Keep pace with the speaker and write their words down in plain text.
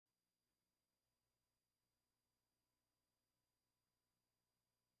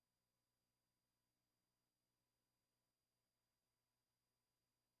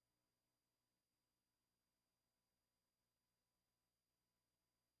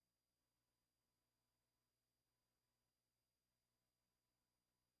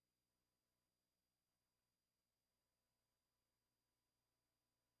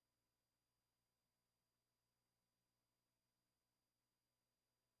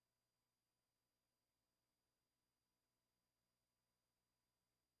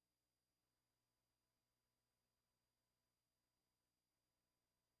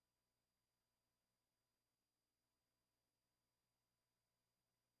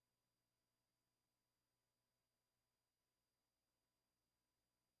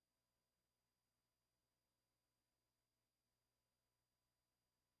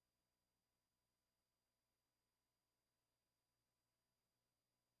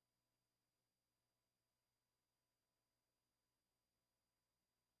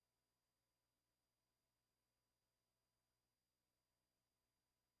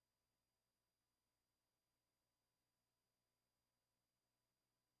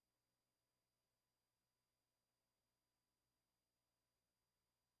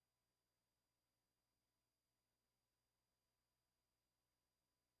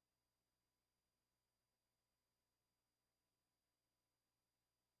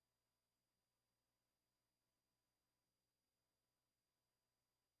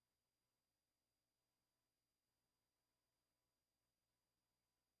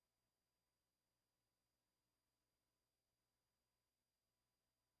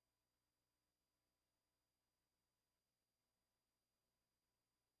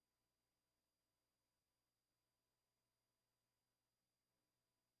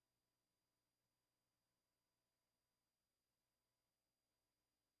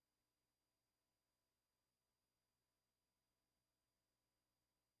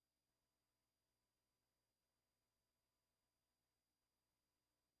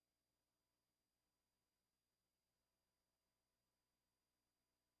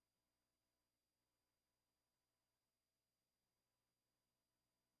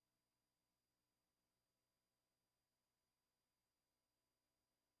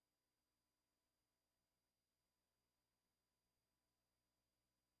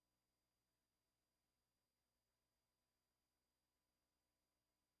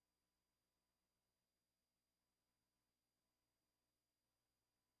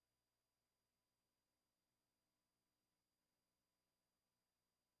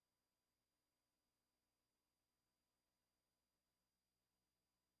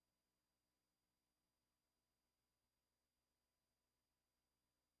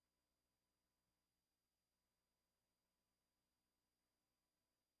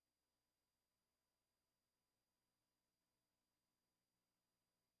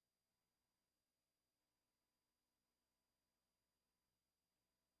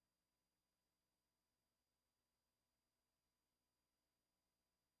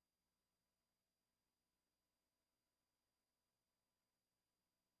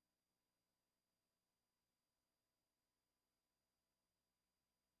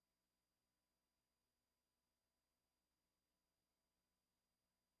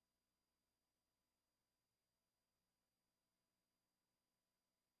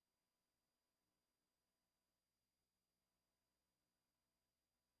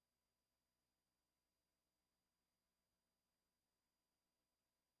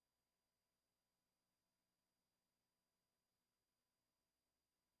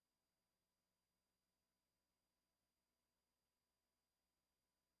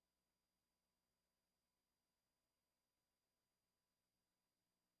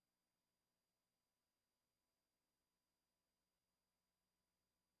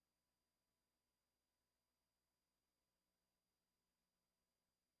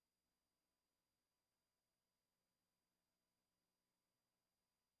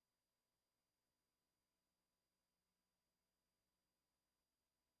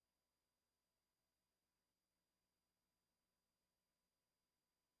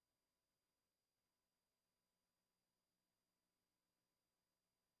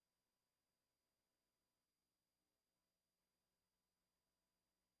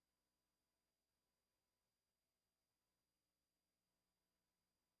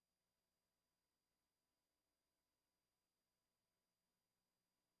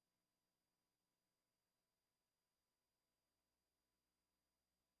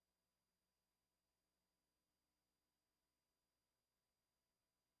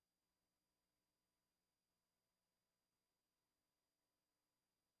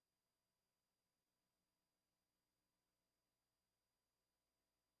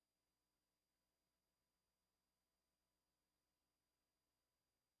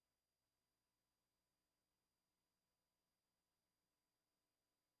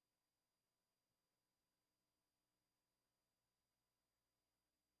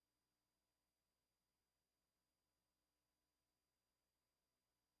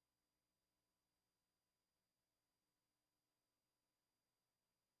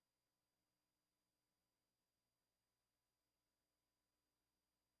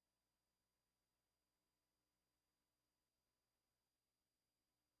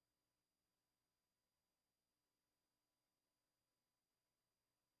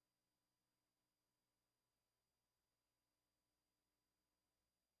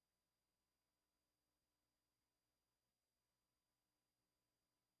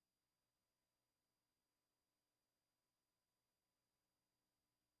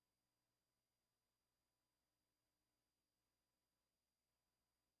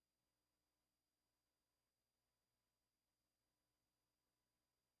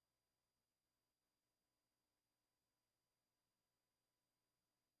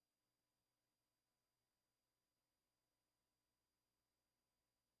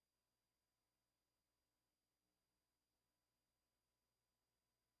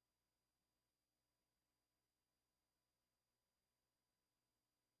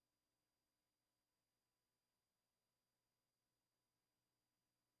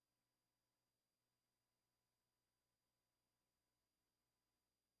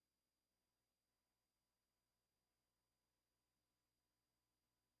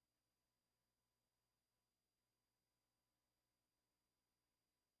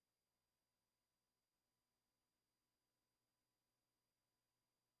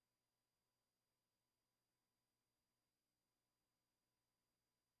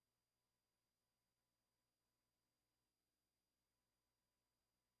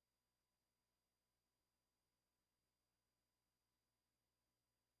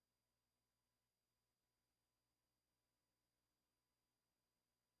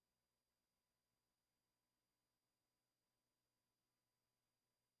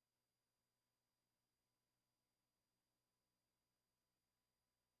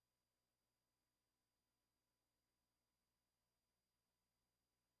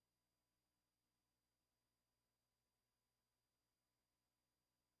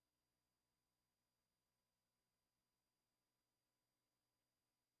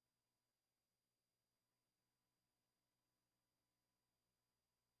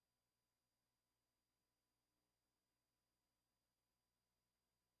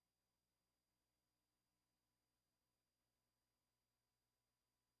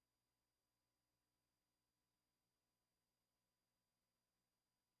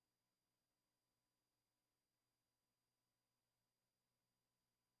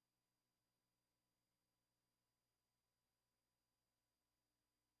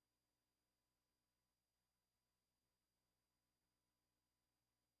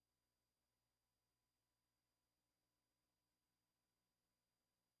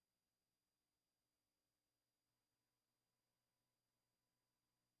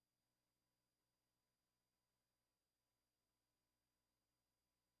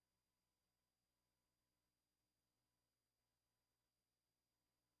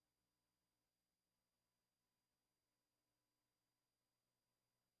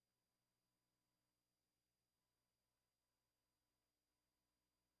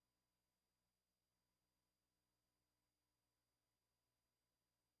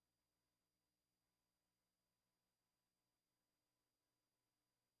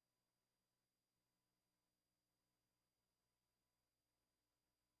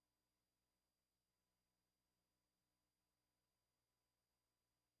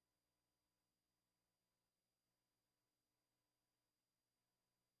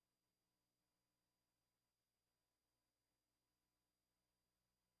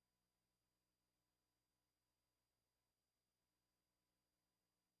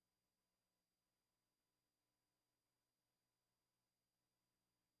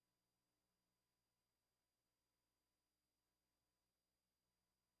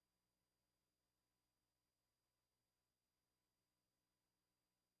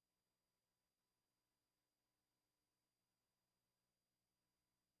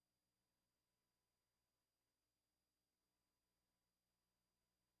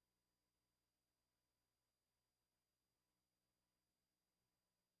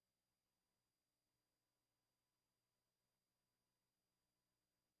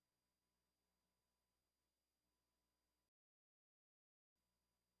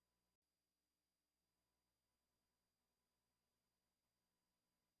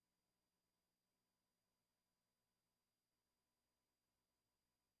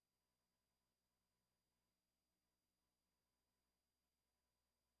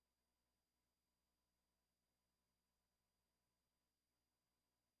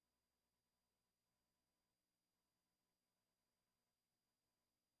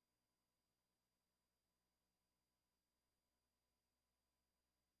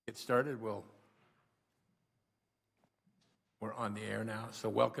Get started. We're on the air now, so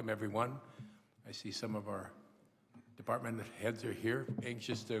welcome everyone. I see some of our department heads are here,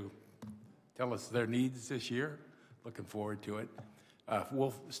 anxious to tell us their needs this year. Looking forward to it.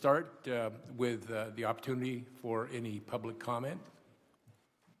 We'll start with the opportunity for any public comment.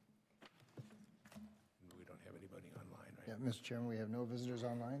 We don't have anybody online, right? Yeah, Mr. Chairman, we have no visitors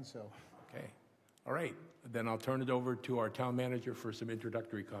online, so. Okay. All right. Then I'll turn it over to our town manager for some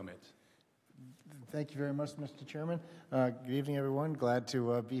introductory comments. Thank you very much, Mr. Chairman. Good evening, everyone. Glad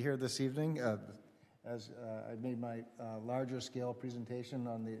to be here this evening. As I made my larger scale presentation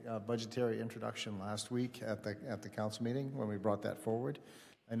on the budgetary introduction last week at the council meeting when we brought that forward.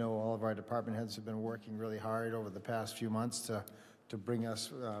 I know all of our department heads have been working really hard over the past few months to bring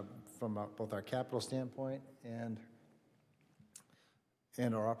us from both our capital standpoint and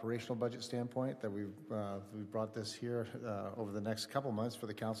our operational budget standpoint, that we've brought this here over the next couple months for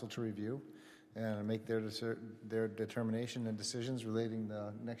the council to review and make their determination and decisions relating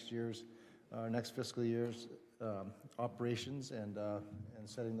to next fiscal year's operations and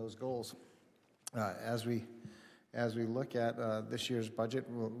setting those goals. As we look at this year's budget,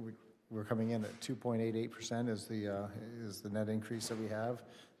 we're coming in at 2.88% is the net increase that we have.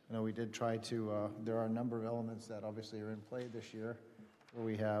 I know we did try to. There are a number of elements that obviously are in play this year, where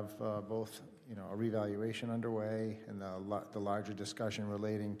we have both, a revaluation underway and the larger discussion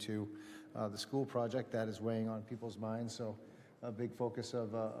relating to the school project that is weighing on people's minds. So a big focus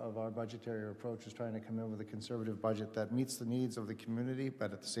of our budgetary approach is trying to come in with a conservative budget that meets the needs of the community,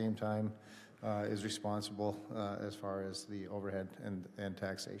 but at the same time is responsible as far as the overhead and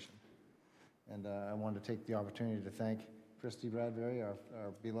taxation. And I want to take the opportunity to thank Christy Bradbury, our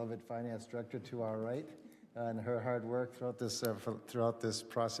beloved finance director to our right, and her hard work throughout this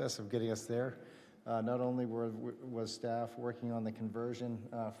process of getting us there. Not only was staff working on the conversion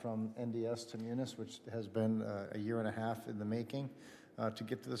from NDS to Munis, which has been a year and a half in the making to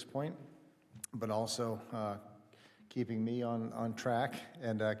get to this point, but also keeping me on track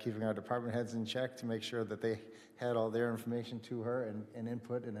and keeping our department heads in check to make sure that they had all their information to her and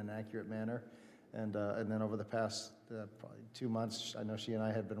input in an accurate manner. And then over the past probably 2 months, I know she and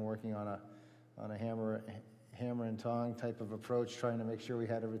I had been working on a hammer and tong type of approach, trying to make sure we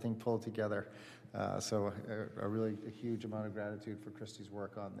had everything pulled together. So a really huge amount of gratitude for Christy's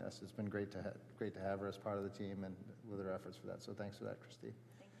work on this. It's been great to have her as part of the team and with her efforts for that. So thanks for that, Christy.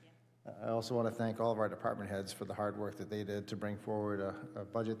 Thank you. I also want to thank all of our department heads for the hard work that they did to bring forward a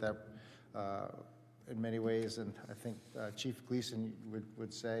budget that, in many ways, and I think Chief Gleason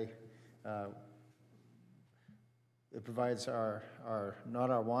would say, it provides not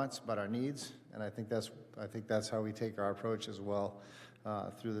our wants but our needs, and I think that's how we take our approach as well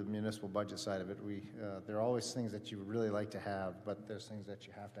through the municipal budget side of it. There are always things that you would really like to have, but there's things that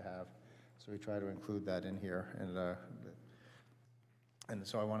you have to have. So we try to include that in here, and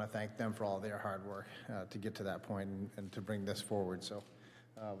so I want to thank them for all their hard work to get to that point and to bring this forward. So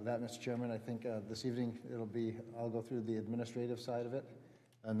with that, Mr. Chairman, I think this evening I'll go through the administrative side of it,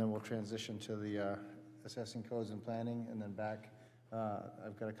 and then we'll transition to the assessing codes and planning, and then back.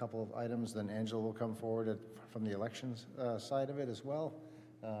 I've got a couple of items. Then Angela will come forward from the elections side of it as well.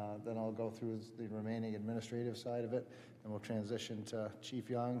 Then I'll go through the remaining administrative side of it, and we'll transition to Chief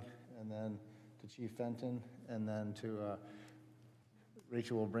Young, and then to Chief Fenton, and then to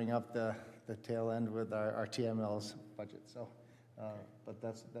Rachel will bring up the tail end with our TML's budget. So, but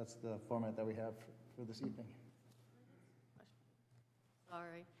that's the format that we have for this evening.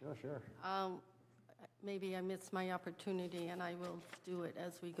 Sorry. Sure. Maybe I missed my opportunity, and I will do it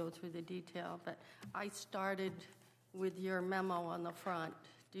as we go through the detail. But I started with your memo on the front.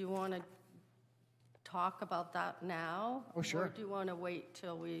 Do you want to talk about that now? Oh, sure. Or do you want to wait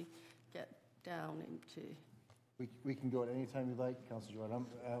till we get down into... We can go at any time you'd like, Councilor Jordan.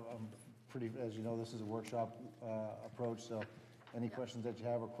 I'm pretty, as you know, this is a workshop approach, so any questions that you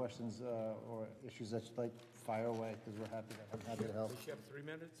have or questions or issues that you'd like, fire away, because I'm happy to help. Does she have 3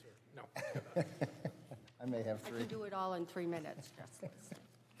 minutes or no? I may have 3. I can do it all in 3 minutes, just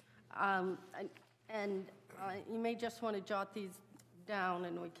listen. And you may just want to jot these down,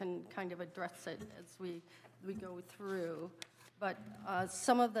 and we can kind of address it as we go through. But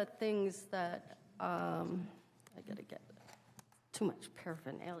some of the things that I got to get too much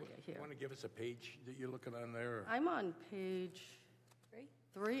paraphernalia here. You want to give us a page that you're looking on there? Or? I'm on page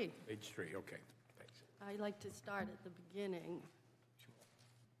 3. Page 3, okay. Thanks. I like to start at the beginning.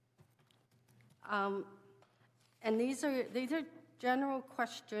 And these are general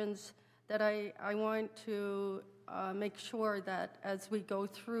questions that I want to make sure that as we go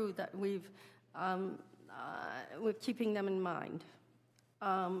through that we're keeping them in mind.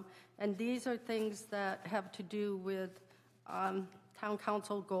 And these are things that have to do with town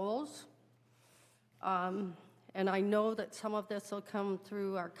council goals. And I know that some of this will come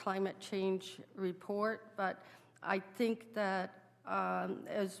through our climate change report, but I think that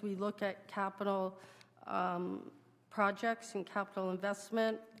as we look at capital projects and capital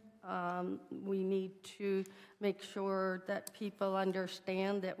investment, we need to make sure that people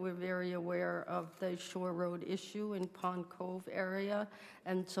understand that we're very aware of the Shore Road issue in Pond Cove area.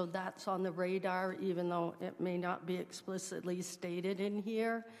 And so that's on the radar, even though it may not be explicitly stated in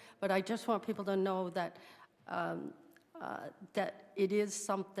here. But I just want people to know that that it is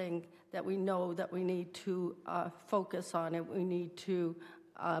something that we know that we need to focus on, and we need to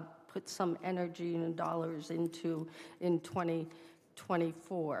put some energy and dollars into in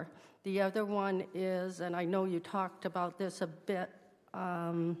 2024. The other one is, and I know you talked about this a bit,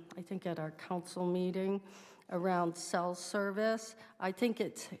 I think at our council meeting, around cell service. I think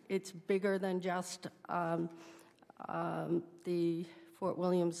it's bigger than just the Fort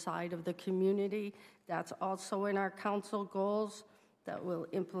William side of the community. That's also in our council goals that will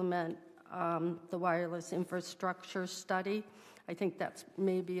implement the wireless infrastructure study. I think that's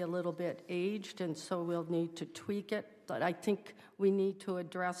maybe a little bit aged, and so we'll need to tweak it. But I think we need to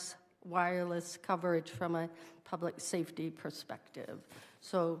address wireless coverage from a public safety perspective.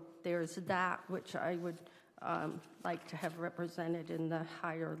 So there's that, which I would like to have represented in the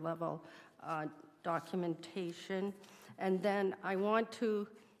higher level documentation. And then I want to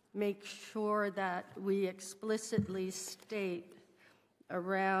make sure that we explicitly state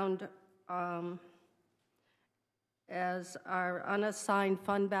around as our unassigned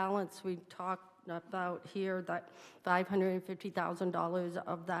fund balance, we talked about here that $550,000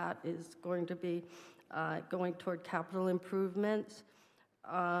 of that is going to be going toward capital improvements.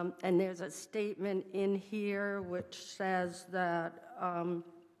 And there's a statement in here which says that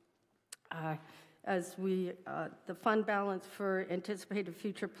as we, the fund balance for anticipated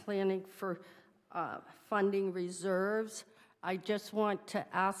future planning for funding reserves, I just want to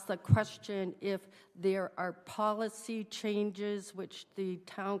ask the question if there are policy changes which the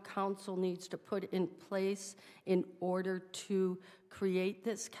town council needs to put in place in order to create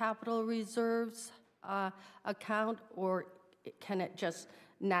this capital reserves account, or can it just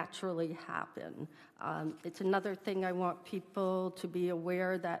naturally happen? It's another thing I want people to be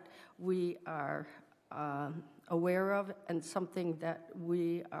aware that we are aware of, and something that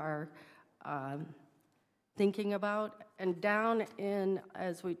we are thinking about. And down in,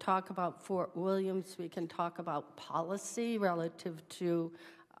 as we talk about Fort Williams, we can talk about policy relative to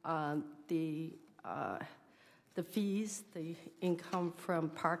the fees, the income from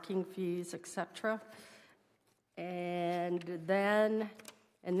parking fees, et cetera. And then,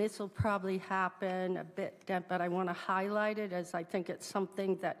 and this will probably happen a bit, but I want to highlight it as I think it's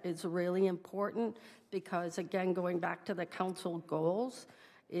something that is really important, because again, going back to the council goals,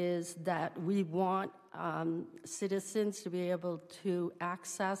 is that we want citizens to be able to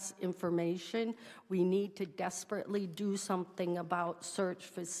access information. We need to desperately do something about search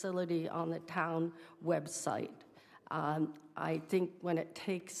facility on the town website. I think when it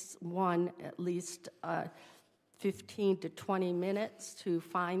takes one at least 15 to 20 minutes to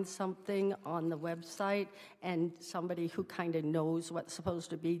find something on the website, and somebody who kind of knows what's supposed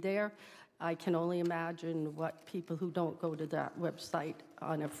to be there, I can only imagine what people who don't go to that website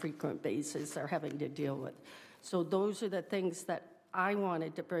on a frequent basis are having to deal with. So those are the things that I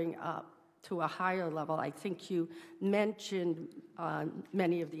wanted to bring up to a higher level. I think you mentioned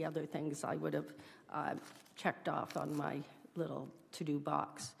many of the other things I would have checked off on my little to-do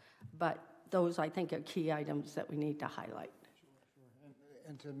box. But those, I think, are key items that we need to highlight. Sure.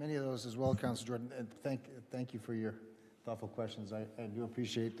 And to many of those as well, Councilor Jordan, and thank you for your thoughtful questions. I do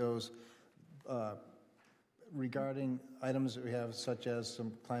appreciate those. Regarding items that we have, such as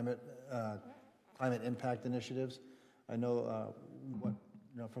some climate impact initiatives, I know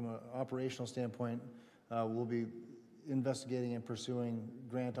from an operational standpoint, we'll be investigating and pursuing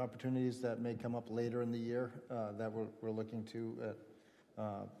grant opportunities that may come up later in the year that we're looking to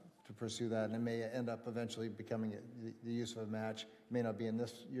pursue that, and it may end up eventually becoming the use of a match. It may not be in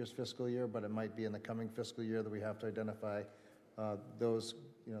this year's fiscal year, but it might be in the coming fiscal year that we have to identify those,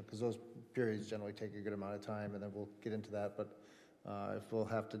 because those periods generally take a good amount of time, and then we'll get into that. But if we'll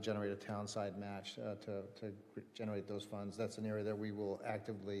have to generate a town-side match to generate those funds, that's an area that we will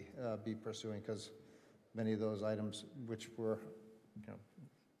actively be pursuing, because many of those items, which were,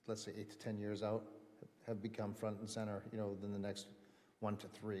 let's say 8 to 10 years out, have become front and center, within the next 1 to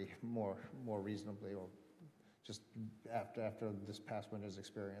 3, more reasonably, or just after this past winter's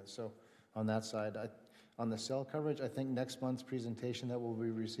experience. So on that side, On the cell coverage, I think next month's presentation that we'll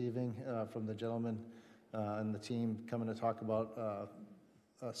be receiving from the gentleman and the team coming to talk about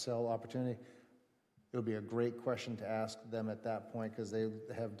a cell opportunity, it'll be a great question to ask them at that point, because they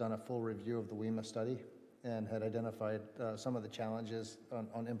have done a full review of the WEMA study and had identified some of the challenges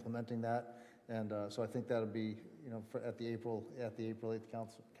on implementing that. And so I think that'll be, at the April 8th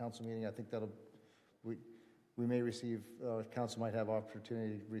council meeting, I think we may receive, council might have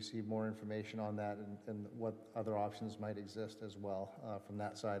opportunity to receive more information on that and what other options might exist as well from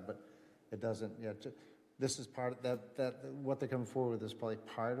that side. But it doesn't, this is part of that what they're coming forward with is probably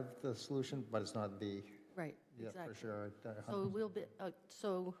part of the solution, but it's not the. Right, Yeah, exactly. for sure.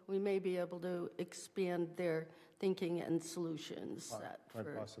 So we may be able to expand their thinking and solutions Quite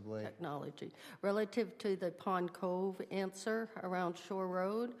for possibly. technology. Relative to the Pond Cove answer around Shore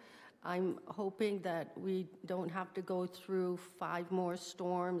Road, I'm hoping that we don't have to go through 5 more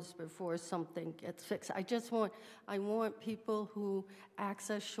storms before something gets fixed. I want people who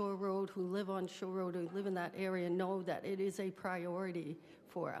access Shore Road, who live on Shore Road, who live in that area, know that it is a priority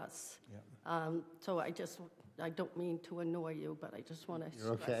for us. Yeah. So I don't mean to annoy you, but I just want to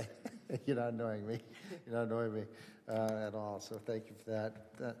You're okay. You're not annoying me. You're not annoying me at all. So thank you for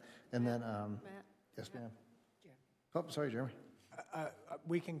that. And then, Matt? yes, ma'am. Oh, sorry, Jeremy.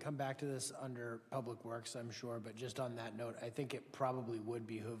 We can come back to this under Public Works, I'm sure, but just on that note, I think it probably would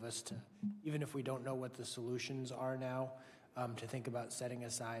behoove us to, even if we don't know what the solutions are now, to think about setting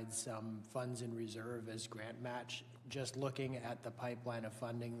aside some funds in reserve as grant match, just looking at the pipeline of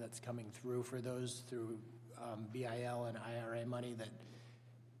funding that's coming through for those through BIL and IRA money that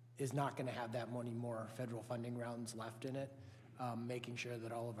is not going to have that many more federal funding rounds left in it, making sure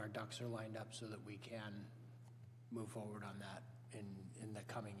that all of our ducks are lined up so that we can move forward on that in the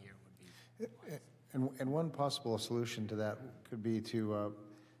coming year would be. And one possible solution to that could be to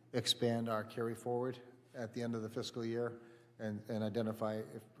expand our carry forward at the end of the fiscal year and identify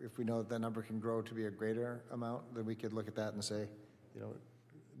if we know that number can grow to be a greater amount, then we could look at that and say,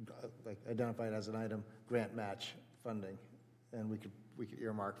 like identify it as an item, grant match funding, and we could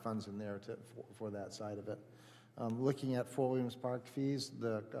earmark funds in there for that side of it. Looking at Fort Williams Park fees,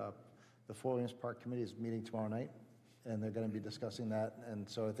 the Fort Williams Park Committee is meeting tomorrow night, and they're going to be discussing that, and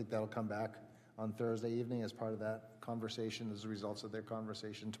so I think that'll come back on Thursday evening as part of that conversation, as the results of their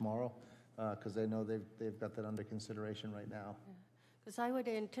conversation tomorrow, because they know they've got that under consideration right now. Because I would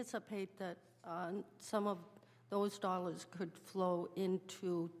anticipate that some of those dollars could flow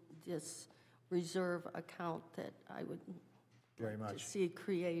into this reserve account that I would Very like to much. see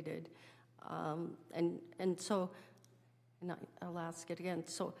created. And I'll ask it again.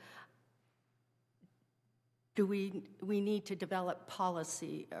 So do we need to develop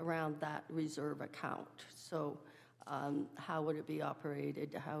policy around that reserve account? So how would it be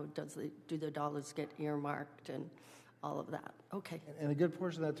operated? How do the dollars get earmarked and all of that? Okay. And a good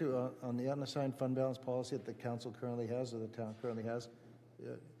portion of that too, on the unassigned fund balance policy that the council currently has, or the town currently has,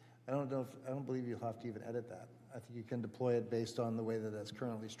 I don't believe you'll have to even edit that. I think you can deploy it based on the way that it's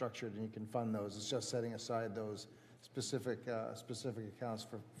currently structured, and you can fund those. It's just setting aside those specific accounts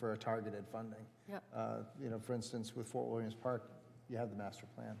for a targeted funding. Yep. For instance, with Fort Williams Park, you have the master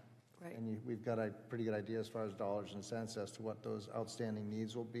plan. Right. And we've got a pretty good idea as far as dollars and cents as to what those outstanding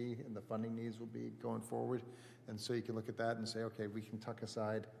needs will be and the funding needs will be going forward. And so you can look at that and say, okay, we can tuck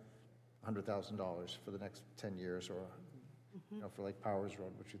aside $100,000 for the next 10 years, or for like Powers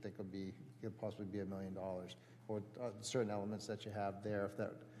Road, which you think could possibly be $1 million, or certain elements that you have there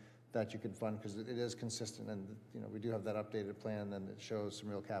that you can fund, because it is consistent, and we do have that updated plan, and it shows some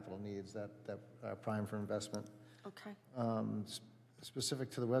real capital needs that are prime for investment. Okay. Specific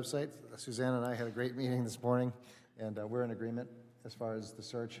to the website, Suzanne and I had a great meeting this morning, and we're in agreement as far as the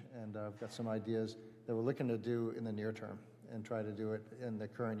search, and I've got some ideas that we're looking to do in the near term and try to do it in the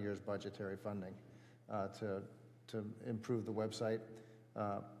current year's budgetary funding to improve the website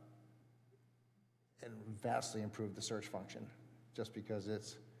and vastly improve the search function, just because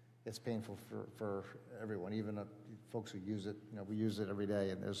it's painful for everyone, even folks who use it. We use it every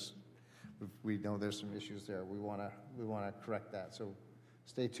day, and we know there's some issues there. We want to correct that. So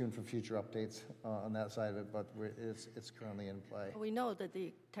stay tuned for future updates on that side of it, but it's currently in play. We know that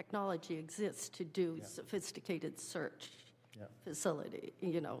the technology exists to do sophisticated search facility,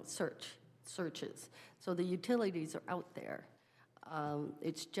 searches. So the utilities are out there.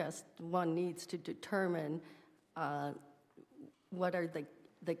 It's just one needs to determine what are the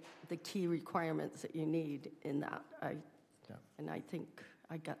key requirements that you need in that. And I think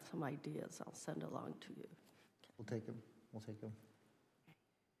I got some ideas I'll send along to you. We'll take them.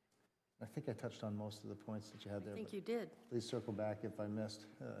 I think I touched on most of the points that you had there. I think you did. Please circle back if I missed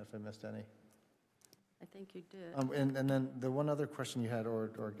any. I think you did. And then the one other question you had,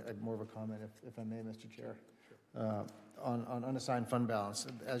 or more of a comment, if I may, Mr. Chair, on unassigned fund balance.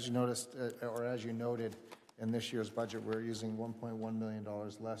 As you noticed, or as you noted, in this year's budget, we're using $1.1 million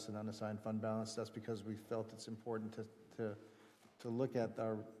less in unassigned fund balance. That's because we felt it's important to look at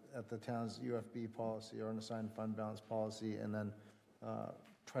the town's UFB policy or unassigned fund balance policy, and then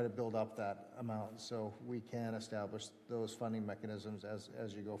try to build up that amount so we can establish those funding mechanisms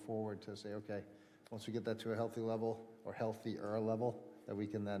as you go forward to say, okay, once we get that to a healthy level or healthier level, that we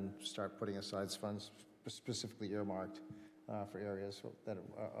can then start putting aside funds specifically earmarked for areas that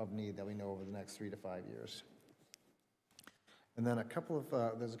are of need that we know over the next 3 to 5 years. And then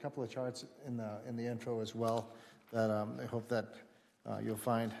there's a couple of charts in the intro as well that I hope that you'll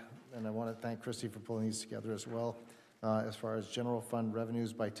find, and I want to thank Christy for pulling these together as well. As far as general fund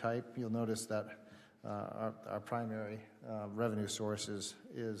revenues by type, you'll notice that our primary revenue source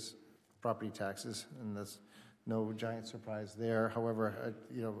is property taxes, and there's no giant surprise there. However,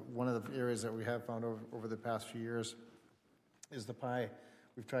 one of the areas that we have found over the past few years is the pie.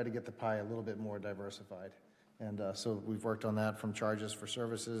 We've tried to get the pie a little bit more diversified, and so we've worked on that from charges for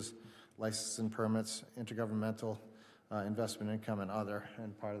services, licenses and permits, intergovernmental, investment income, and other.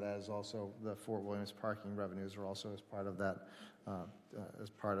 And part of that is also the Fort Williams parking revenues are also as part of that, as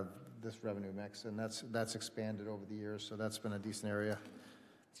part of this revenue mix, and that's expanded over the years. So that's been a decent area.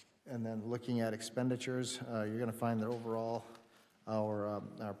 And then looking at expenditures, you're going to find that overall our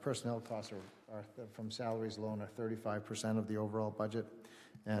personnel costs are from salaries alone are 35% of the overall budget,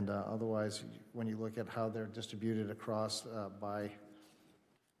 and otherwise, when you look at how they're distributed across by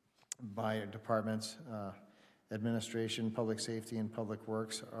departments. Administration, public safety, and public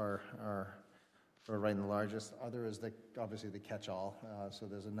works are right in the largest. Other is obviously the catch-all. So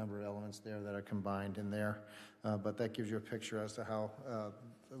there's a number of elements there that are combined in there. But that gives you a picture as to how,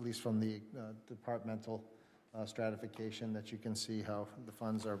 at least from the departmental stratification, that you can see how the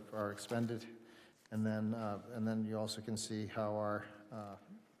funds are expended. And then you also can see how our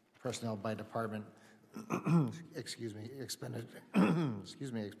personnel by department,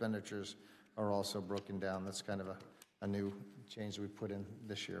 expenditures are also broken down. That's kind of a new change that we put in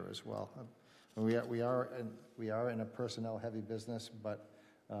this year as well. We are in a personnel-heavy business, but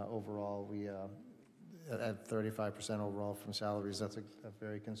overall, we at 35% overall from salaries. That's a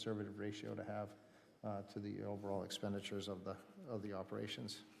very conservative ratio to have to the overall expenditures of the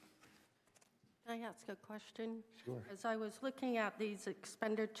operations. Can I ask a question? Sure. As I was looking at these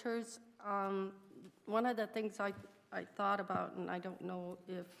expenditures, one of the things I thought about, and I don't know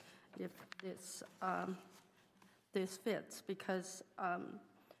if this fits, because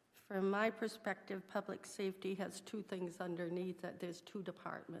from my perspective, public safety has two things underneath it. There's two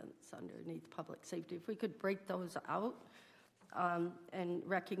departments underneath public safety. If we could break those out and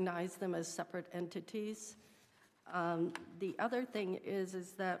recognize them as separate entities. The other thing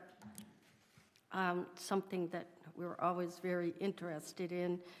is that something that we're always very interested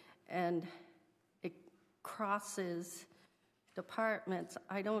in, and it crosses departments.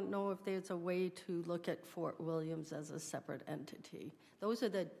 I don't know if there's a way to look at Fort Williams as a separate entity. Those are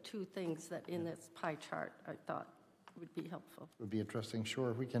the two things that in this pie chart I thought would be helpful. Would be interesting.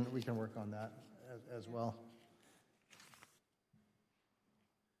 Sure, we can work on that as well.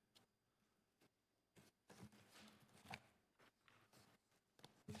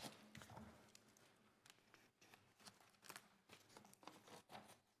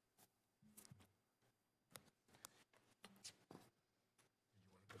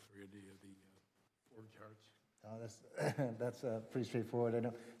 The org charts. That's pretty straightforward. I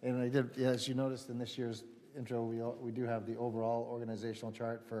know, and I did. Yeah, as you noticed in this year's intro, we do have the overall organizational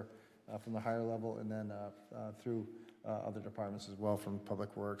chart from the higher level, and then through other departments as well, from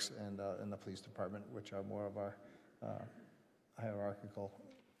Public Works and the Police Department, which are more of our hierarchical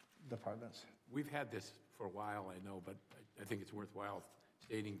departments. We've had this for a while, I know, but I think it's worthwhile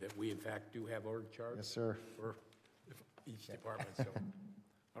stating that we in fact do have org charts. Yes, sir. For each department. So,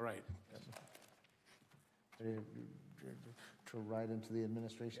 all right. Ready to ride into the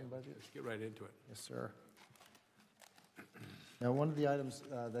administration budget? Let's get right into it. Yes, sir. Now, one of the items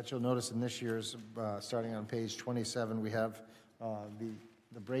that you'll notice in this year's, starting on page 27, we have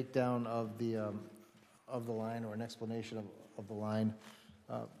the breakdown of the line, or an explanation of the line.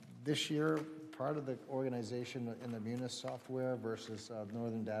 This year, part of the organization in the Munis software versus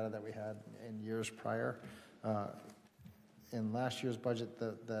Northern Data that we had in years prior. In last year's budget,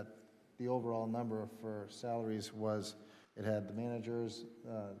 the overall number for salaries was, it had the managers,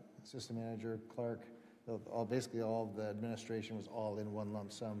 assistant manager, clerk, basically all of the administration was all in one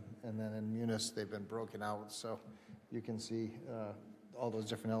lump sum. And then in Munis, they've been broken out, so you can see all those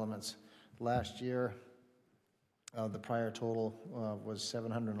different elements. Last year, The prior total was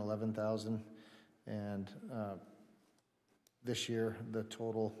 711,000, and this year the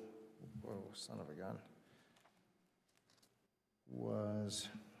total, oh, son of a gun, was,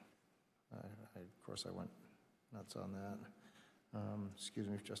 of course I went nuts on that. Excuse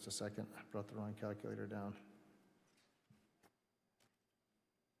me for just a second, I brought the wrong calculator down.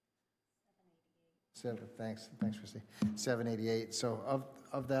 Thanks, Christy. 788. So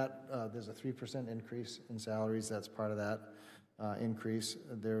of that, there's a 3% increase in salaries. That's part of that increase.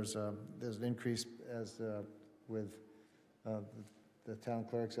 There's an increase as with the town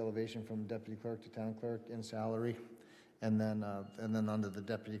clerk's elevation from deputy clerk to town clerk in salary, and then under the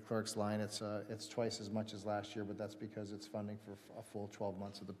deputy clerk's line, it's twice as much as last year, but that's because it's funding for a full 12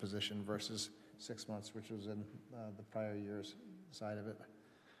 months of the position versus 6 months, which was in the prior year's side of it.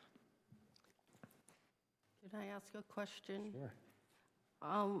 Can I ask a question? Sure.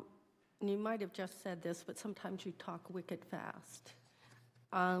 You might have just said this, but sometimes you talk wicked fast.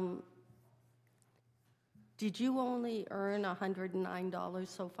 Did you only earn $109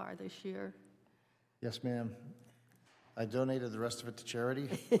 so far this year? Yes, ma'am. I donated the rest of it to charity,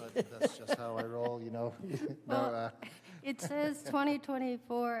 but that's just how I roll, you know. Well, it says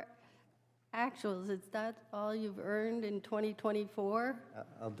 2024 actuals. Is that all you've earned in 2024?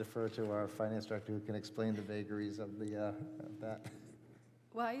 I'll defer to our finance director, who can explain the vagaries of that.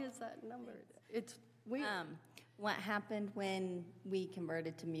 Why is that number? It's weird. What happened when we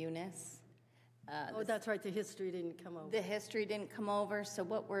converted to Munis? Oh, that's right, the history didn't come over. The history didn't come over, so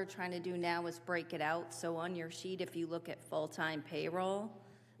what we're trying to do now is break it out. So on your sheet, if you look at full-time payroll,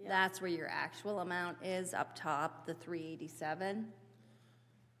 that's where your actual amount is, up top, the 387.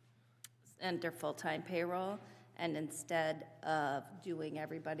 Enter full-time payroll, and instead of doing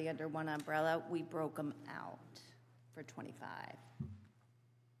everybody under one umbrella, we broke them out for 25.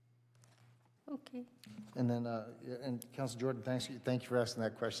 Okay. And then, and Council Jordan, thank you for asking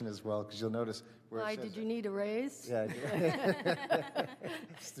that question as well, because you'll notice where it Why, says did you need a raise? Yeah,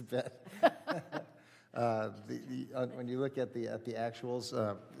 just a bit. When you look at the actuals,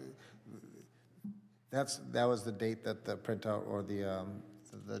 that was the date that the printout or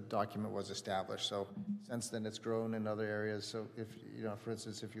the document was established. So since then, it's grown in other areas. So if for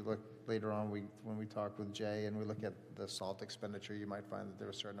instance, if you look later on, when we talk with Jay and we look at the salt expenditure, you might find that there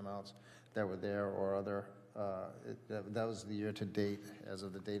were certain amounts that were there or other. That was the year to date, as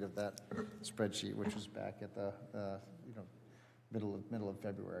of the date of that spreadsheet, which was back at the middle of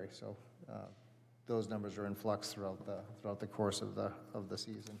February. So those numbers are in flux throughout the course of the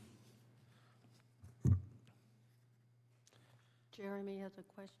season. Jeremy has a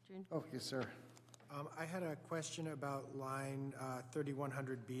question. Oh, yes, sir. I had a question about line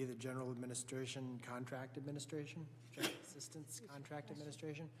 3100B, the General Administration Contract Administration, General Assistance Contract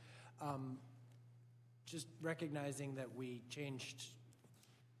Administration. Just recognizing that we changed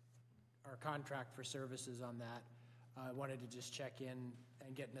our contract for services on that, I wanted to just check in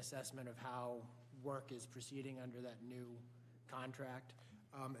and get an assessment of how work is proceeding under that new contract.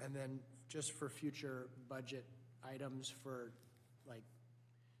 And then just for future budget items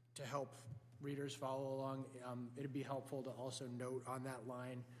to help readers follow along, it'd be helpful to also note on that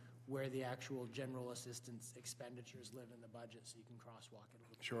line where the actual general assistance expenditures live in the budget, so you can crosswalk it a little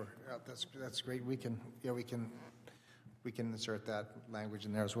bit. Sure, that's great. We can insert that language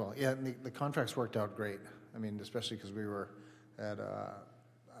in there as well. Yeah, and the contracts worked out great. I mean, especially because we were at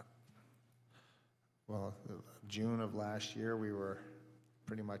June of last year, we were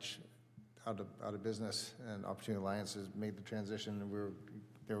pretty much out of business, and Opportunity Alliance has made the transition, and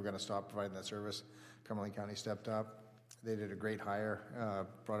they were going to stop providing that service. Cumberland County stepped up. They did a great hire,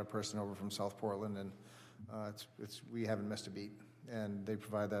 brought a person over from South Portland, and we haven't missed a beat. And they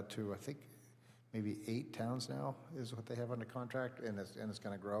provide that to, I think, maybe 8 towns now is what they have under contract, and it's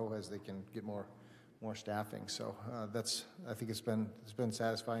going to grow as they can get more staffing. So I think it's been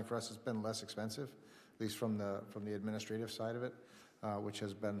satisfying for us. It's been less expensive, at least from the administrative side of it, which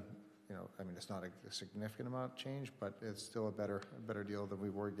has been, I mean, it's not a significant amount of change, but it's still a better deal than we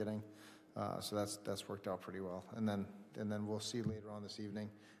were getting. So that's worked out pretty well. And then we'll see later on this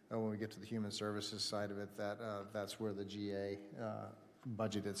evening when we get to the human services side of it that's where the GA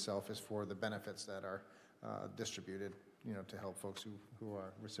budget itself is for the benefits that are distributed, to help folks who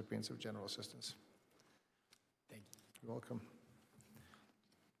are recipients of general assistance. Thank you. You're welcome.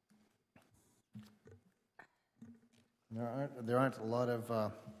 There aren't a lot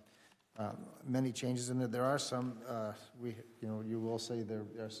of many changes in there. There are some. You will say there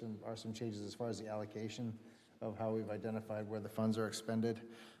are some changes as far as the allocation of how we've identified where the funds are expended.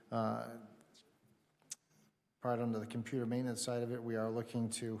 Part under the computer maintenance side of it, we are looking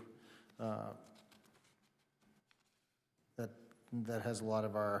to that has a lot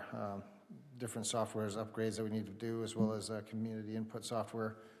of our different softwares upgrades that we need to do, as well as community input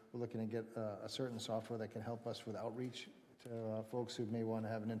software. We're looking to get a certain software that can help us with outreach to folks who may want to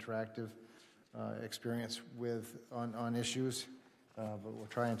have an interactive experience on issues, but we're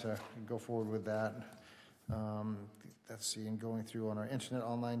trying to go forward with that. Let's see, and going through on our internet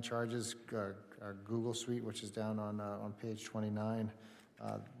online charges, our Google Suite, which is down on page 29,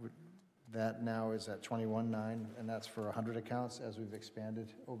 that now is at 21.9, and that's for 100 accounts as we've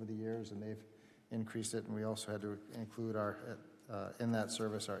expanded over the years, and they've increased it. And we also had to include in that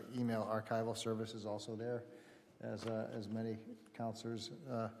service, our email archival service is also there, as many counselors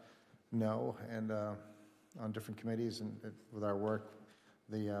know, and on different committees and with our work.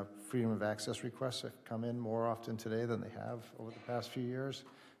 The freedom of access requests have come in more often today than they have over the past few years.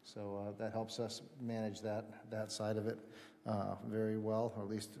 So that helps us manage that side of it very well, or at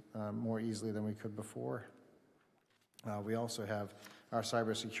least more easily than we could before. We also have our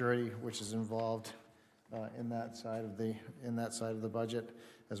cybersecurity, which is involved in that side of the budget,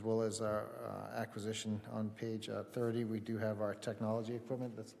 as well as our acquisition on page 30. We do have our technology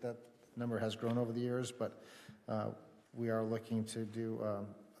equipment. That number has grown over the years, but we are looking to do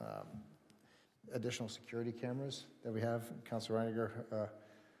additional security cameras that we have. Councilor Reiniger,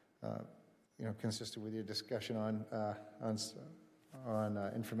 consistent with your discussion on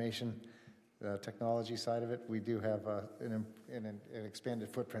information technology side of it, we do have an expanded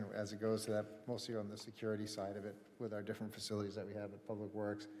footprint as it goes to that, mostly on the security side of it, with our different facilities that we have at Public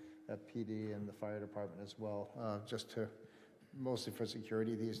Works, at PD, and the fire department as well, mostly for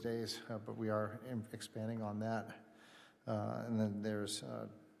security these days, but we are expanding on that. And then there's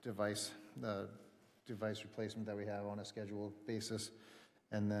device replacement that we have on a scheduled basis.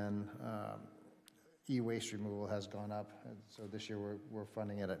 And then e-waste removal has gone up. And so this year we're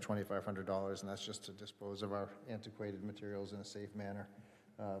funding it at $2,500, and that's just to dispose of our antiquated materials in a safe manner,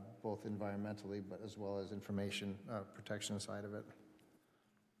 both environmentally but as well as information protection side of it.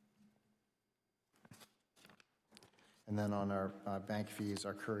 And then on our bank fees,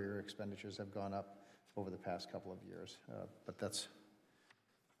 our courier expenditures have gone up over the past couple of years, but that's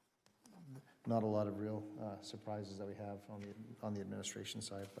not a lot of real surprises that we have on the administration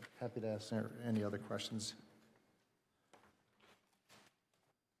side, but happy to answer any other questions.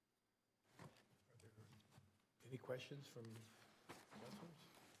 Any questions from councilors?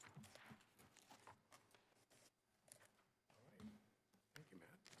 All right. Thank you,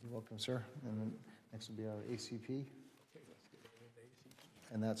 Matt. You're welcome, sir. And then next will be our ACP, Okay, let's get into the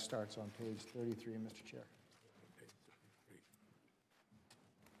ACP. and that starts on page 33, Mr. Chair. Okay, great.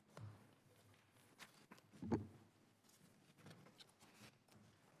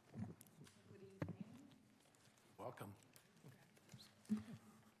 Welcome.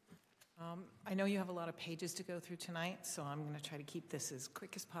 I know you have a lot of pages to go through tonight, so I'm going to try to keep this as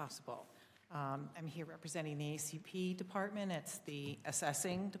quick as possible. I'm here representing the ACP department. It's the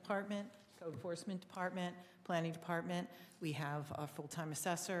assessing department, code enforcement department, planning department. We have a full-time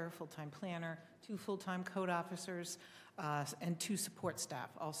assessor, full-time planner, 2 full-time code officers, and 2 support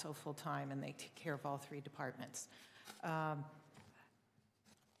staff, also full-time, and they take care of all 3 departments.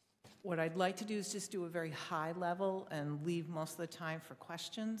 What I'd like to do is just do a very high level and leave most of the time for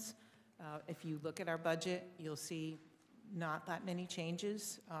questions. If you look at our budget, you'll see not that many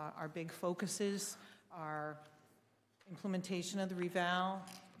changes. Our big focuses are implementation of the reval.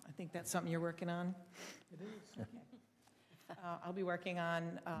 I think that's something you're working on. It is. Okay. I'll be working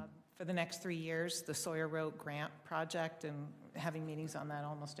on, for the next 3 years, the Sawyer Road Grant Project and having meetings on that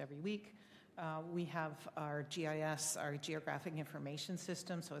almost every week. We have our GIS, our Geographic Information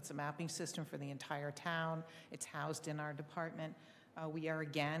System, so it's a mapping system for the entire town. It's housed in our department. We are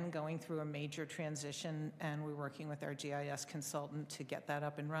again going through a major transition, and we're working with our GIS consultant to get that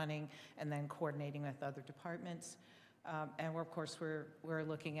up and running, and then coordinating with other departments. And of course, we're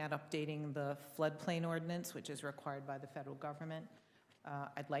looking at updating the floodplain ordinance, which is required by the federal government.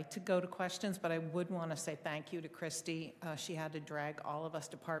 I'd like to go to questions, but I would want to say thank you to Christy. She had to drag all of us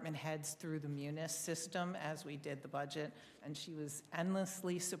department heads through the Munis system as we did the budget, and she was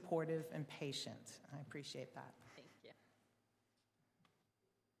endlessly supportive and patient. I appreciate that. Thank you.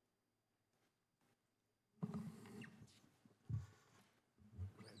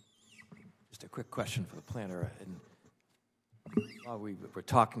 Just a quick question for the planner. And while we were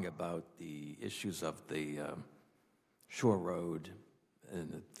talking about the issues of the Shore Road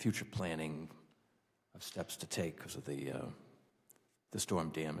and the future planning of steps to take because of the storm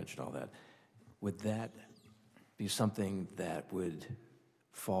damage and all that, would that be something that would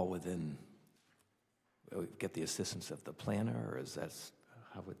fall within, get the assistance of the planner, or is that,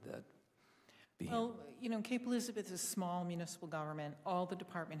 how would that be? Well, you know, Cape Elizabeth is a small municipal government. All the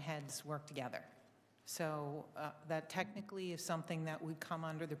department heads work together. So that technically is something that would come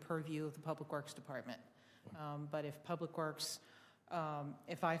under the purview of the Public Works Department. But if Public Works,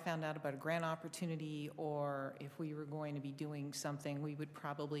 if I found out about a grant opportunity or if we were going to be doing something, we would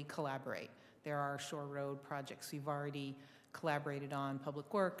probably collaborate. There are Shore Road projects we've already collaborated on,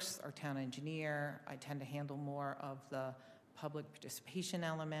 Public Works, our town engineer. I tend to handle more of the public participation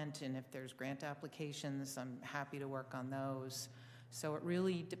element, and if there's grant applications, I'm happy to work on those. So it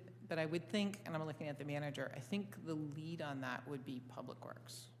really, but I would think, and I'm looking at the manager, I think the lead on that would be Public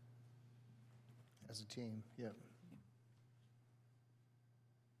Works. As a team, yep.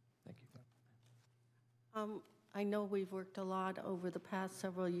 Thank you. I know we've worked a lot over the past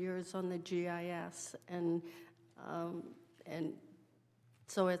several years on the GIS, and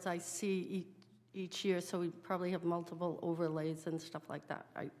so as I see each year, so we probably have multiple overlays and stuff like that.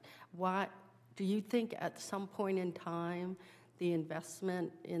 What do you think at some point in time the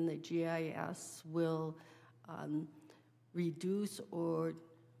investment in the GIS will reduce, or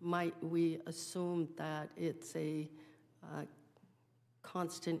might we assume that it's a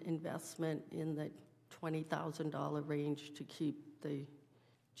constant investment in the $20,000 range to keep the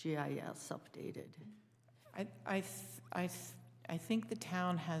GIS updated? I think the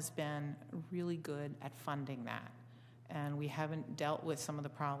town has been really good at funding that, and we haven't dealt with some of the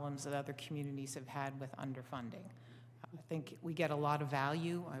problems that other communities have had with underfunding. I think we get a lot of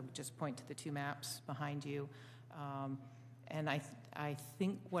value. I would just point to the two maps behind you. And I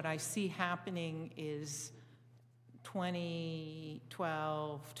think what I see happening is 20,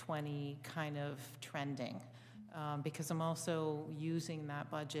 12, 20 kind of trending, because I'm also using that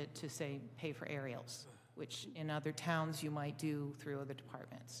budget to, say, pay for aerials, which in other towns you might do through other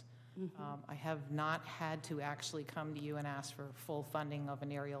departments. I have not had to actually come to you and ask for full funding of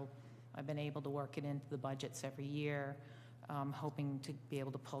an aerial. I've been able to work it into the budgets every year, hoping to be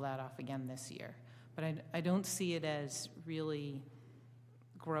able to pull that off again this year. But I don't see it as really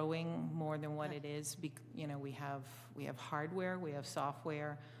growing more than what it is. You know, we have hardware, we have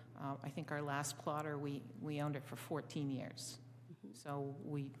software. I think our last plotter, we owned it for 14 years. So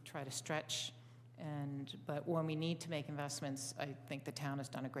we try to stretch, but when we need to make investments, I think the town has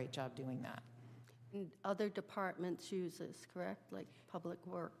done a great job doing that. And other departments use this, correct? Like Public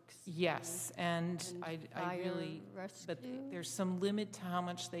Works? Yes, and I really, Fire but rescue? there's some limit to how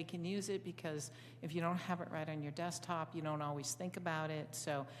much they can use it, because if you don't have it right on your desktop, you don't always think about it.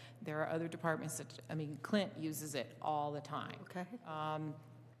 So there are other departments that, I mean, Clint uses it all the time. Okay.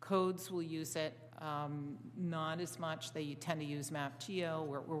 Codes will use it, not as much. They tend to use MapGeo.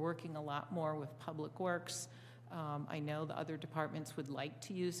 We're working a lot more with Public Works. I know the other departments would like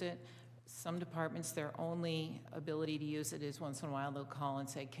to use it. Some departments, their only ability to use it is once in a while they'll call and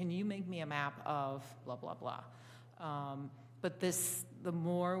say, can you make me a map of blah, blah, blah. But the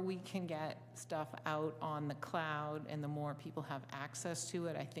more we can get stuff out on the cloud and the more people have access to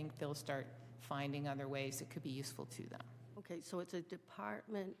it, I think they'll start finding other ways it could be useful to them. Okay, so it's a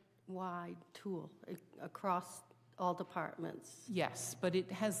department-wide tool across all departments. Yes, but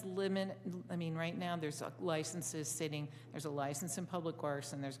it has limit. I mean, right now there's licenses sitting. There's a license in Public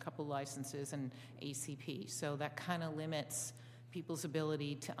Works, and there's a couple licenses in ACP. So that kind of limits people's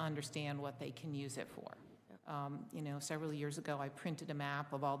ability to understand what they can use it for. You know, several years ago, I printed a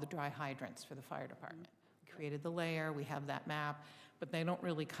map of all the dry hydrants for the fire department. We created the layer. We have that map, but they don't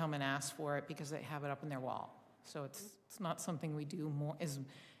really come and ask for it because they have it up on their wall. So it's not something we do more.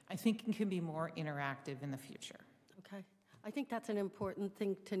 I think it can be more interactive in the future. Okay. I think that's an important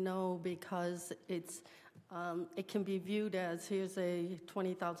thing to know, because it can be viewed as, here's a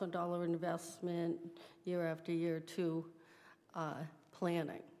 $20,000 investment year after year to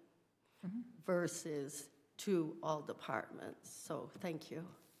planning versus to all departments. So thank you.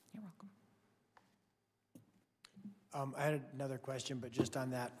 You're welcome. I had another question, but just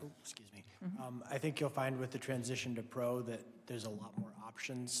on that, excuse me. I think you'll find with the transition to Pro that there's a lot more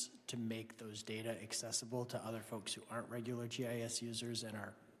options to make those data accessible to other folks who aren't regular GIS users, and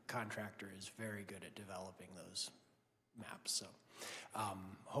our contractor is very good at developing those maps. So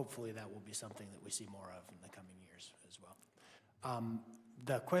hopefully that will be something that we see more of in the coming years as well.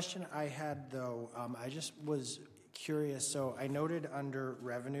 The question I had, though, I just was curious. So I noted under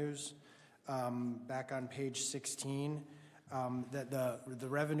revenues, back on page 16, that the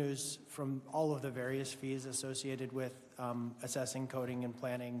revenues from all of the various fees associated with assessing, coding, and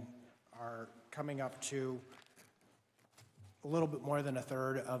planning are coming up to a little bit more than a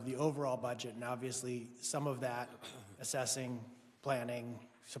third of the overall budget. And obviously, some of that assessing, planning,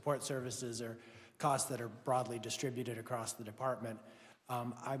 support services are costs that are broadly distributed across the department.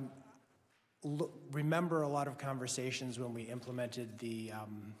 remember a lot of conversations when we implemented the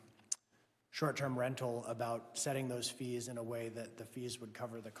short-term rental about setting those fees in a way that the fees would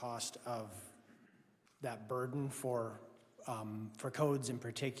cover the cost of that burden for codes in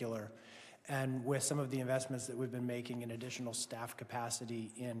particular. And with some of the investments that we've been making in additional staff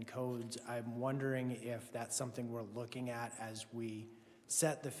capacity in codes, I'm wondering if that's something we're looking at as we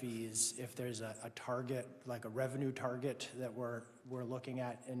set the fees, if there's a target, like a revenue target that we're looking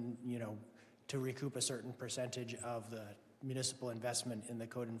at, and, you know, to recoup a certain percentage of the municipal investment in the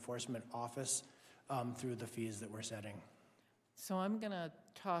code enforcement office through the fees that we're setting. So I'm going to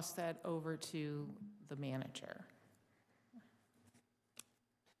toss that over to the manager.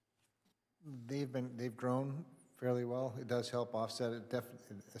 They've grown fairly well. It does help offset it,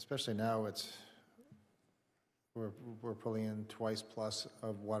 especially now. We're pulling in twice plus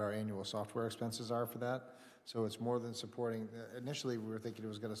of what our annual software expenses are for that. So it's more than supporting. Initially, we were thinking it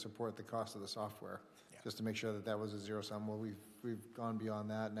was going to support the cost of the software, just to make sure that that was a zero sum. Well, we've gone beyond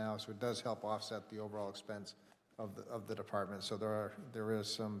that now, so it does help offset the overall expense of the department. So there is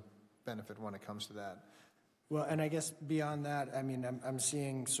some benefit when it comes to that. Well, and I guess beyond that, I mean, I'm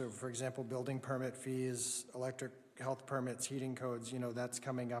seeing, so for example, building permit fees, electric health permits, heating codes, you know, that's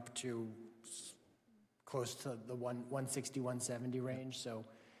coming up to close to the 160, 170 range. So,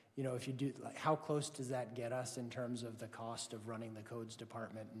 you know, if you do, like, how close does that get us in terms of the cost of running the codes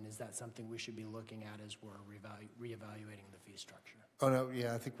department? And is that something we should be looking at as we're reevaluating the fee structure? Oh, no,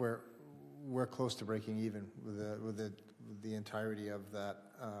 yeah, I think we're close to breaking even with the entirety of that,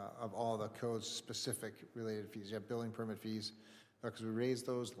 of all the codes specific related fees. You have building permit fees, because we raised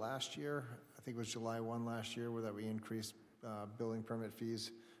those last year. I think it was July 1 last year that we increased building permit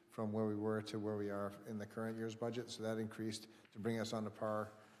fees from where we were to where we are in the current year's budget. So that increased to bring us on a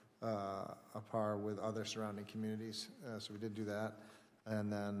par with other surrounding communities. So we did do that.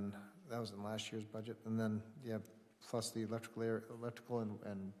 And then that was in last year's budget. And then, yeah, plus the electrical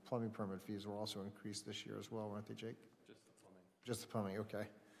and plumbing permit fees were also increased this year as well, weren't they, Jake? Just the plumbing, okay.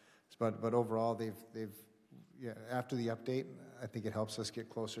 But overall, they've yeah, after the update, I think it helps us get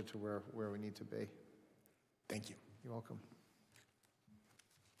closer to where we need to be. Thank you. You're welcome.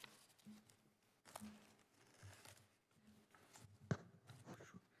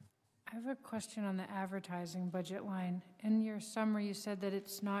 I have a question on the advertising budget line. In your summary, you said that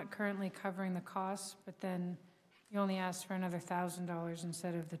it's not currently covering the costs, but then you only asked for another $1,000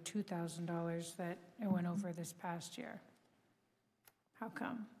 instead of the $2,000 that it went over this past year. How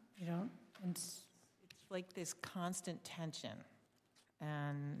come you don't? It's like this constant tension,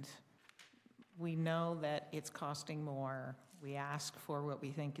 and we know that it's costing more. We ask for what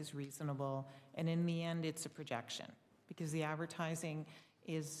we think is reasonable, and in the end, it's a projection, because the advertising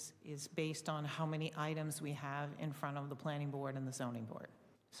is based on how many items we have in front of the planning board and the zoning board.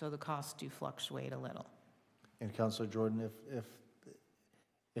 So the costs do fluctuate a little. And Councillor Jordan,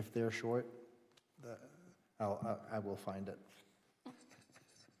 if they're short, I will find it.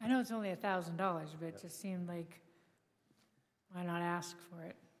 I know it's only $1,000, but it just seemed like, why not ask for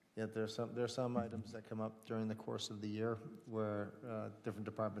it? Yeah, there's some items that come up during the course of the year where different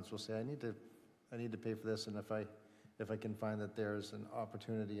departments will say, I need to pay for this, and if I can find that there's an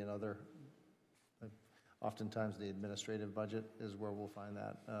opportunity in other, oftentimes the administrative budget is where we'll find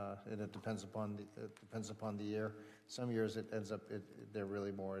that, and it depends upon the year. Some years it ends up they're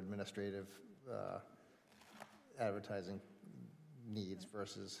really more administrative advertising needs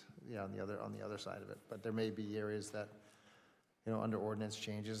versus on the other side of it. But there may be areas that, you know, under ordinance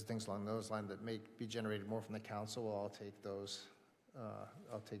changes, things along those lines that may be generated more from the council. Well, I'll take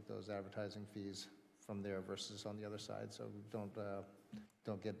those advertising fees from there versus on the other side, so don't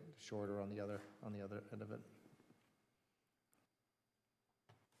get shorter on the other end of it.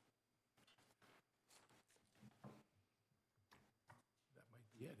 That might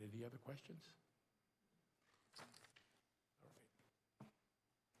be it. Any other questions? All right.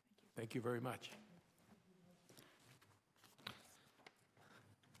 Thank you very much.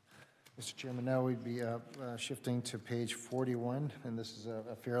 Mr. Chairman, now we'd be shifting to page 41, and this is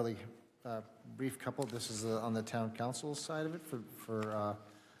a fairly brief couple. This is on the town council side of it for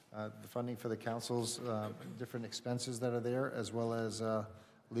the funding for the council's different expenses that are there, as well as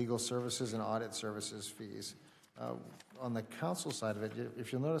legal services and audit services fees. On the council side of it,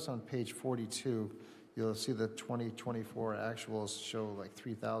 if you'll notice on page 42, you'll see the 2024 actuals show like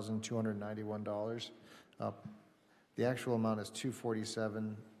 $3,291. The actual amount is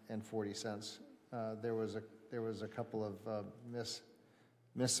 $247.40. There was a couple of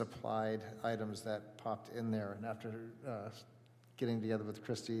misapplied items that popped in there, and after getting together with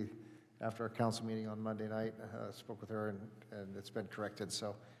Christy after our council meeting on Monday night, spoke with her, and it's been corrected.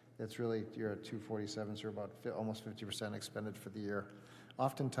 So it's really, you're at 247, so you're about almost 50% expended for the year.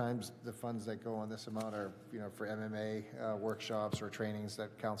 Oftentimes, the funds that go on this amount are, for MMA workshops or trainings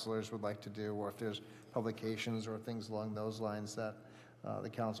that counselors would like to do, or if there's publications or things along those lines that the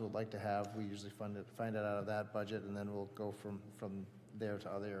council would like to have, we usually find it out of that budget, and then we'll go from there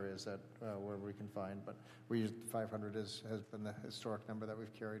to other areas that where we can find. But 500 has been the historic number that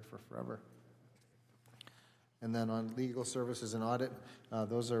we've carried for forever. And then on legal services and audit,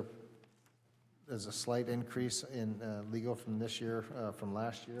 there's a slight increase in legal from this year, from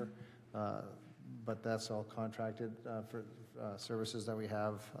last year, but that's all contracted for services that we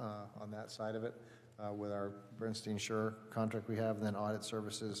have on that side of it with our Bernstein Schur contract we have. And then audit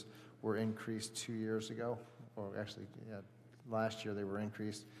services were increased 2 years ago, or actually, last year they were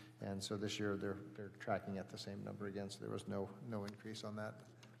increased, and so this year they're tracking at the same number again. So there was no increase on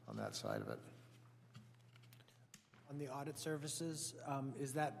that side of it. On the audit services,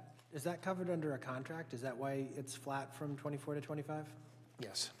 is that covered under a contract? Is that why it's flat from 24 to 25?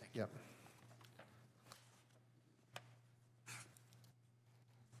 Yes. Yep.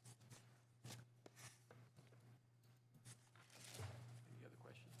 Any other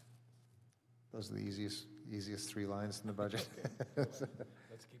questions? Those are the easiest 3 lines in the budget. Let's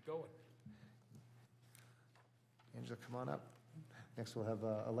keep going. Angela, come on up. Next we'll have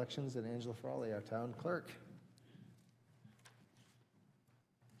elections and Angela Frawley, our town clerk.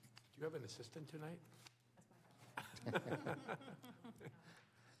 Do you have an assistant tonight?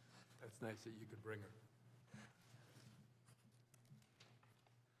 That's nice that you could bring her.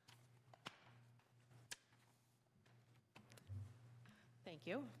 Thank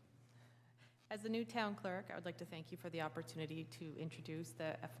you. As the new town clerk, I would like to thank you for the opportunity to introduce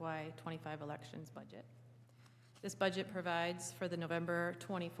the FY25 elections budget. This budget provides for the November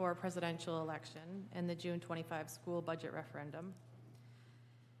 24 presidential election and the June 25 school budget referendum.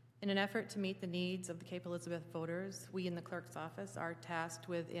 In an effort to meet the needs of the Cape Elizabeth voters, we in the clerk's office are tasked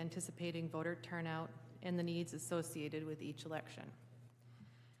with anticipating voter turnout and the needs associated with each election.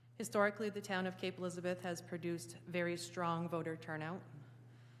 Historically, the town of Cape Elizabeth has produced very strong voter turnout.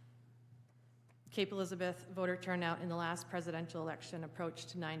 Cape Elizabeth voter turnout in the last presidential election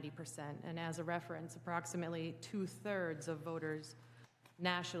approached 90%, and as a reference, approximately 2/3 of voters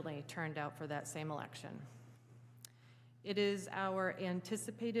nationally turned out for that same election. It is our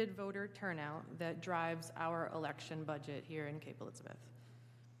anticipated voter turnout that drives our election budget here in Cape Elizabeth.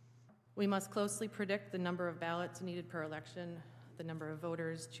 We must closely predict the number of ballots needed per election, the number of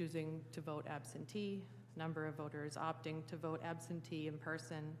voters choosing to vote absentee, number of voters opting to vote absentee in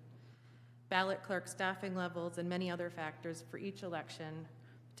person, ballot clerk staffing levels, and many other factors for each election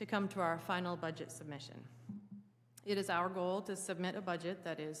to come to our final budget submission. It is our goal to submit a budget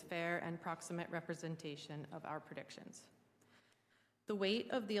that is fair and proximate representation of our predictions. The weight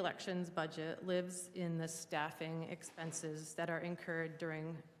of the elections budget lives in the staffing expenses that are incurred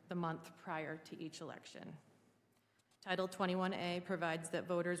during the month prior to each election. Title 21A provides that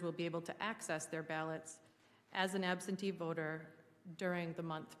voters will be able to access their ballots as an absentee voter during the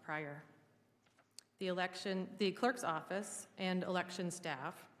month prior. The clerk's office and election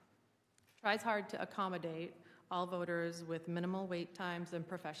staff tries hard to accommodate all voters with minimal wait times and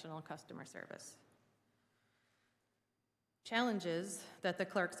professional customer service. Challenges that the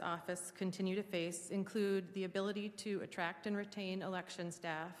clerk's office continue to face include the ability to attract and retain election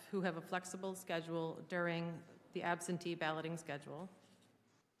staff who have a flexible schedule during the absentee balloting schedule.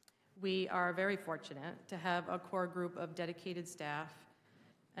 We are very fortunate to have a core group of dedicated staff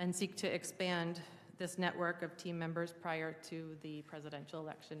and seek to expand this network of team members prior to the presidential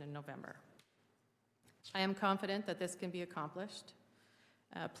election in November. I am confident that this can be accomplished.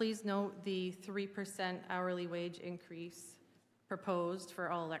 Please note the 3% hourly wage increase proposed for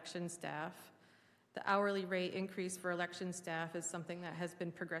all election staff. The hourly rate increase for election staff is something that has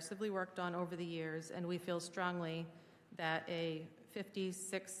been progressively worked on over the years, and we feel strongly that a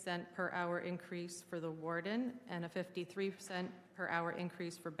 56-cent per hour increase for the warden and a 53-cent per hour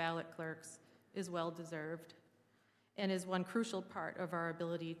increase for ballot clerks is well deserved and is one crucial part of our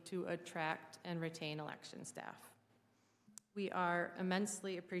ability to attract and retain election staff. We are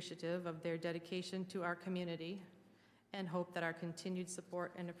immensely appreciative of their dedication to our community and hope that our continued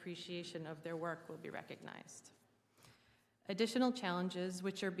support and appreciation of their work will be recognized. Additional challenges,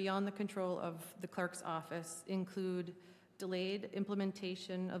 which are beyond the control of the clerk's office, include delayed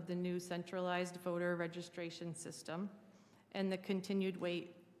implementation of the new centralized voter registration system and the continued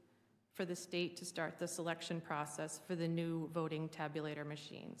wait for the state to start the selection process for the new voting tabulator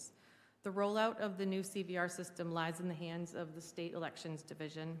machines. The rollout of the new CVR system lies in the hands of the State Elections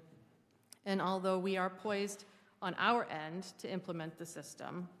Division, and although we are poised on our end to implement the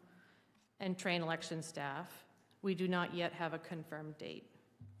system, and train election staff. We do not yet have a confirmed date.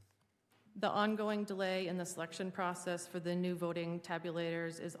 The ongoing delay in the selection process for the new voting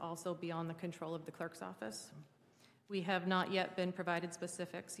tabulators is also beyond the control of the clerk's office. We have not yet been provided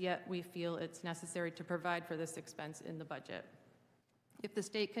specifics, yet we feel it's necessary to provide for this expense in the budget. If the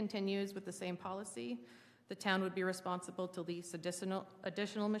state continues with the same policy, the town would be responsible to lease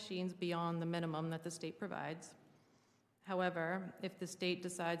additional machines beyond the minimum that the state provides. However, if the state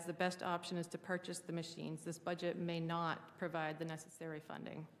decides the best option is to purchase the machines, this budget may not provide the necessary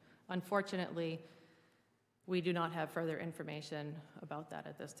funding. Unfortunately, we do not have further information about that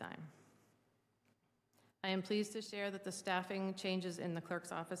at this time. I am pleased to share that the staffing changes in the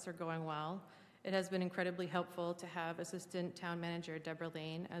clerk's office are going well. It has been incredibly helpful to have Assistant Town Manager Deborah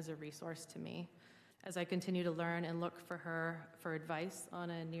Lane as a resource to me as I continue to learn and look for her for advice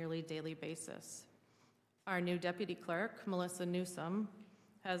on a nearly daily basis. Our new Deputy Clerk, Melissa Newsom,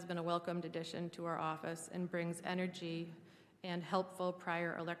 has been a welcomed addition to our office and brings energy and helpful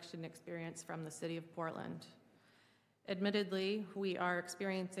prior election experience from the City of Portland. Admittedly, we are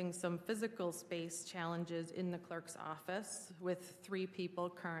experiencing some physical space challenges in the clerk's office, with 3 people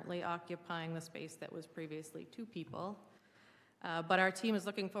currently occupying the space that was previously 2 people. But our team is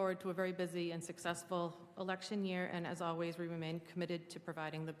looking forward to a very busy and successful election year, and as always, we remain committed to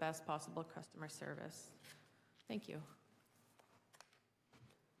providing the best possible customer service. Thank you.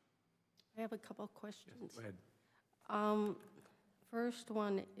 I have a couple of questions. Go ahead. First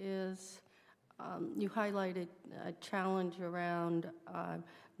one is, you highlighted a challenge around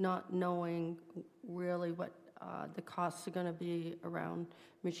not knowing really what the costs are going to be around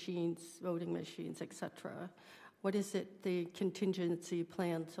machines, voting machines, et cetera. What is it, the contingency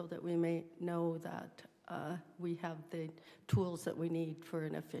plan, so that we may know that we have the tools that we need for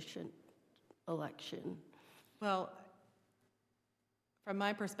an efficient election? Well, from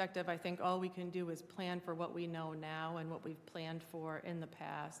my perspective, I think all we can do is plan for what we know now and what we've planned for in the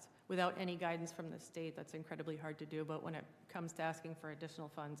past. Without any guidance from the state, that's incredibly hard to do, but when it comes to asking for additional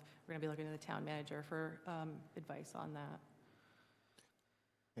funds, we're going to be looking to the town manager for advice on that.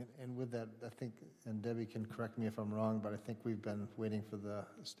 And with that, I think, and Debbie can correct me if I'm wrong, but I think we've been waiting for the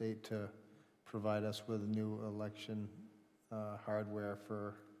state to provide us with new election hardware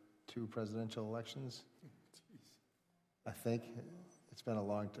for 2 presidential elections. I think it's been a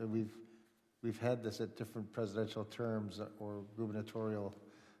long time. We've had this at different presidential terms or gubernatorial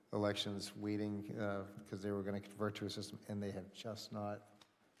elections, waiting because they were going to convert to a system, and they have just not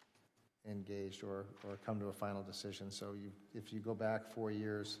engaged or come to a final decision. So if you go back 4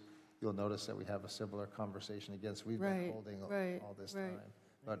 years, you'll notice that we have a similar conversation again. So we've been holding all this time.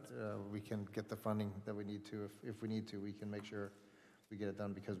 But we can get the funding that we need to. If we need to, we can make sure we get it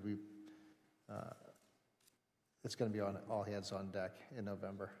done, because it's going to be on all hands on deck in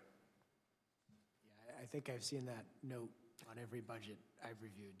November. Yeah, I think I've seen that note on every budget I've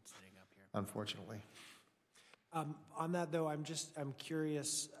reviewed sitting up here. Unfortunately. On that, though, I'm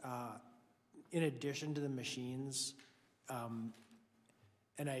curious, in addition to the machines,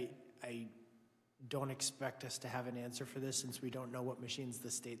 and I don't expect us to have an answer for this since we don't know what machines the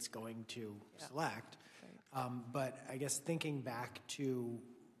state's going to select. Right. But I guess thinking back to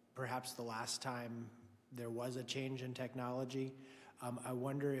perhaps the last time there was a change in technology, I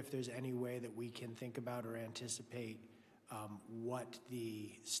wonder if there's any way that we can think about or anticipate what the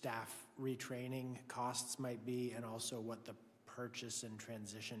staff retraining costs might be, and also what the purchase and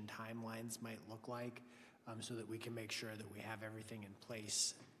transition timelines might look like, so that we can make sure that we have everything in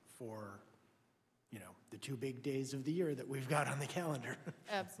place for, the 2 big days of the year that we've got on the calendar.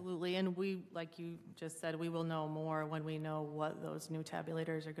 Absolutely, and we, like you just said, we will know more when we know what those new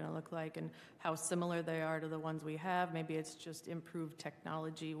tabulators are going to look like and how similar they are to the ones we have. Maybe it's just improved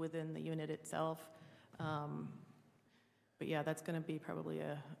technology within the unit itself. But yeah, that's going to be probably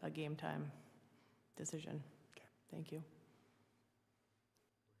a game time decision. Okay. Thank you.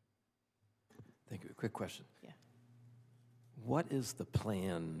 Thank you. A quick question. Yeah. What is the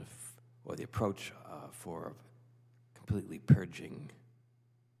plan or the approach for completely purging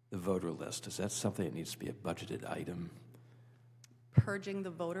the voter list? Is that something that needs to be a budgeted item? Purging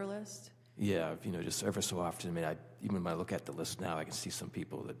the voter list? Yeah, just every so often. Even when I look at the list now, I can see some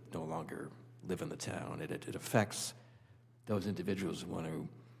people that no longer live in the town. It affects those individuals who want to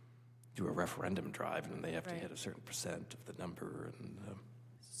do a referendum drive, and they have to hit a certain percent of the number. And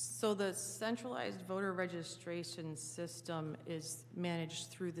so the centralized voter registration system is managed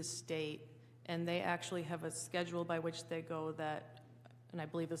through the state, and they actually have a schedule by which they go that, and I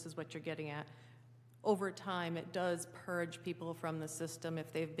believe this is what you're getting at, over time it does purge people from the system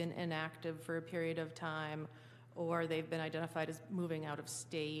if they've been inactive for a period of time or they've been identified as moving out of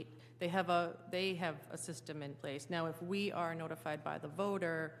state. They have a system in place. Now, if we are notified by the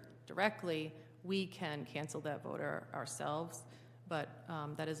voter directly, we can cancel that voter ourselves, but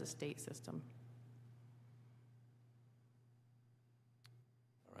that is a state system.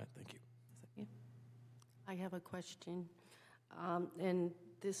 All right, thank you. I have a question, and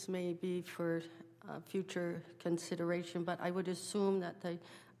this may be for future consideration, but I would assume that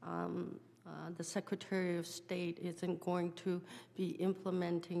the Secretary of State isn't going to be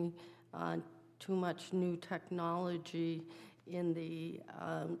implementing too much new technology in the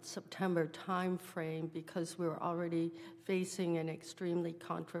September timeframe, because we're already facing an extremely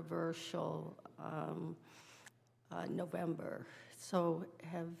controversial November. So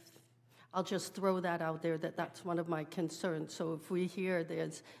I'll just throw that out there, that's one of my concerns. So if we hear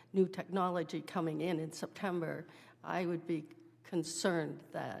there's new technology coming in September, I would be concerned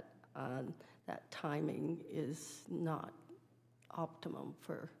that that timing is not optimum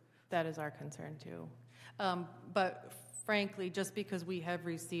for. That is our concern too. But frankly, just because we have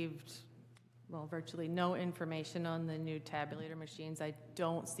received, well, virtually no information on the new tabulator machines, I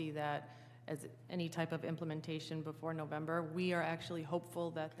don't see that as any type of implementation before November. We are actually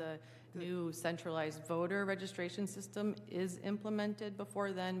hopeful that the new centralized voter registration system is implemented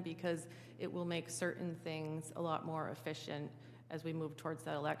before then, because it will make certain things a lot more efficient as we move towards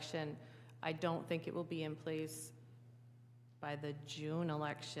that election. I don't think it will be in place by the June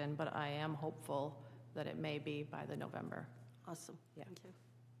election, but I am hopeful that it may be by the November. Awesome. Yeah. Thank you.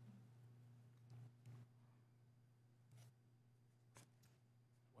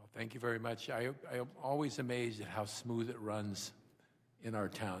 Well, thank you very much. I am always amazed at how smooth it runs in our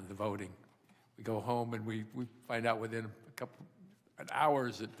town, the voting. We go home and we find out within a couple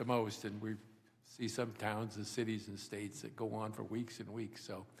hours at the most, and we see some towns and cities and states that go on for weeks and weeks.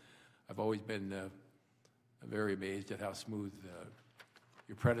 So I've always been very amazed at how smooth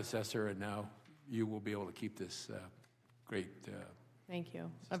your predecessor and now you will be able to keep this great. Thank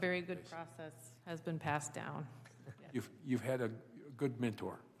you. A very good process has been passed down. You've had a good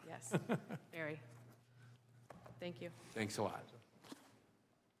mentor. Yes, very. Thank you. Thanks a lot.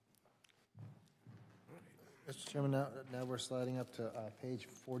 Mr. Chairman, now we're sliding up to page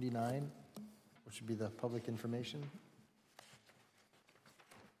 49, which would be the public information.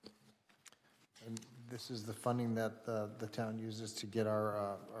 And this is the funding that the town uses to get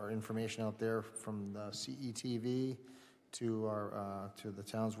our information out there, from the CETV to the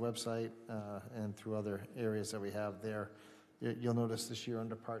town's website and through other areas that we have there. You'll notice this year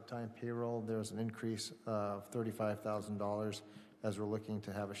under part-time payroll, there's an increase of $35,000 as we're looking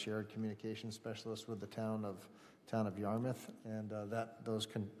to have a shared communication specialist with the town of Yarmouth, and those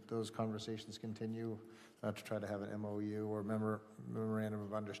conversations continue to try to have an MOU or memorandum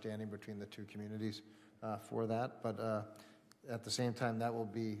of understanding between the two communities for that. But at the same time, that will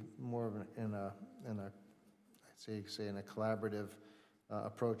be more of in a collaborative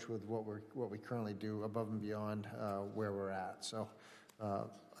approach with what we currently do above and beyond where we're at. So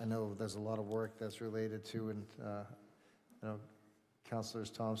I know there's a lot of work that's related to, and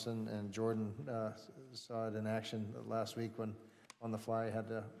Councilors Thompson and Jordan saw it in action last week when on the fly had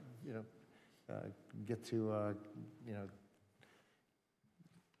to get to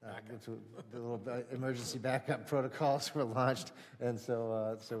the little emergency backup protocols were launched, and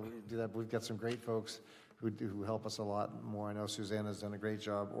so we do that. We've got some great folks who help us a lot more. I know Susanna's done a great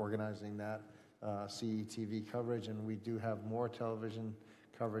job organizing that CETV coverage, and we do have more television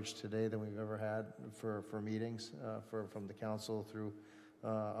coverage today than we've ever had for meetings from the council through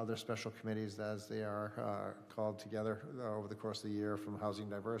other special committees as they are called together over the course of the year, from housing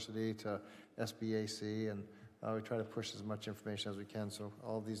diversity to SBAC, and we try to push as much information as we can. So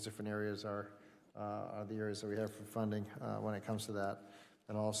all of these different areas are the areas that we have for funding when it comes to that.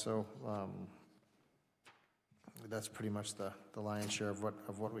 And also, that's pretty much the lion's share of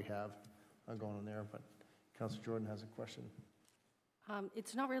what we have going on there. But Councilor Jordan has a question.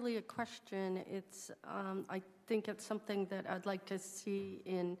 It's not really a question. It's I think it's something that I'd like to see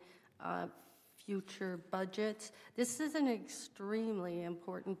in future budgets. This is an extremely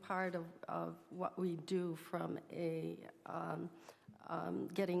important part of what we do, from a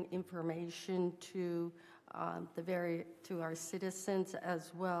getting information to to our citizens,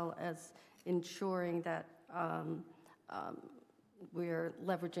 as well as ensuring that we're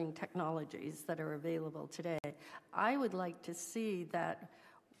leveraging technologies that are available today. I would like to see that,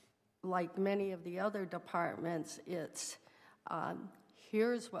 like many of the other departments, it's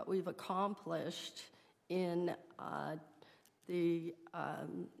here's what we've accomplished in the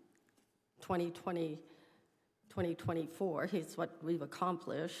 2024. Here's what we've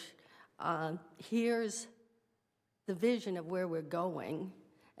accomplished. Here's the vision of where we're going.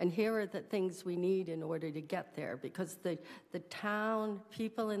 And here are the things we need in order to get there, because the town,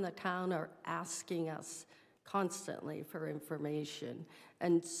 people in the town are asking us constantly for information.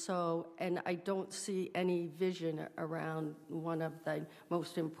 And so, and I don't see any vision around one of the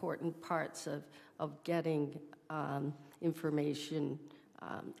most important parts of getting information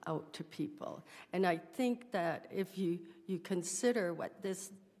out to people. And I think that if you consider what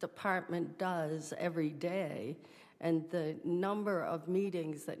this department does every day and the number of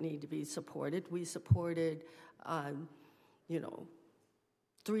meetings that need to be supported, we supported,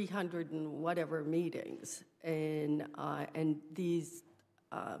 300 and whatever meetings. And these,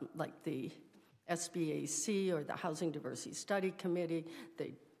 like the SBAC or the Housing Diversity Study Committee,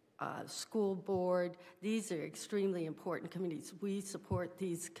 the school board, these are extremely important committees. We support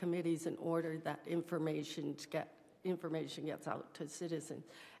these committees in order that information gets out to citizens.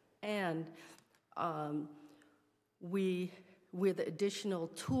 And with additional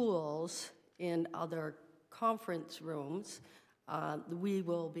tools in other conference rooms, we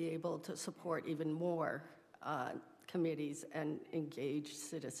will be able to support even more committees and engage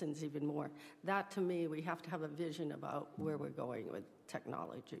citizens even more. That, to me, we have to have a vision about where we're going with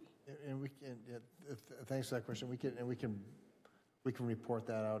technology. And we can, thanks for that question. We can report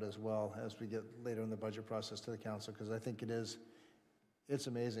that out as well as we get later in the budget process to the council, because I think it's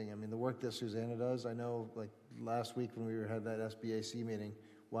amazing. I mean, the work that Susanna does, I know, like last week when we had that SBAC meeting,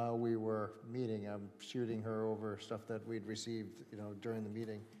 while we were meeting, I'm shooting her over stuff that we'd received, during the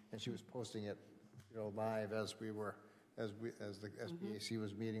meeting, and she was posting it, live as the SBAC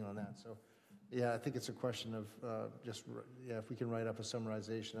was meeting on that. So, yeah, I think it's a question of if we can write up a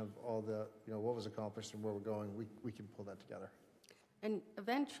summarization of all the, what was accomplished and where we're going, we can pull that together. And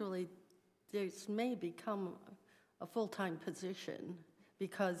eventually, this may become a full-time position,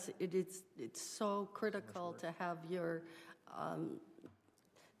 because it's so critical to have your,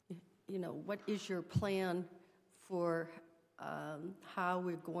 what is your plan for how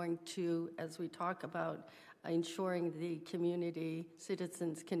we're going to, as we talk about, ensuring the community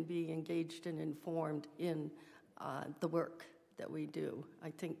citizens can be engaged and informed in the work that we do. I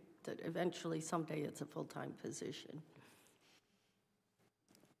think that eventually, someday, it's a full-time position.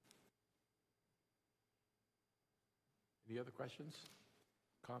 Any other questions,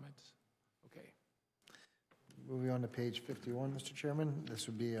 comments? Okay. Moving on to page 51, Mr. Chairman. This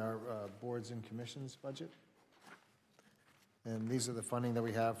would be our boards and commissions budget. And these are the funding that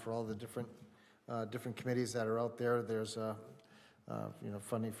we have for all the different committees that are out there. There's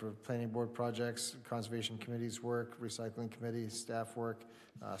funding for planning board projects, conservation committees work, recycling committees, staff work,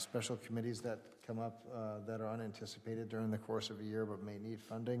 special committees that come up that are unanticipated during the course of a year but may need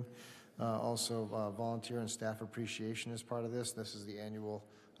funding. Also, volunteer and staff appreciation is part of this. This is the annual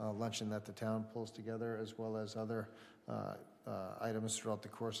luncheon that the town pulls together, as well as other items throughout the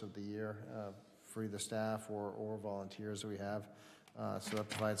course of the year for either staff or volunteers that we have. So that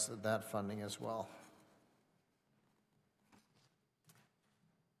provides that funding as well.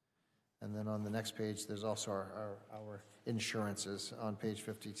 And then on the next page, there's also our insurances on page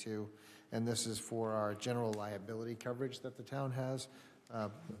 52. And this is for our general liability coverage that the town has.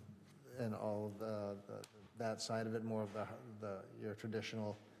 And all of that side of it, more of your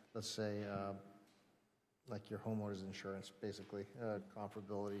traditional, let's say, like your homeowner's insurance, basically,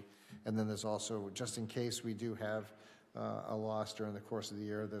 comparability. And then there's also, just in case we do have a loss during the course of the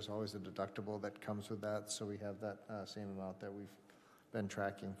year, there's always a deductible that comes with that. So we have that same amount that we've been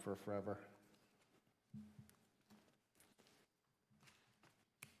tracking for forever.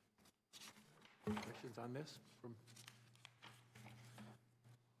 Questions on this? All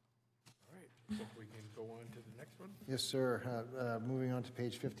right, so we can go on to the next one. Yes, sir. Moving on to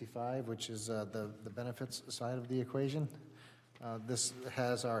page 55, which is the benefits side of the equation. This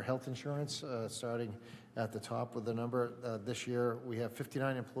has our health insurance starting at the top with the number. This year we have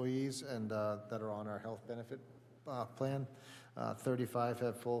 59 employees and that are on our health benefit plan. 35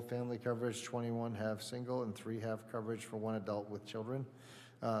 have full family coverage, 21 have single, and 3 have coverage for one adult with children.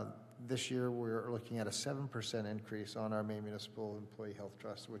 This year we're looking at a 7% increase on our Maine Municipal Employee Health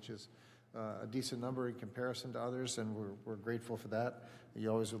Trust, which is a decent number in comparison to others, and we're grateful for that.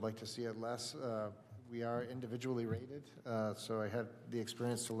 You always would like to see it less. We are individually rated, so I had the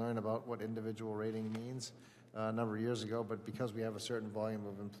experience to learn about what individual rating means a number of years ago, but because we have a certain volume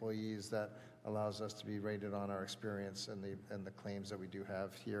of employees, that allows us to be rated on our experience and the claims that we do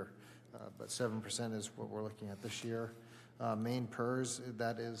have here. But 7% is what we're looking at this year. Maine PERS,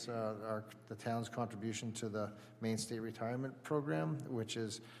 that is the town's contribution to the Maine State Retirement Program, which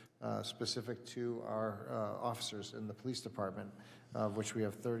is specific to our officers in the police department, of which we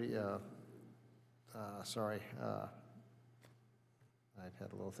have 30, I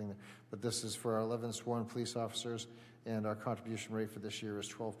had a little thing there. But this is for our 11 sworn police officers, and our contribution rate for this year is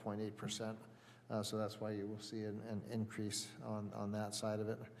 12.8%. So that's why you will see an increase on that side of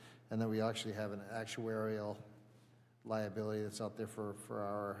it. And then we actually have an actuarial liability that's out there for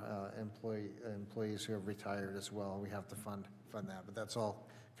our employees who have retired as well. We have to fund that, but that's all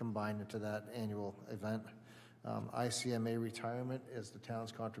combined into that annual event. ICMA retirement is the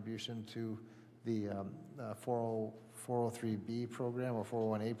town's contribution to the 403B program or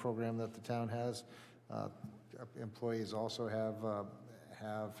 401A program that the town has. Employees also have a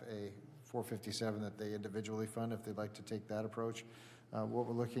 457 that they individually fund if they'd like to take that approach. What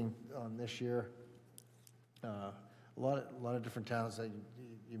we're looking on this year, a lot of different towns that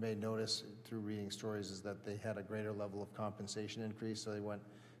you may notice through reading stories is that they had a greater level of compensation increase. So they went,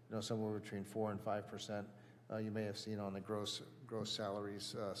 somewhere between 4% and 5%. You may have seen on the gross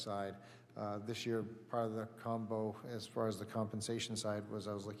salaries side. This year, part of the combo as far as the compensation side was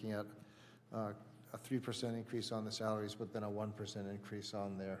I was looking at a 3% increase on the salaries, but then a 1% increase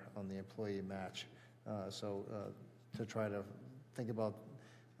on the employee match. So to try to think about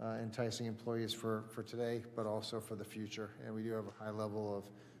enticing employees for today, but also for the future. And we do have a high level of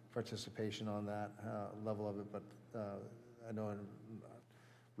participation on that level of it, but I know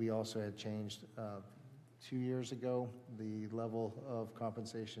we also had changed 2 years ago the level of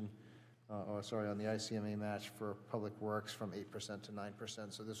compensation, on the ICMA match for public works from 8% to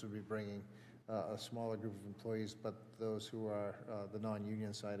 9%. So this would be bringing a smaller group of employees, but those who are the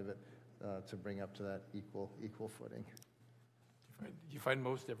non-union side of it to bring up to that equal footing. Do you find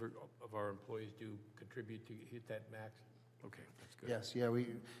most of our employees do contribute to hit that max? Okay, that's good. Yes, yeah,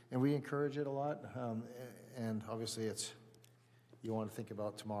 we encourage it a lot, and obviously you want to think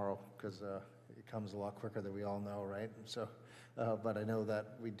about tomorrow because it comes a lot quicker than we all know, right? So, but I know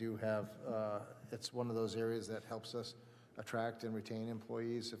that we do have. It's one of those areas that helps us attract and retain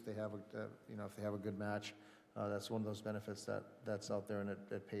employees if they have a good match. That's one of those benefits that's out there, and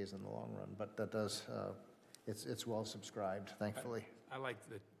it pays in the long run. But that does. It's well subscribed, thankfully. I like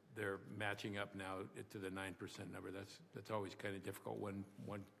that they're matching up now to the 9% number. That's always kind of difficult when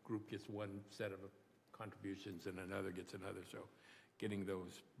one group gets one set of contributions and another gets another. So getting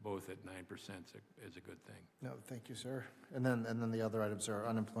those both at 9% is a good thing. No, thank you, sir. And then the other items are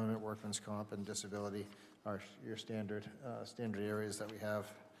unemployment, workman's comp, and disability are your standard areas that we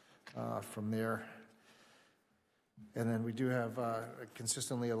have from there. And then we do have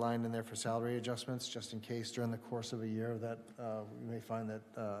consistently aligned in there for salary adjustments, just in case during the course of a year that we may find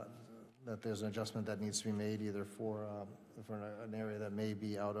that there's an adjustment that needs to be made either for an area that may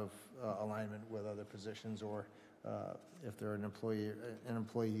be out of alignment with other positions, or if they're an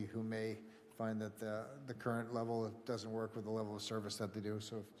employee who may find that the current level doesn't work with the level of service that they do.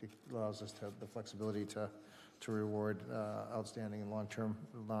 So it allows us to have the flexibility to reward outstanding and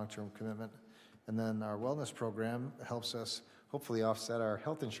long-term commitment. And then our wellness program helps us hopefully offset our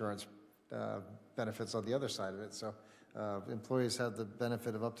health insurance benefits on the other side of it. So employees have the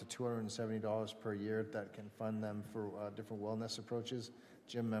benefit of up to $270 per year that can fund them for different wellness approaches,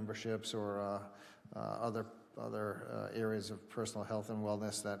 gym memberships, or other areas of personal health and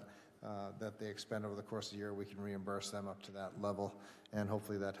wellness that they expend over the course of the year. We can reimburse them up to that level, and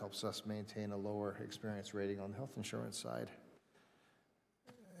hopefully that helps us maintain a lower experience rating on the health insurance side.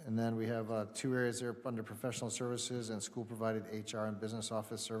 And then we have 2 areas there under professional services and school-provided HR and business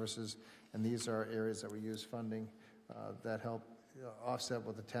office services. And these are areas that we use funding that help offset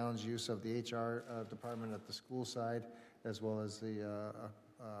with the town's use of the HR department at the school side, as well as the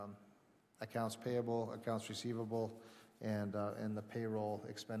accounts payable, accounts receivable, and the payroll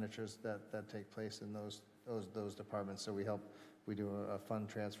expenditures that take place in those departments. So we do a fund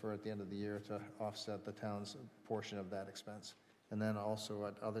transfer at the end of the year to offset the town's portion of that expense. And then also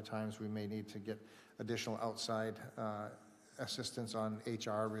at other times, we may need to get additional outside assistance on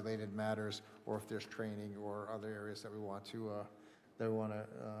HR-related matters, or if there's training or other areas that we want to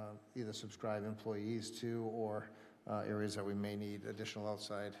either subscribe employees to, or areas that we may need additional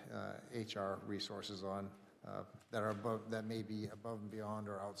outside HR resources on that may be above and beyond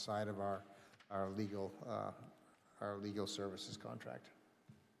or outside of our legal services contract.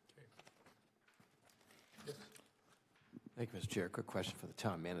 Thank you, Mr. Chair. Quick question for the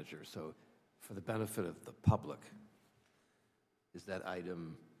town manager. So for the benefit of the public, is that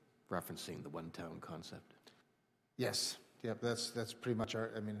item referencing the one-town concept? Yes. Yep, that's pretty much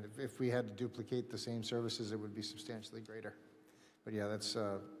if we had to duplicate the same services, it would be substantially greater. But yeah, that's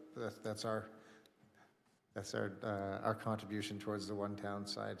our contribution towards the one-town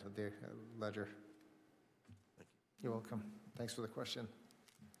side of the ledger. Thank you. You're welcome. Thanks for the question.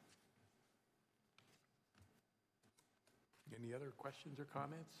 Any other questions or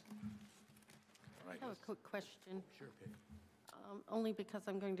comments? All right, I have a quick question, sure, Peg. only because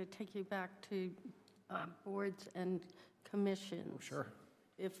I'm going to take you back to boards and commissions. Sure.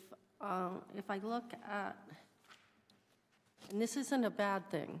 If I look at, and this isn't a bad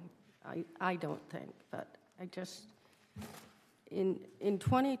thing, I don't think, but I just, in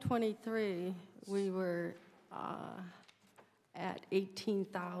 2023, we were at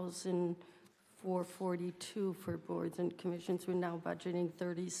 18,442 for boards and commissions. We're now budgeting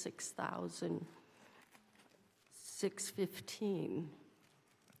 36,615.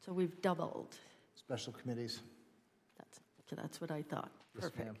 So we've doubled. Special committees. That's what I thought. Yes,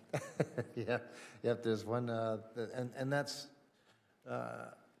 Perfect. ma'am. Yeah, there's one, and that's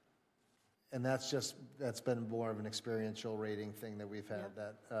been more of an experiential rating thing that we've had,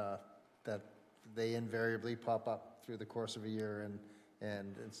 that they invariably pop up through the course of a year,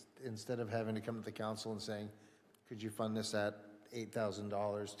 and instead of having to come to the council and saying, could you fund this at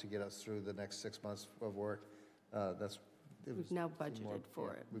 $8,000 to get us through the next 6 months of work, We've now budgeted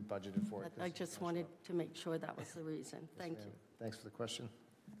for it. We budgeted for it. I just wanted to make sure that was the reason. Thank you. Thanks for the question.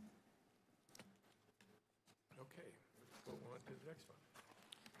 Okay, let's go on to the next one.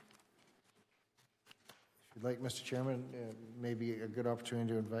 If you'd like, Mr. Chairman, maybe a good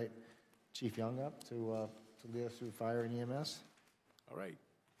opportunity to invite Chief Young up to lead us through fire and EMS. All right.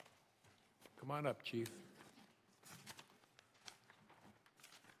 Come on up, Chief.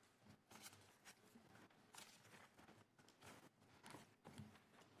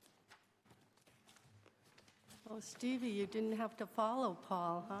 Oh, Stevie, you didn't have to follow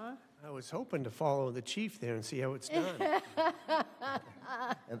Paul, huh? I was hoping to follow the chief there and see how it's done. I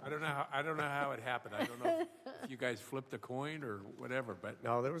don't know how it happened. I don't know if you guys flipped a coin or whatever, but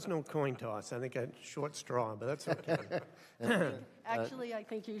No, there was no coin toss. I think I had short straw, but that's okay. Actually, I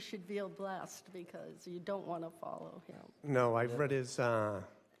think you should feel blessed because you don't want to follow him. No, I've read his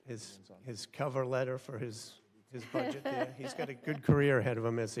cover letter for his budget there. He's got a good career ahead of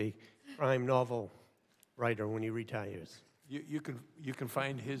him as a crime novel writer when he retires. you can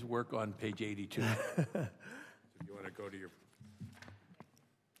find his work on page 82. If you want to go to your,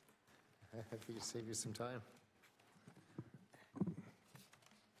 If we could save you some time.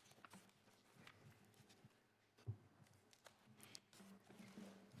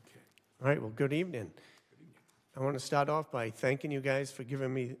 okay. All right, well, good evening. I want to start off by thanking you guys for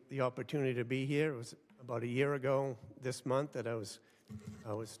giving me the opportunity to be here. It was about a year ago this month that I was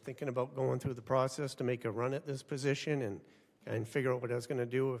thinking about going through the process to make a run at this position and figure out what I was going to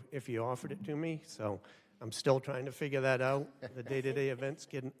do if you offered it to me. So I'm still trying to figure that out. The day-to-day events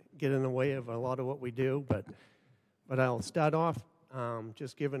get in the way of a lot of what we do, but I'll start off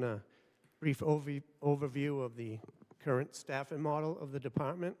just giving a brief overview of the current staffing model of the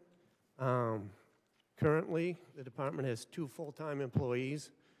department. Currently, the department has 2 full-time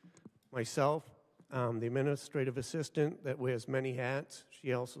employees. Myself, the administrative assistant that wears many hats.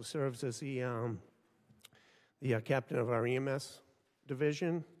 She also serves as the captain of our EMS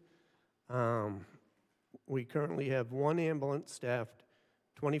division. We currently have 1 ambulance staffed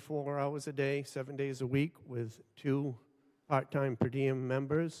 24 hours a day, 7 days a week, with 2 part-time per diem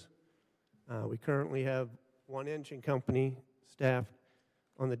members. We currently have 1 engine company staffed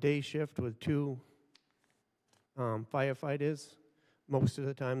on the day shift with 2 firefighters. Most of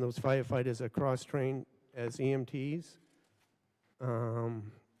the time, those firefighters are cross-trained as EMTs.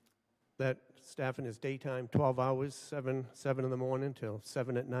 That staffing is daytime, 12 hours, 7 in the morning till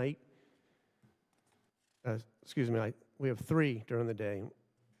 7 at night. We have 3 during the day.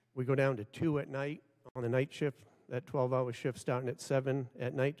 We go down to 2 at night on the night shift, that 12-hour shift starting at 7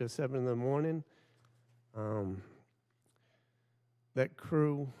 at night to 7 in the morning. That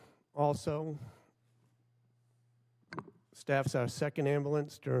crew also staffs our second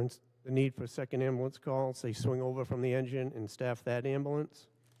ambulance during the need for second ambulance calls. They swing over from the engine and staff that ambulance.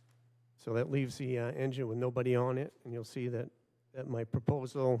 So that leaves the engine with nobody on it, and you'll see that my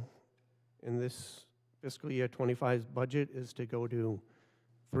proposal in this fiscal year 25's budget is to go to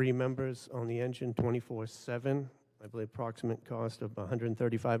 3 members on the engine 24/7. I believe approximate cost of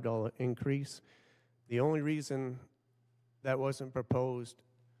 $135 increase. The only reason that wasn't proposed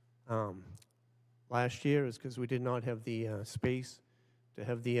last year is because we did not have the space to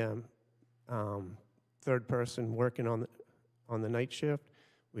have the 3rd person working on the night shift.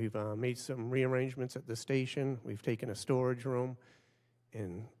 We've made some rearrangements at the station. We've taken a storage room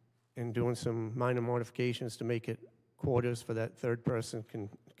and doing some minor modifications to make it quarters for that 3rd person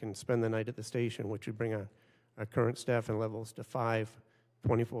can spend the night at the station, which would bring our current staffing levels to 5,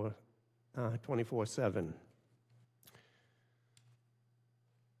 24/7.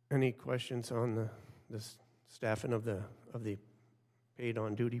 Any questions on the staffing of the paid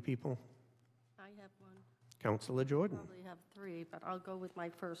on-duty people? I have one. Councilor Jordan. Probably have three, but I'll go with my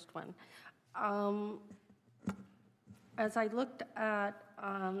first one. As I looked at,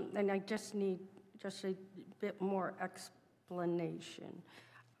 and I just need just a bit more explanation.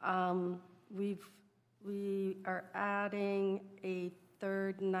 We are adding a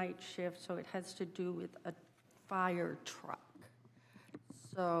third night shift, so it has to do with a fire truck.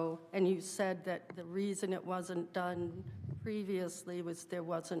 So, and you said that the reason it wasn't done previously was there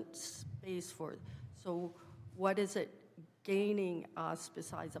wasn't space for it. So what is it gaining us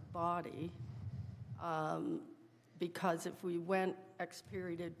besides a body? Because if we went X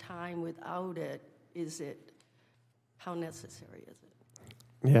period of time without it, how necessary is it?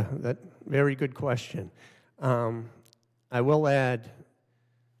 Yeah, that very good question. I will add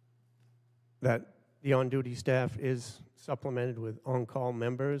that the on-duty staff is supplemented with on-call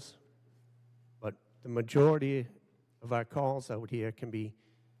members, but the majority of our calls out here can be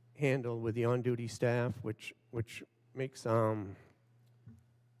handled with the on-duty staff, which makes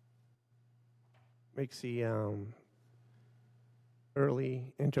the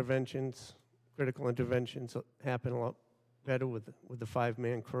early interventions, critical interventions happen a lot better with the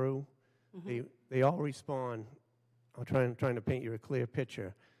five-man crew. Mm-hmm. They all respond. I'm trying to paint you a clear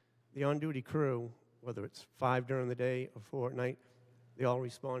picture. The on-duty crew, whether it's 5 during the day or 4 at night, they all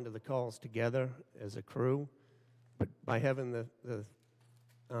respond to the calls together as a crew. But by having the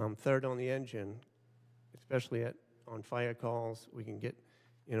third on the engine, especially on fire calls, we can get,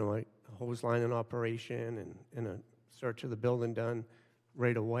 like a hose line in operation and a search of the building done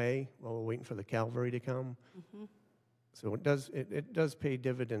right away while we're waiting for the cavalry to come. Mm-hmm. So it does pay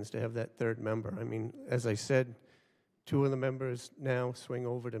dividends to have that third member. I mean, as I said, 2 of the members now swing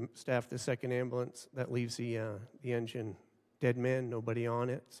over to staff the second ambulance. That leaves the engine dead man, nobody on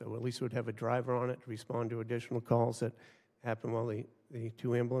it. So at least we'd have a driver on it to respond to additional calls that happen while the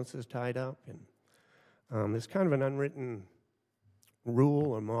 2 ambulances tied up. And there's kind of an unwritten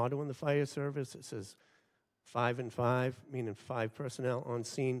rule or motto in the fire service. It says 5 and 5, meaning 5 personnel on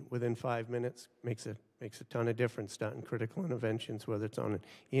scene within 5 minutes makes a ton of difference starting critical interventions, whether it's on an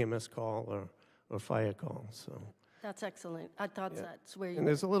EMS call or fire call. So that's excellent. I thought that's where you. And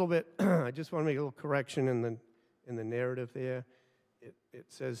there's a little bit. I just want to make a little correction in the narrative there. It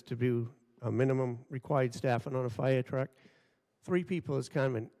says to be a minimum required staffing on a fire truck. 3 people is kind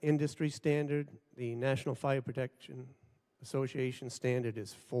of an industry standard. The National Fire Protection Association standard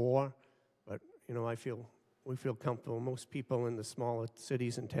is 4, but we feel comfortable. Most people in the smaller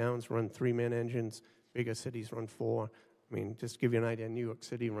cities and towns run 3-man engines. Bigger cities run 4. I mean, just to give you an idea, New York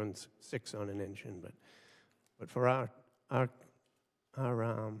City runs 6 on an engine. But for our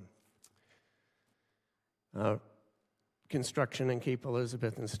construction in Cape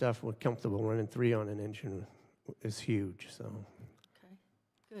Elizabeth and stuff, we're comfortable running 3 on an engine is huge. So. Okay,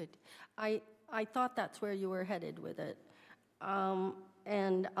 good. I thought that's where you were headed with it.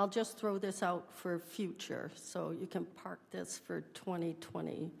 And I'll just throw this out for future, so you can park this for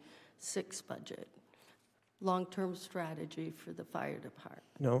 2026 budget. Long-term strategy for the fire department.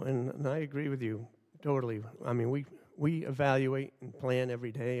 No, and I agree with you totally. I mean, we evaluate and plan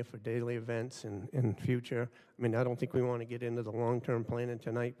every day for daily events and future. I mean, I don't think we want to get into the long-term planning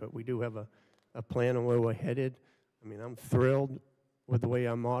tonight, but we do have a plan on where we're headed. I mean, I'm thrilled with the way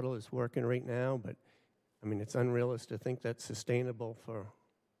our model is working right now, but I mean, it's unrealistic to think that's sustainable for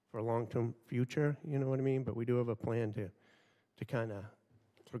a long-term future, you know what I mean? But we do have a plan to kind of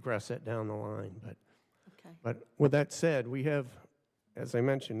progress that down the line. But with that said, we have, as I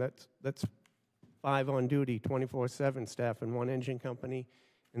mentioned, that's 5 on duty, 24/7 staff in 1 engine company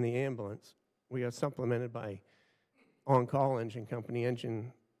in the ambulance. We are supplemented by on-call engine company,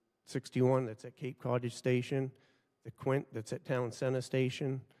 engine 61 that's at Cape Cottage Station, the Quint that's at Town Center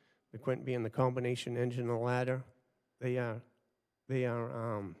Station, the Quint being the combination engine and ladder. They are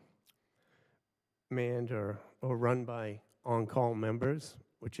manned or run by on-call members,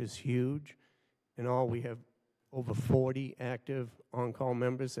 which is huge. In all, we have over 40 active on-call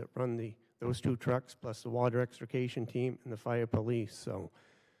members that run those 2 trucks, plus the water extrication team and the fire police. So,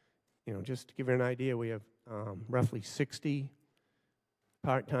 just to give you an idea, we have roughly 60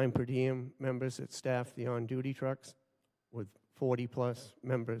 part-time per diem members that staff the on-duty trucks with 40-plus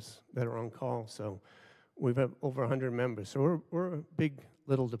members that are on call. So we've had over 100 members. So we're a big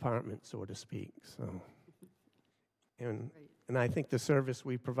little department, so to speak. So, and I think the service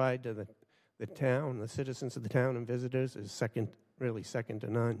we provide to the town, the citizens of the town and visitors is really second to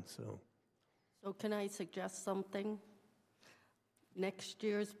none. So can I suggest something? Next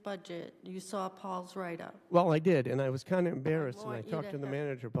year's budget, you saw Paul's write-up. Well, I did, and I was kind of embarrassed, and I talked to the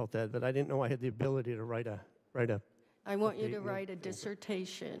manager about that I didn't know I had the ability to write a write a, I want you to Okay, write a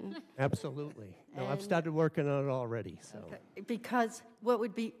dissertation. absolutely. No, I've And- started working on it already, so. Okay, because what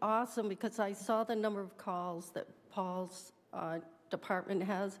would be awesome, because I saw the number of calls that Paul's department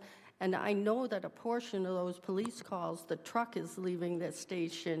has, and I know that a portion of those police calls, the truck is leaving the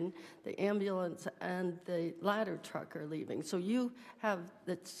station, the ambulance and the ladder truck are leaving. So you have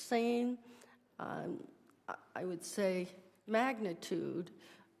the same, I would say, magnitude.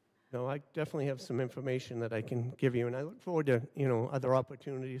 No, I definitely have some information that I can give you, and I look forward to, other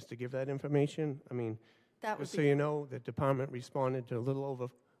opportunities to give that information. I mean, That would just so be, you know, the department responded to a little over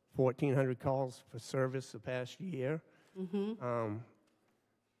 1,400 calls for service the past year.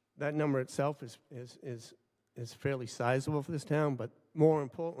 That number itself is fairly sizable for this town, but more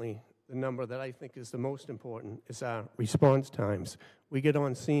importantly, the number that I think is the most important is our response times. We get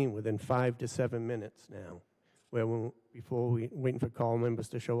on scene within 5 to 7 minutes now, where before we waiting for call members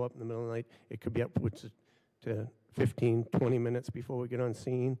to show up in the middle of the night, it could be upwards to 15, 20 minutes before we get on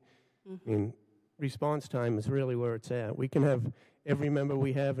scene. I mean, response time is really where it's at. We can have every member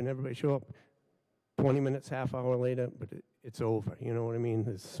we have and everybody show up 20 minutes, half hour later, but it's over. You know what I mean?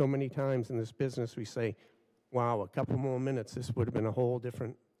 There's so many times in this business we say, wow, a couple more minutes, this would have been a whole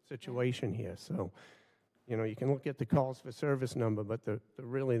different situation here. So, you can look at the calls for service number, but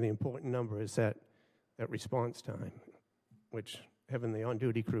really the important number is that response time, which having the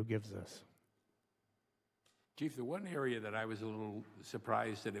on-duty crew gives us. Chief, the one area that I was a little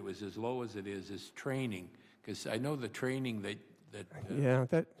surprised that it was as low as it is training, because I know the training that Yeah,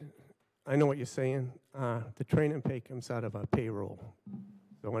 I know what you're saying. The training pay comes out of our payroll.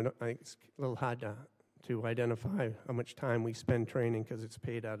 So I think it's a little hard to identify how much time we spend training because it's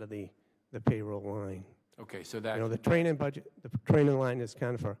paid out of the payroll line. okay, so that The training budget, the training line is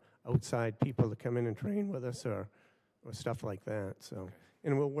kind of for outside people to come in and train with us or stuff like that. So, Okay.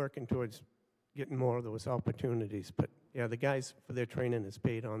 And we're working towards getting more of those opportunities. But yeah, the guys for their training is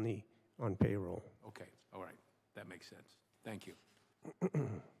paid on payroll. okay, all right, that makes sense. Thank you.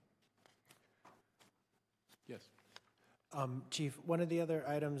 Yes. Chief, one of the other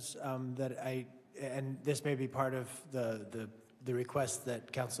items that and this may be part of the request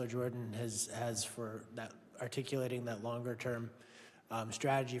that Councilor Jordan has for that, articulating that longer term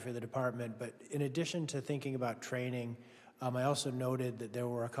strategy for the department. But in addition to thinking about training, I also noted that there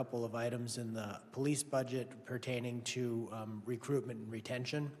were a couple of items in the police budget pertaining to recruitment and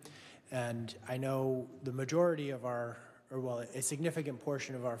retention. And I know the majority of a significant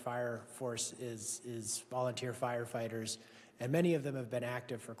portion of our fire force is volunteer firefighters, and many of them have been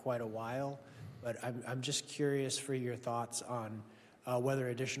active for quite a while. But I'm just curious for your thoughts on whether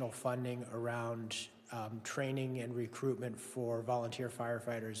additional funding around training and recruitment for volunteer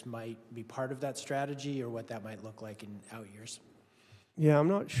firefighters might be part of that strategy, or what that might look like in out years. Yeah, I'm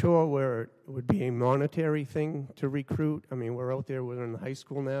not sure where it would be a monetary thing to recruit. I mean, we're out there, we're in the high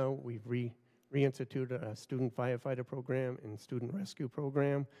school now. We've reinstituted a student firefighter program and student rescue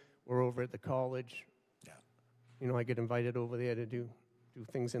program. We're over at the college. Yeah. I get invited over there to do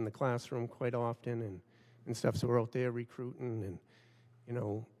things in the classroom quite often and stuff. So we're out there recruiting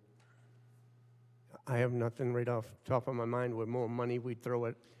and, I have nothing right off the top of my mind where more money we'd throw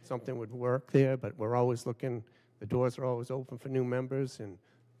at something would work there, but we're always looking, the doors are always open for new members. And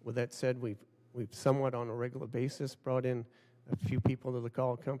with that said, we've somewhat on a regular basis brought in a few people to the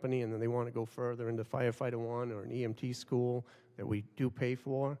call company, and then they want to go further into Firefighter 1 or an EMT school that we do pay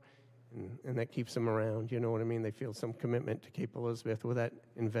for, and that keeps them around, you know what I mean? They feel some commitment to Cape Elizabeth with that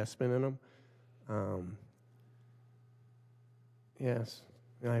investment in them. Yes,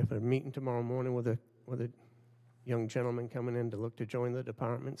 I have a meeting tomorrow morning with a young gentleman coming in to look to join the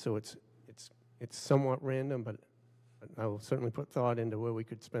department, so it's somewhat random, but I will certainly put thought into where we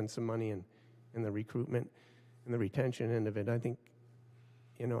could spend some money in the recruitment and the retention end of it. I think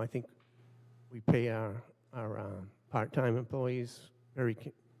we pay our part-time employees very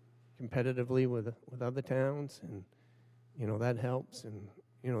competitively with other towns, and that helps. And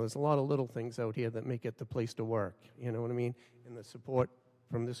there's a lot of little things out here that make it the place to work. You know what I mean? And the support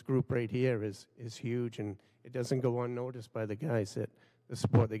from this group right here is huge, and it doesn't go unnoticed by the guys that the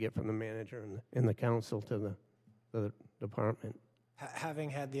support they get from the manager and the council to the department. Having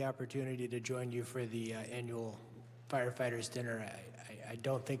had the opportunity to join you for the annual firefighters dinner, I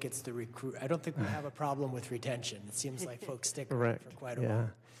don't think it's I don't think we have a problem with retention. It seems like folks stick around for quite a while.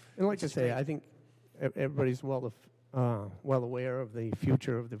 And like I say, I think everybody's well aware of the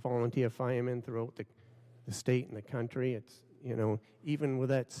future of the volunteer firemen throughout the state and the country. It's, even with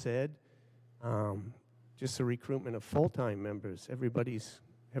that said, just the recruitment of full-time members, everybody's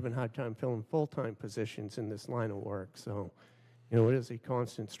having a hard time filling full-time positions in this line of work. So, it is a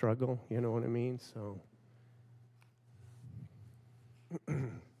constant struggle, you know what I mean? So,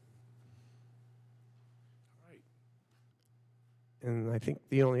 And I think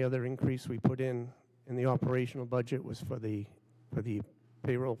the only other increase we put in the operational budget was for the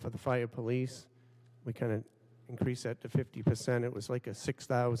payroll for the fire police. We kind of increased that to 50%. It was like a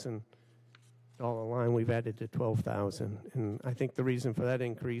 $6,000 line. We've added to 12,000. And I think the reason for that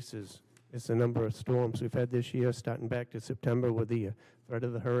increase is the number of storms we've had this year, starting back to September with the threat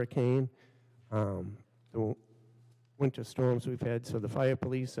of the hurricane, the winter storms we've had. So the fire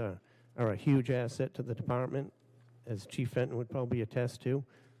police are a huge asset to the department, as Chief Fenton would probably attest to.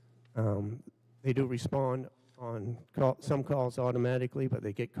 They do respond on some calls automatically, but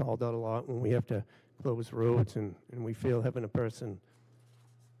they get called out a lot when we have to close roads, and we feel having a person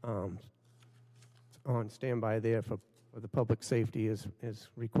on standby there for the public safety is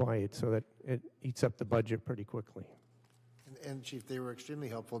required, so that it eats up the budget pretty quickly. And Chief, they were extremely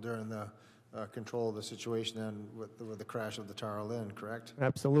helpful during the control of the situation and with the crash of the Tara Lynn, correct?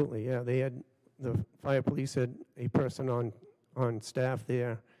 Absolutely, yeah. The fire police had a person on staff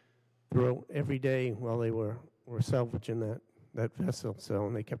there throughout every day while they were salvaging that vessel. So,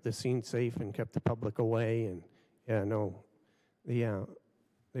 and they kept the scene safe and kept the public away. And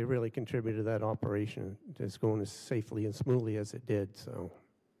they really contributed to that operation, just going as safely and smoothly as it did. So,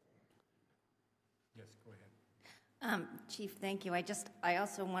 Yes, go ahead. Chief, thank you. I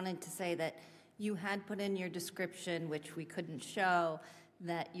also wanted to say that you had put in your description, which we couldn't show,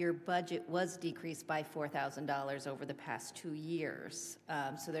 that your budget was decreased by $4,000 over the past 2 years.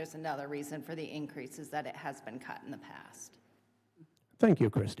 So there's another reason for the increase, is that it has been cut in the past. thank you,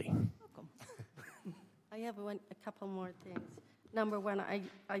 Christy. Welcome. I have a couple more things. Number one, I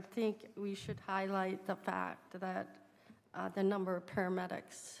think we should highlight the fact that the number of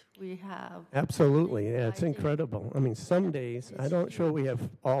paramedics we have. Absolutely, yeah, it's incredible. I mean, some days, I'm not sure we have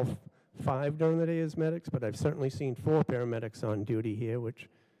all 5 during the day as medics, but I've certainly seen 4 paramedics on duty here, which,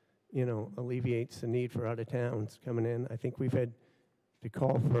 alleviates the need for out-of-towns coming in. I think we've had to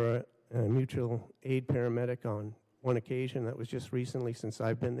call for a mutual aid paramedic on one occasion. That was just recently since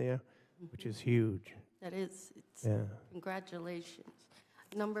I've been there, which is huge. That is, Yeah. congratulations.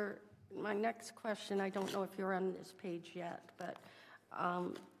 My next question, I don't know if you're on this page yet, but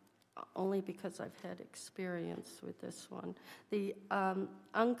only because I've had experience with this one. The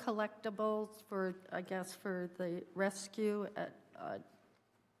uncollectibles for the rescue at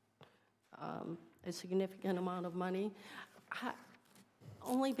a significant amount of money,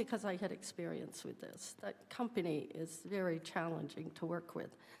 only because I had experience with this. That company is very challenging to work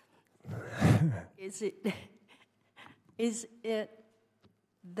with. Is it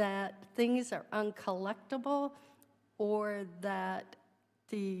that things are uncollectible, or that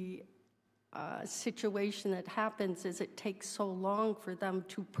the situation that happens is it takes so long for them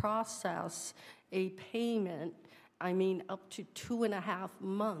to process a payment? I mean, up to 2.5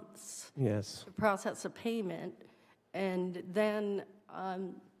 months. Yes. To process a payment, and then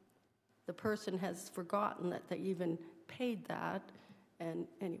the person has forgotten that they even paid that. And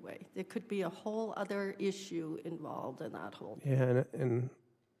anyway, there could be a whole other issue involved in that whole thing. Yeah, and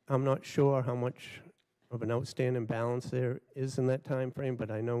I'm not sure how much of an outstanding balance there is in that time frame,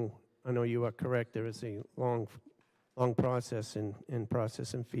 but I know you are correct. There is a long process in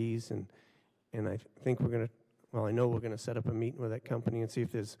processing fees, and I think I know we're going to set up a meeting with that company and see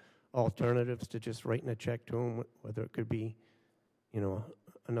if there's alternatives to just writing a check to them, whether it could be,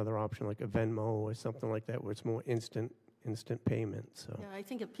 another option like a Venmo or something like that, where it's more instant payment. So Yeah, I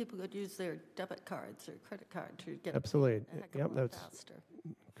think if people could use their debit cards or credit card to get absolutely, a heck of a yep, lot that's faster.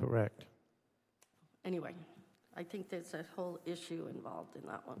 correct. Anyway, I think there's a whole issue involved in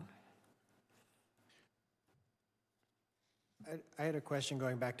that one. I had a question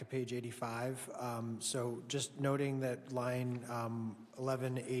going back to page 85. So just noting that line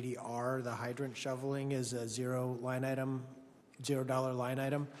 1180R, the hydrant shoveling, is a $0 line item.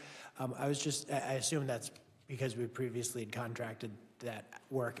 I assume that's because we previously had contracted that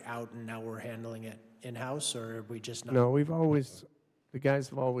work out and now we're handling it in-house, or are we just not? No, the guys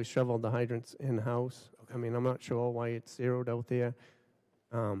have always shoveled the hydrants in-house. Okay. I mean, I'm not sure why it's zeroed out there.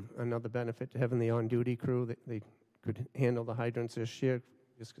 Another benefit to having the on-duty crew, that they could handle the hydrants this year,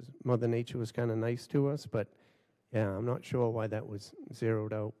 just because Mother Nature was kind of nice to us. But yeah, I'm not sure why that was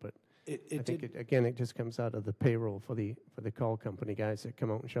zeroed out. But I think it just comes out of the payroll for the call company guys that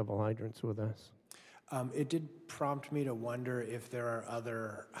come out and shovel hydrants with us. It did prompt me to wonder if there are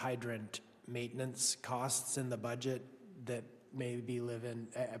other hydrant maintenance costs in the budget that maybe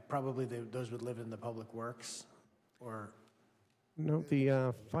probably those would live in the public works, or? No,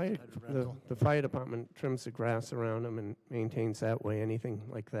 the fire department trims the grass around them and maintains that way, anything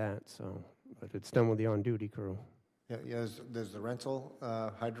like that. So, but it's done with the on-duty crew. Yeah, there's the rental,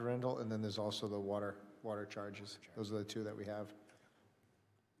 hydro rental, and then there's also the water charges. Those are the two that we have.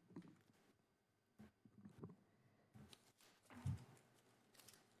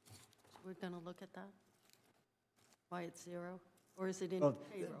 We're going to look at that? Why it's zero? Or is it in Well,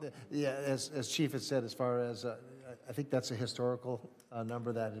 payroll? Yeah, as Chief had said, as far as, I think that's a historical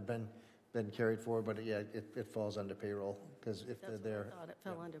number that had been carried forward, but yeah, it falls under payroll, because if they're That's there. what I thought, it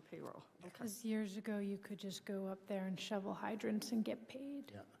fell under payroll. Okay. Because years ago, you could just go up there and shovel hydrants and get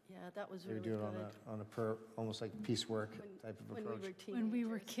paid. Yeah, Yeah, that was they really do it good. on a per, almost like piecework type of When we approach. were When we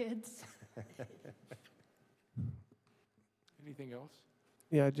were teenagers. kids. Anything else?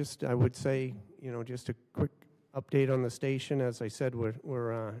 Yeah, I would say, just a quick update on the station. As I said,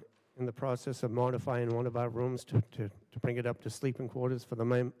 we're in the process of modifying one of our rooms to bring it up to sleeping quarters for the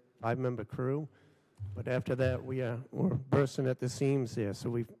 5-member crew. But after that, we're bursting at the seams there. So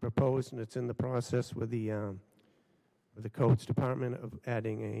we've proposed, and it's in the process with the codes department, of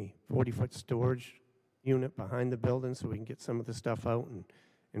adding a 40-foot storage unit behind the building so we can get some of the stuff out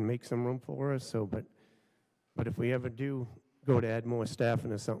and make some room for us. So, but if we ever do go to add more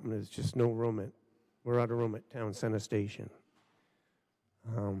staffing or something, there's just no room we're out of room at Town Center Station.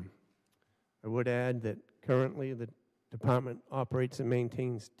 I would add that currently the department operates and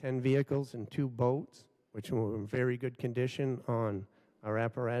maintains 10 vehicles and 2 boats, which are in very good condition on our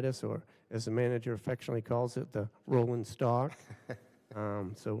apparatus, or as the manager affectionately calls it, the rolling stock.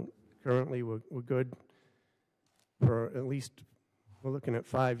 So currently we're good for at least, we're looking at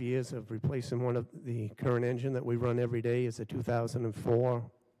 5 years of replacing one of the current engine that we run every day is a 2004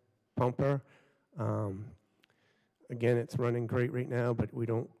 pumper. Again, it's running great right now, but we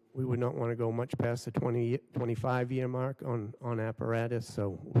would not want to go much past the 25-year mark on apparatus.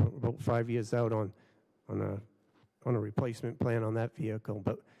 So we're about 5 years out on a replacement plan on that vehicle.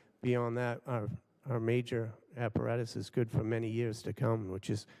 But beyond that, our major apparatus is good for many years to come,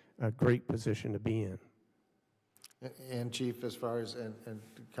 which is a great position to be in. And Chief, as far as, and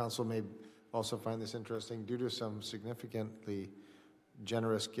Council may also find this interesting, due to some significantly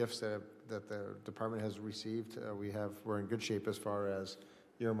generous gifts that the department has received, we're in good shape as far as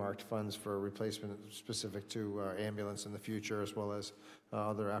earmarked funds for replacement specific to ambulance in the future, as well as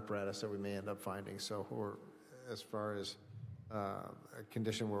other apparatus that we may end up finding. So as far as a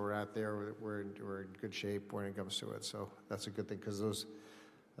condition where we're at there, we're in good shape when it comes to it. So that's a good thing, because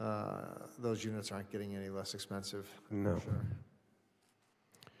those units aren't getting any less expensive. No. For sure.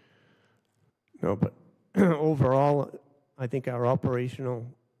 No, but overall, I think our operational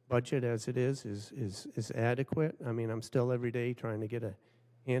budget as it is adequate. I mean, I'm still every day trying to get a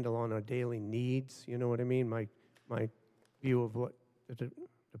handle on our daily needs. You know what I mean? My view of what the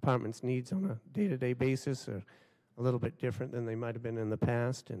department's needs on a day-to-day basis are a little bit different than they might have been in the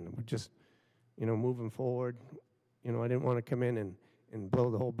past, and we're just, moving forward. I didn't want to come in and blow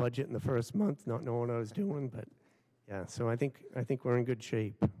the whole budget in the first month, not knowing what I was doing, but yeah. So I think we're in good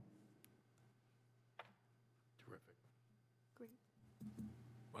shape. Terrific. Great.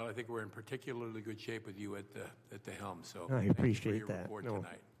 Well, I think we're in particularly good shape with you at the helm. So I appreciate thank you for your that. report No,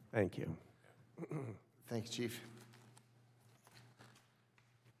 tonight. thank you. Thanks, Chief.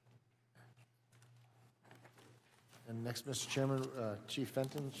 And next, Mr. Chairman, Chief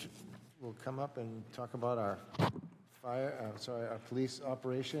Fenton will come up and talk about our our police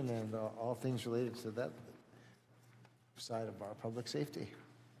operation and all things related to that side of our public safety.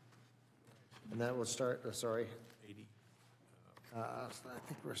 And that will start, 80. I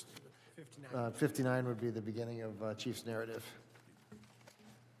think we're 59. 59 would be the beginning of Chief's narrative.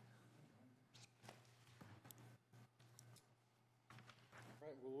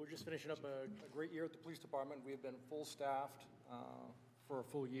 Right, well, we're just finishing up a great year at the police department. We have been full-staffed for a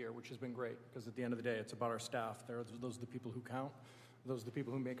full year, which has been great, because at the end of the day, it's about our staff. Those are the people who count. Those are the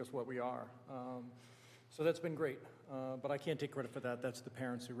people who make us what we are. So that's been great, but I can't take credit for that. That's the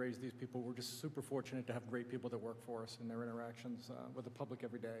parents who raise these people. We're just super fortunate to have great people that work for us, and their interactions with the public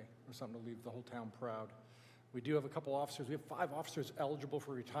every day are something to leave the whole town proud. We do have a couple officers. We have 5 officers eligible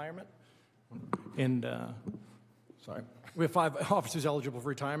for retirement, and we have 5 officers eligible for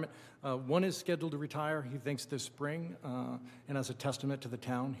retirement. One is scheduled to retire, he thinks, this spring, and as a testament to the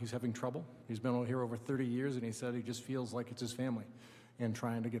town, he's having trouble. He's been here over 30 years, and he said he just feels like it's his family, and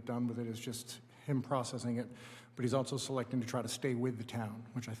trying to get done with it is just him processing it. But he's also selecting to try to stay with the town,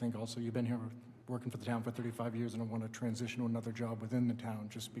 which I think also, you've been here working for the town for 35 years and want to transition to another job within the town,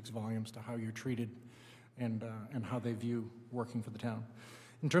 just speaks volumes to how you're treated and how they view working for the town.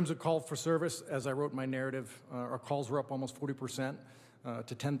 In terms of call for service, as I wrote in my narrative, our calls were up almost 40%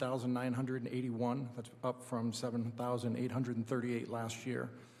 to 10,981. That's up from 7,838 last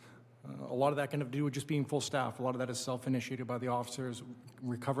year. A lot of that can have to do with just being full staff. A lot of that is self-initiated by the officers.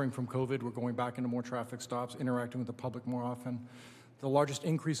 Recovering from COVID, we're going back into more traffic stops, interacting with the public more often. The largest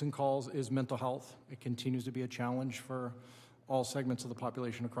increase in calls is mental health. It continues to be a challenge for all segments of the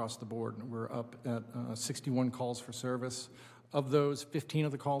population across the board. We're up at 61 calls for service. Of those, 15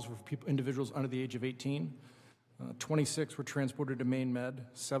 of the calls were for individuals under the age of 18. 26 were transported to main med.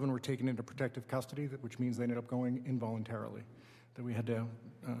 7 were taken into protective custody, which means they ended up going involuntarily, that we had to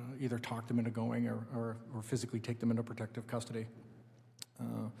either talk them into going or physically take them into protective custody.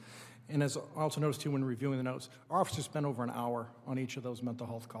 And as I also noticed too when reviewing the notes, our officers spent over an hour on each of those mental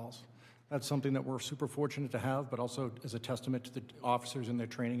health calls. That's something that we're super fortunate to have, but also as a testament to the officers and their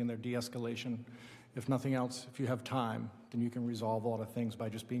training and their de-escalation. If nothing else, if you have time, then you can resolve a lot of things by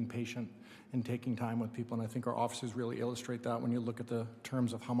just being patient and taking time with people. And I think our officers really illustrate that when you look at the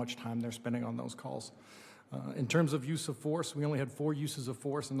terms of how much time they're spending on those calls. In terms of use of force, we only had 4 uses of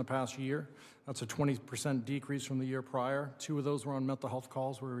force in the past year. That's a 20% decrease from the year prior. 2 of those were on mental health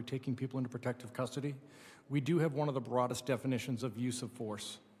calls where we were taking people into protective custody. We do have one of the broadest definitions of use of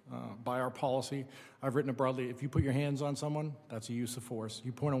force. By our policy, I've written it broadly. If you put your hands on someone, that's a use of force.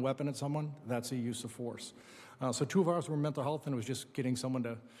 You point a weapon at someone, that's a use of force. So 2 of ours were mental health, and it was just getting someone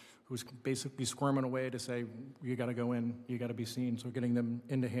who's basically squirming away to say, you got to go in, you got to be seen, so getting them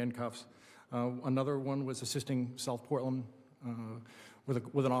into handcuffs. Another one was assisting South Portland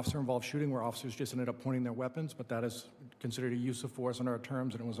with an officer-involved shooting where officers just ended up pointing their weapons, but that is considered a use of force under our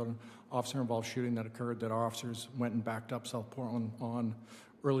terms, and it was an officer-involved shooting that occurred that our officers went and backed up South Portland on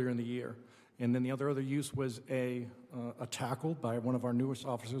earlier in the year. And then the other use was a tackle by one of our newest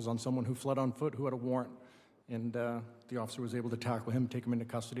officers on someone who fled on foot who had a warrant. And the officer was able to tackle him, take him into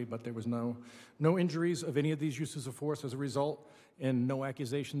custody, but there was no injuries of any of these uses of force as a result, and no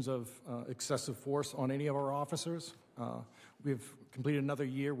accusations of excessive force on any of our officers. We've completed another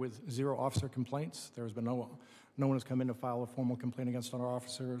year with 0 officer complaints. There has been no one has come in to file a formal complaint against our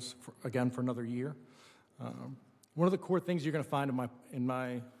officers, for another year. One of the core things you're going to find in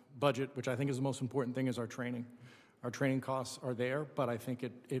my budget, which I think is the most important thing, is our training. Our training costs are there, but I think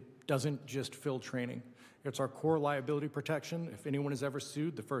it doesn't just fill training. It's our core liability protection. If anyone is ever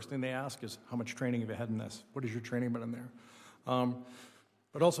sued, the first thing they ask is, how much training have you had in this? What has your training been in there?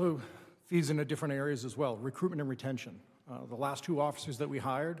 But also feeds into different areas as well, recruitment and retention. The last 2 officers that we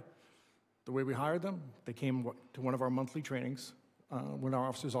hired, the way we hired them, they came to one of our monthly trainings when our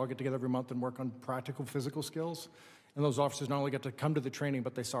officers all get together every month and work on practical physical skills. And those officers not only get to come to the training,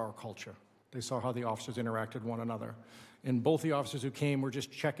 but they saw our culture. They saw how the officers interacted with one another. And both the officers who came were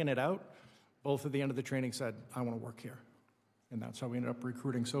just checking it out. Both at the end of the training said, I want to work here. And that's how we ended up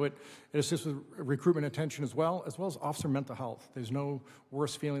recruiting. So it assists with recruitment and retention as well as officer mental health. There's no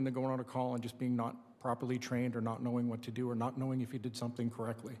worse feeling than going on a call and just being not properly trained or not knowing what to do or not knowing if you did something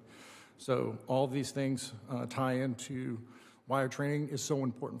correctly. So all of these things tie into why our training is so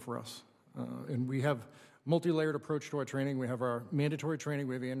important for us. And we have multi-layered approach to our training. We have our mandatory training,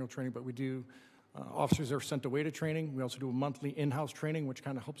 we have the annual training, but we do officers are sent away to training. We also do a monthly in-house training, which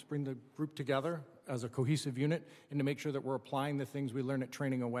kind of helps bring the group together as a cohesive unit and to make sure that we're applying the things we learn at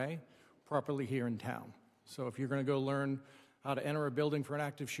training away properly here in town. So if you're going to go learn how to enter a building for an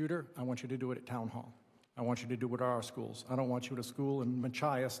active shooter, I want you to do it at town hall. I want you to do it at our schools. I don't want you at a school in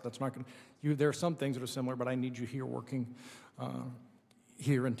Machias. That's not going to, there are some things that are similar, but I need you here working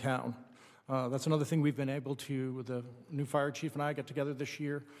here in town. That's another thing we've been able to, the new fire chief and I got together this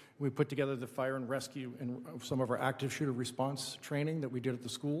year. We put together the fire and rescue and some of our active shooter response training that we did at the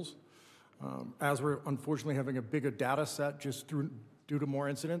schools. As we're unfortunately having a bigger data set just due to more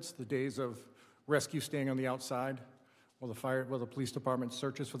incidents, the days of rescue staying on the outside while the police department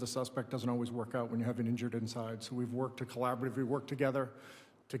searches for the suspect doesn't always work out when you have an injured inside. So we've worked to collaboratively work together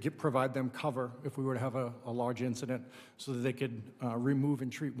to provide them cover if we were to have a large incident so that they could remove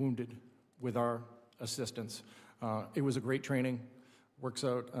and treat wounded with our assistance. It was a great training, works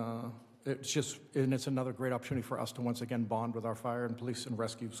out. It's another great opportunity for us to once again bond with our fire and police and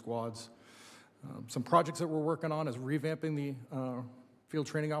rescue squads. Some projects that we're working on is revamping the field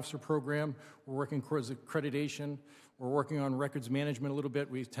training officer program. We're working towards accreditation. We're working on records management a little bit.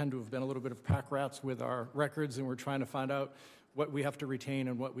 We tend to have been a little bit of pack rats with our records, and we're trying to find out what we have to retain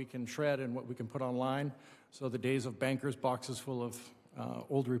and what we can shred and what we can put online. So the days of bankers' boxes full of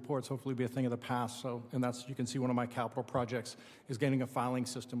old reports hopefully be a thing of the past. So, and that's, you can see one of my capital projects is getting a filing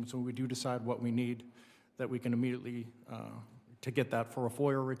system. So when we do decide what we need, that we can immediately, to get that for a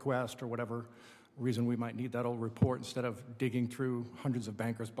FOIA request or whatever reason we might need that old report instead of digging through hundreds of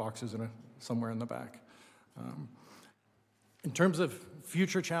bankers' boxes somewhere in the back. In terms of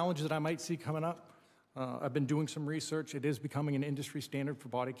future challenges that I might see coming up, I've been doing some research. It is becoming an industry standard for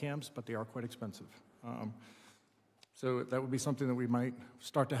body cams, but they are quite expensive. So that would be something that we might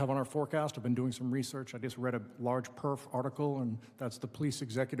start to have on our forecast. I've been doing some research. I just read a large perf article, and that's the Police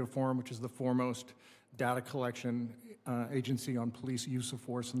Executive Forum, which is the foremost data collection agency on police use of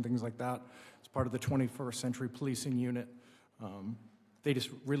force and things like that. It's part of the 21st Century Policing Unit. They just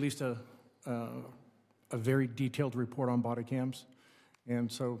released a very detailed report on body cams.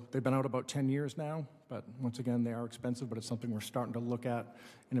 And so they've been out about 10 years now, but once again, they are expensive, but it's something we're starting to look at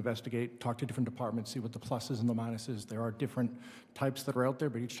and investigate, talk to different departments, see what the pluses and the minuses. There are different types that are out there,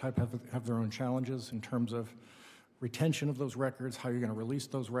 but each type have their own challenges in terms of retention of those records, how you're going to release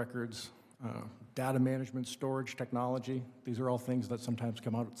those records, data management, storage, technology. These are all things that sometimes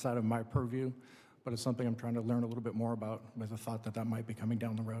come outside of my purview, but it's something I'm trying to learn a little bit more about with the thought that that might be coming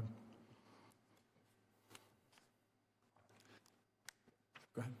down the road.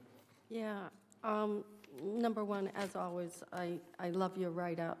 Go ahead. Yeah, number one, as always, I love your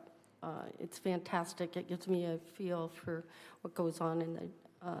write-up. It's fantastic. It gives me a feel for what goes on in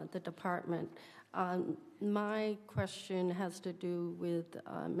the department. My question has to do with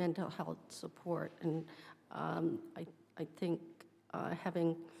mental health support, and I think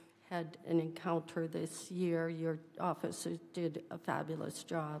having had an encounter this year, your officers did a fabulous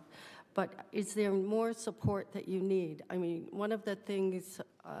job. But is there more support that you need? I mean, one of the things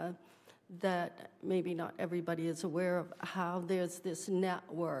that maybe not everybody is aware of, how there's this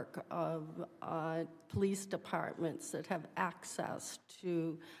network of police departments that have access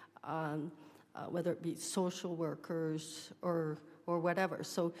to whether it be social workers or whatever.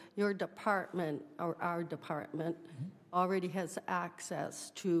 So your department, or our department, already has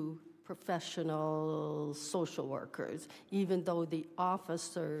access to professional social workers, even though the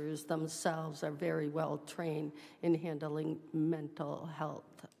officers themselves are very well trained in handling mental health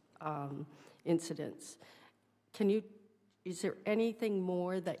incidents. Is there anything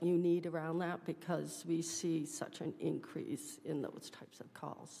more that you need around that? Because we see such an increase in those types of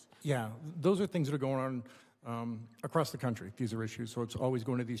calls. Yeah, those are things that are going on across the country. These are issues, so it's always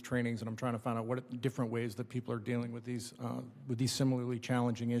going to these trainings, and I'm trying to find out what different ways that people are dealing with these similarly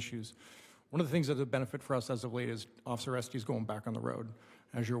challenging issues. One of the things that is a benefit for us as of late is Officer Estes going back on the road.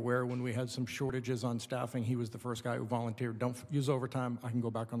 As you're aware, when we had some shortages on staffing, he was the first guy who volunteered. Don't use overtime. I can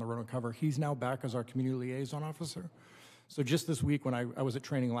go back on the road and cover. He's now back as our community liaison officer. So just this week, when I was at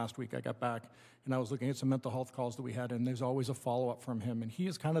training last week, I got back, and I was looking at some mental health calls that we had, and there's always a follow-up from him. And he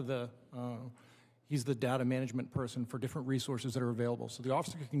is kind of he's the data management person for different resources that are available. So the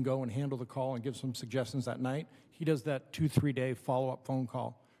officer can go and handle the call and give some suggestions that night. He does that 2-3 day follow-up phone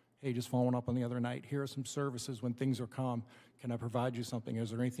call. Hey, just following up on the other night. Here are some services when things are calm. Can I provide you something? Is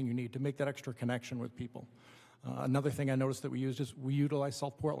there anything you need to make that extra connection with people? Another thing I noticed that we used is we utilize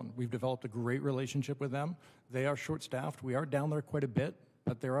South Portland. We've developed a great relationship with them. They are short-staffed. We are down there quite a bit,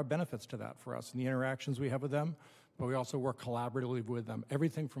 but there are benefits to that for us in the interactions we have with them, but we also work collaboratively with them.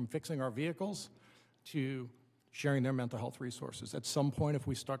 Everything from fixing our vehicles to sharing their mental health resources. At some point, if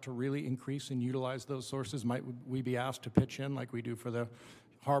we start to really increase and utilize those sources, might we be asked to pitch in like we do for the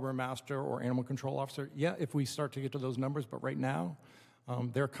harbor master or animal control officer? Yeah, if we start to get to those numbers, but right now,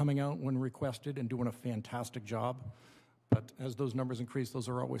 they're coming out when requested and doing a fantastic job. But as those numbers increase, those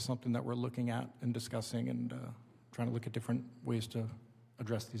are always something that we're looking at and discussing and trying to look at different ways to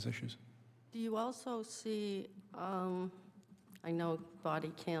address these issues. Do you also see, I know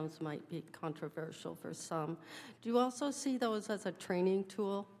body cams might be controversial for some, do you also see those as a training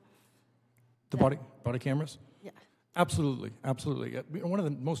tool? The body cameras? Yeah. Absolutely, absolutely. One of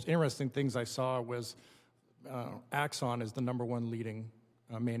the most interesting things I saw was Axon is the #1 leading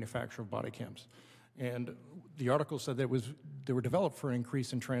manufacturer of body cams. And the article said that they were developed for an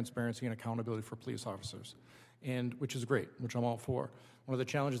increase in transparency and accountability for police officers, and which is great, which I'm all for. One of the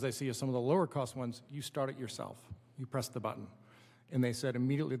challenges I see is some of the lower cost ones, you start it yourself. You press the button. And they said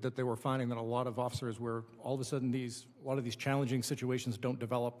immediately that they were finding that a lot of officers were, all of a sudden, a lot of these challenging situations don't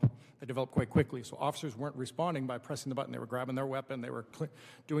develop, they develop quite quickly. So officers weren't responding by pressing the button. They were grabbing their weapon. They were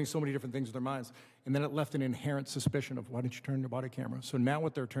doing so many different things with their minds. And then it left an inherent suspicion of, why didn't you turn your body camera? So now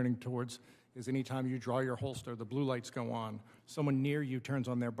what they're turning towards is anytime you draw your holster, the blue lights go on. Someone near you turns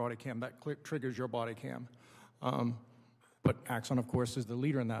on their body cam. That triggers your body cam. But Axon, of course, is the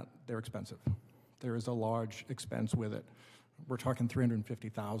leader in that. They're expensive. There is a large expense with it. We're talking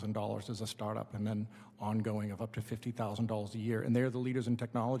 $350,000 as a startup, and then ongoing of up to $50,000 a year. And they're the leaders in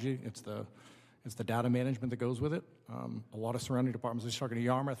technology. It's the data management that goes with it. A lot of surrounding departments, just talking to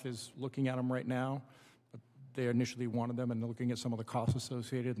Yarmouth, is looking at them right now. But they initially wanted them, and they're looking at some of the costs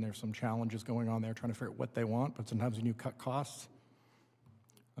associated, and there's some challenges going on there trying to figure out what they want. But sometimes when you cut costs,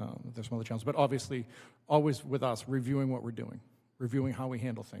 There's some other challenges, but obviously, always with us, reviewing what we're doing, reviewing how we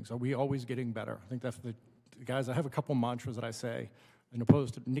handle things. Are we always getting better? I think that's the guys, I have a couple mantras that I say, and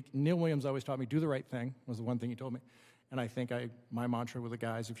opposed to Neil Williams always taught me, do the right thing, was the one thing he told me. And I think my mantra with the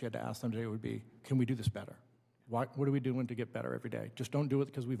guys, if you had to ask them today, would be, can we do this better? What are we doing to get better every day? Just don't do it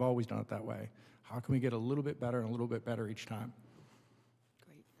because we've always done it that way. How can we get a little bit better and a little bit better each time?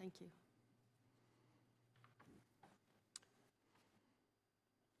 Great, thank you.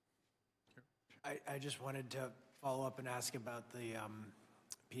 I just wanted to follow up and ask about the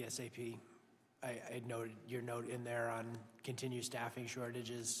PSAP. I noted your note in there on continued staffing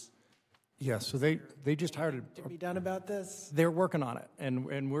shortages. Yes, so they just hired To be done about this? They're working on it,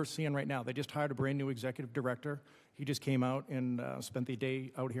 and we're seeing right now, they just hired a brand-new executive director. He just came out and spent the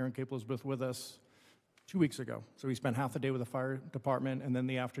day out here in Cape Elizabeth with us 2 weeks ago. So he spent half the day with the fire department, and then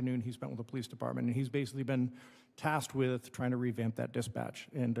the afternoon he spent with the police department. And he's basically been tasked with trying to revamp that dispatch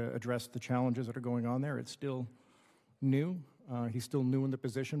and address the challenges that are going on there. It's still new. He's still new in the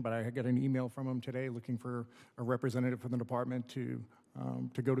position, but I got an email from him today looking for a representative from the department to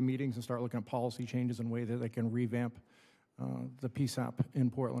go to meetings and start looking at policy changes and way that they can revamp the PSAP in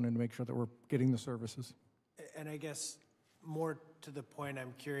Portland and make sure that we're getting the services. And I guess more to the point,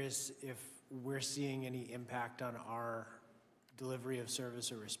 I'm curious if we're seeing any impact on our delivery of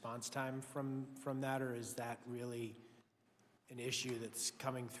service or response time from that, or is that really an issue that's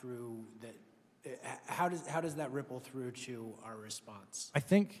coming through that? How does that ripple through to our response? I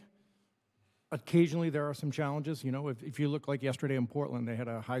think occasionally there are some challenges. You know, if you look like yesterday in Portland, they had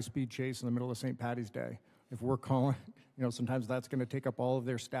a high-speed chase in the middle of St. Patty's Day. If we're calling, you know, sometimes that's going to take up all of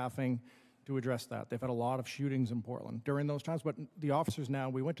their staffing to address that. They've had a lot of shootings in Portland during those times, but the officers now,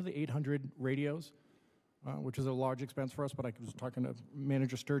 we went to the 800 radios, which is a large expense for us, but I was talking to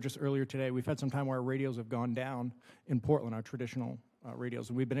Manager Sturgis earlier today. We've had some time where our radios have gone down in Portland, our traditional radios,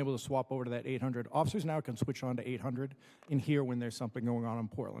 and we've been able to swap over to that 800. Officers now can switch on to 800 and hear when there's something going on in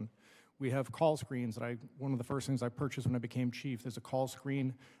Portland. We have call screens that one of the first things I purchased when I became chief, there's a call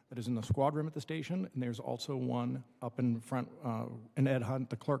screen that is in the squad room at the station, and there's also one up in front in Ed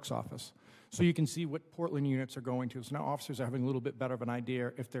Hunt, the clerk's office. So you can see what Portland units are going to. So now officers are having a little bit better of an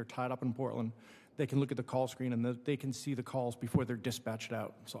idea if they're tied up in Portland. They can look at the call screen and they can see the calls before they're dispatched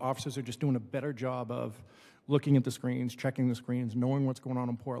out. So officers are just doing a better job of looking at the screens, checking the screens, knowing what's going on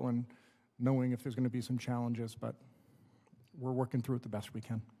in Portland, knowing if there's going to be some challenges, but we're working through it the best we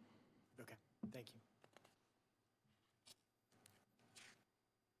can. Okay, thank you.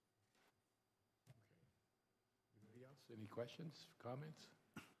 Anybody else? Any questions, comments?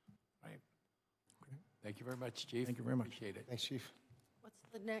 Right. Okay. Thank you very much, Chief. Thank you very much. Appreciate it. Thanks, Chief. What's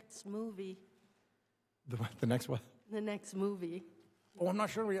the next movie? The next one? The next movie? Oh, I'm not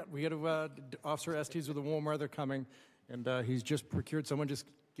sure. We had Officer Estes with the warm weather coming, and he's just procured. Someone just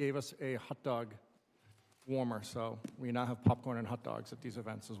gave us a hot dog warmer, so we now have popcorn and hot dogs at these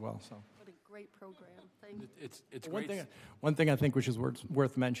events as well. So What a great program. Thank you. It's one great. thing I think which is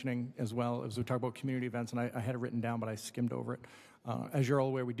worth mentioning as well as we talk about community events, and I had it written down, but I skimmed over it. As you're all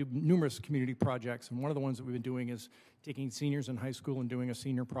aware, we do numerous community projects, and one of the ones that we've been doing is taking seniors in high school and doing a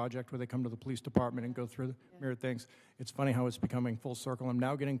senior project where they come to the police department and go through the myriad things. It's funny how it's becoming full circle. I'm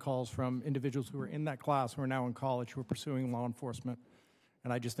now getting calls from individuals who are in that class who are now in college who are pursuing law enforcement.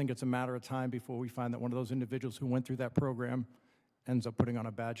 And I just think it's a matter of time before we find that one of those individuals who went through that program ends up putting on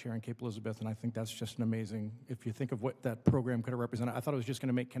a badge here in Cape Elizabeth. And I think that's just an amazing, if you think of what that program could have represented, I thought it was just going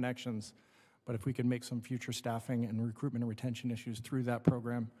to make connections. But if we could make some future staffing and recruitment and retention issues through that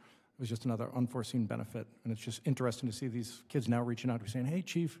program, it was just another unforeseen benefit. And it's just interesting to see these kids now reaching out to me saying, hey,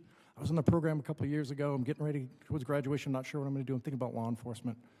 Chief, I was in the program a couple of years ago. I'm getting ready towards graduation. Not sure what I'm going to do. I'm thinking about law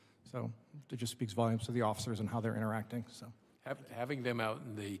enforcement. So it just speaks volumes to the officers and how they're interacting. So Having them out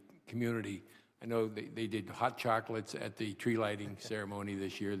in the community, I know they did hot chocolates at the tree lighting ceremony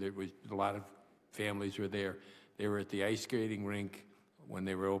this year. There was a lot of families were there. They were at the ice skating rink when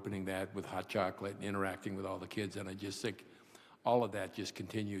they were opening that with hot chocolate and interacting with all the kids. And I just think all of that just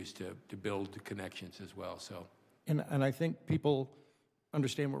continues to build the connections as well. So, and I think people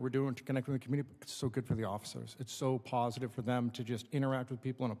understand what we're doing to connect with the community. It's so good for the officers. It's so positive for them to just interact with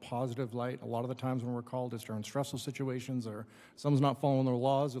people in a positive light. A lot of the times when we're called, it's during stressful situations or someone's not following their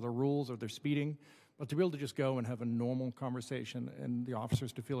laws or their rules or they're speeding. But to be able to just go and have a normal conversation and the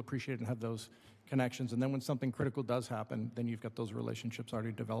officers to feel appreciated and have those connections. And then when something critical does happen, then you've got those relationships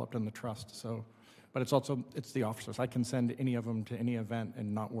already developed and the trust. So, but it's the officers. I can send any of them to any event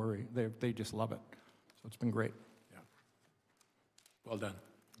and not worry. They just love it. So it's been great. yeah. Well done.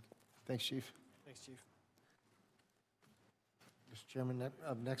 Thanks, Chief. Thanks, Chief. Mr. Chairman,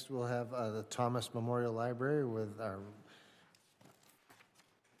 up next we'll have the Thomas Memorial Library with our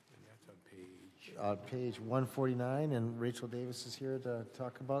page 149, and Rachel Davis is here to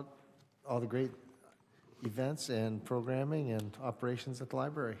talk about all the great events and programming and operations at the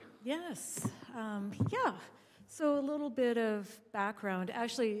library. Yes, yeah. So a little bit of background,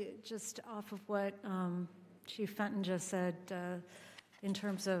 actually just off of what Chief Fenton just said in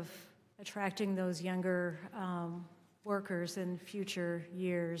terms of attracting those younger workers in future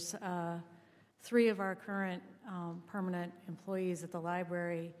years. 3 of our current permanent employees at the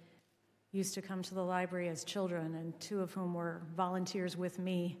library used to come to the library as children, and 2 of whom were volunteers with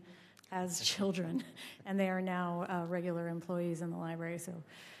me as children, and they are now regular employees in the library. So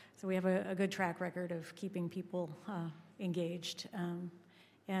we have a good track record of keeping people engaged.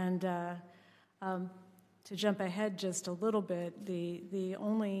 To jump ahead just a little bit, the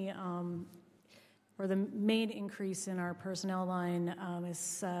only or the main increase in our personnel line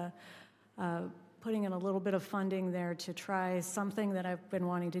is putting in a little bit of funding there to try something that I've been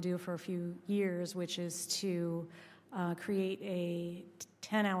wanting to do for a few years, which is to create a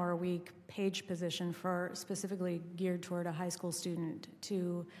 10-hour-a-week page position specifically geared toward a high school student,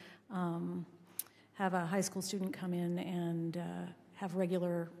 to have a high school student come in and have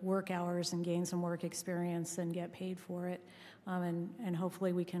regular work hours and gain some work experience and get paid for it. And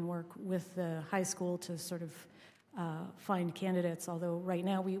hopefully we can work with the high school to sort of find candidates, although right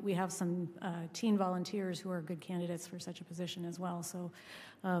now we have some teen volunteers who are good candidates for such a position as well. So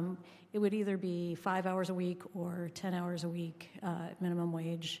it would either be 5 hours a week or 10 hours a week at minimum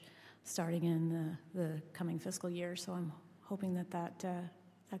wage starting in the coming fiscal year. So I'm hoping that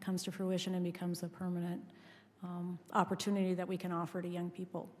comes to fruition and becomes a permanent opportunity that we can offer to young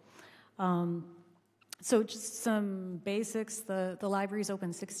people. So just some basics. The library is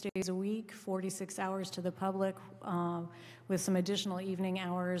open 6 days a week, 46 hours to the public, with some additional evening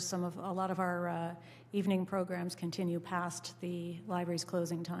hours. A lot of our evening programs continue past the library's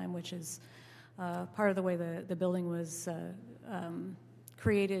closing time, which is part of the way the building was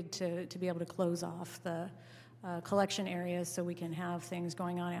created to be able to close off the collection areas so we can have things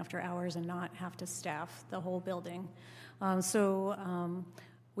going on after hours and not have to staff the whole building.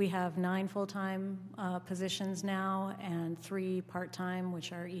 We have 9 full-time positions now and 3 part-time,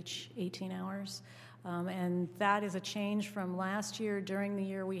 which are each 18 hours. And that is a change from last year. During the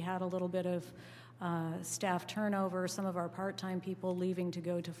year, we had a little bit of staff turnover, some of our part-time people leaving to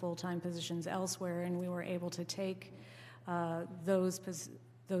go to full-time positions elsewhere, and we were able to take those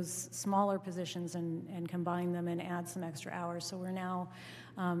smaller positions and combine them and add some extra hours. So we're now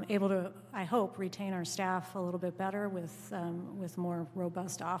able to, I hope, retain our staff a little bit better with more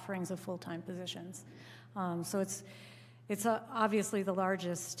robust offerings of full-time positions. So it's obviously the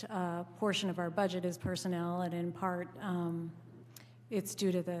largest portion of our budget is personnel, and in part it's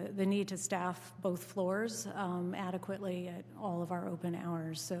due to the need to staff both floors adequately at all of our open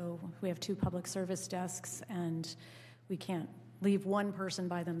hours. So we have 2 public service desks, and we can't leave one person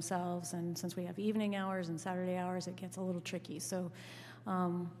by themselves, and since we have evening hours and Saturday hours, it gets a little tricky. So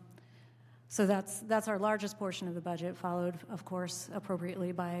that's our largest portion of the budget, followed, of course,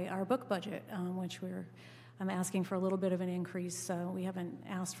 appropriately by our book budget, which I'm asking for a little bit of an increase. We haven't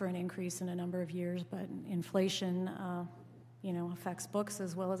asked for an increase in a number of years, but inflation, affects books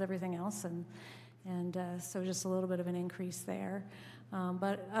as well as everything else, and so just a little bit of an increase there.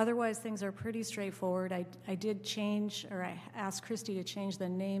 But otherwise, things are pretty straightforward. I did change, or I asked Christy to change the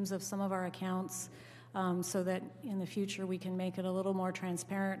names of some of our accounts so that in the future we can make it a little more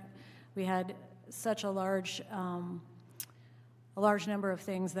transparent. We had such a large number of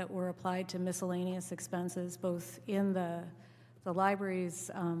things that were applied to miscellaneous expenses, both in the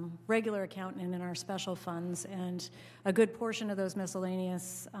library's regular account and in our special funds, and a good portion of those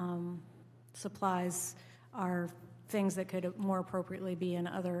miscellaneous supplies are things that could more appropriately be in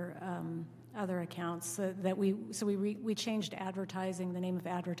other accounts. So we changed advertising, the name of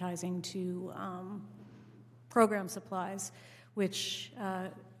advertising, to program supplies, which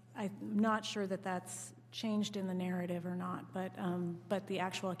I'm not sure that's changed in the narrative or not, but the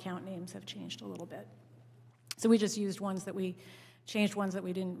actual account names have changed a little bit. So we just changed ones that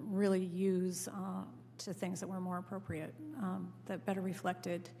we didn't really use to things that were more appropriate, that better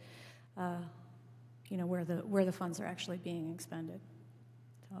reflected where the funds are actually being expended.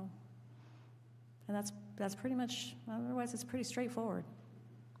 So, and that's pretty much, otherwise it's pretty straightforward.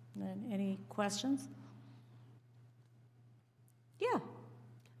 And any questions? Yeah.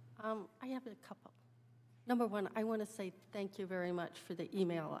 I have a couple. Number one, I want to say thank you very much for the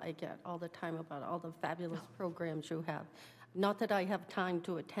email I get all the time about all the fabulous programs you have. Not that I have time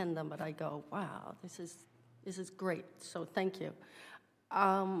to attend them, but I go, wow, this is great, so thank you.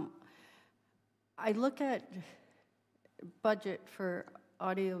 I look at budget for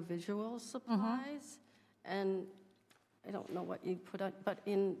audiovisual supplies, and I don't know what you put on, but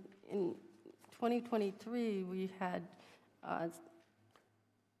in 2023, we had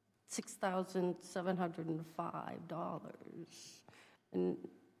 $6,705. And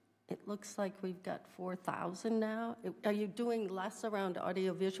it looks like we've got 4,000 now. Are you doing less around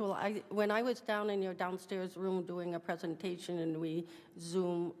audiovisual? When I was down in your downstairs room doing a presentation and we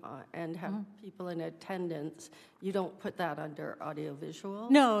Zoom and have people in attendance, you don't put that under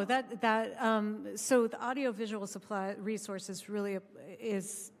audiovisual? No, so the audiovisual supply resources really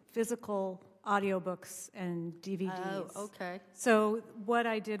is physical audiobooks and DVDs. Oh, okay. So what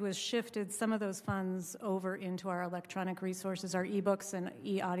I did was shifted some of those funds over into our electronic resources, our ebooks and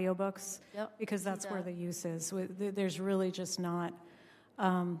e-audiobooks, because that's where the use is. There's really just not...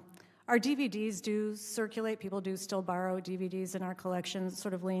 our DVDs do circulate. People do still borrow DVDs in our collection. It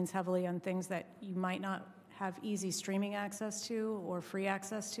sort of leans heavily on things that you might not have easy streaming access to or free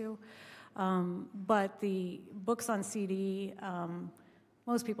access to. But the books on CD...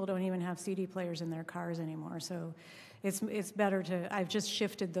 most people don't even have CD players in their cars anymore, so it's better to, I've just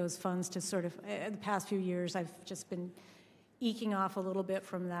shifted those funds to sort of, the past few years, I've just been eking off a little bit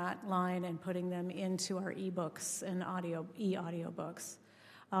from that line and putting them into our ebooks and e-audiobooks.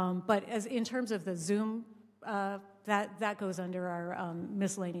 But as in terms of the Zoom, that goes under our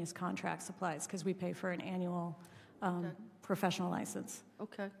miscellaneous contract supplies, because we pay for an annual professional license.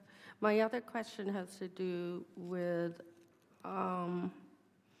 Okay. My other question has to do with...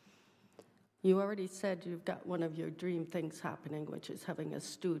 you already said you've got one of your dream things happening, which is having a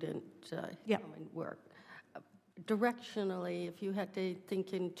student come and work. Directionally, if you had to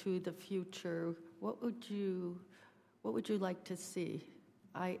think into the future, what would you like to see?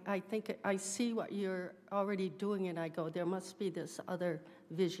 I think I see what you're already doing, and I go, there must be this other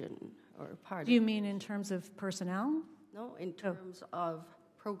vision or part. Do you mean in terms of personnel? No, in terms of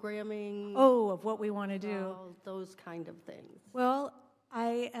programming. Oh, of what we want to do. All those kind of things. Well,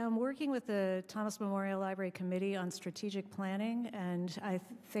 I am working with the Thomas Memorial Library Committee on strategic planning, and I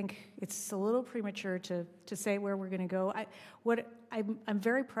think it's a little premature to say where we're going to go. I'm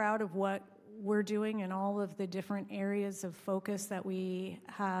very proud of what we're doing and all of the different areas of focus that we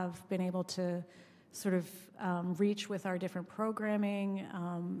have been able to sort of reach with our different programming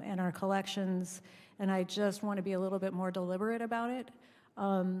and our collections, and I just want to be a little bit more deliberate about it.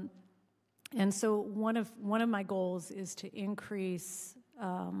 And so one of my goals is to increase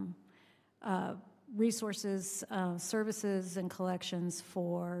resources, services, and collections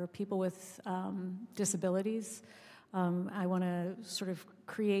for people with disabilities. I want to sort of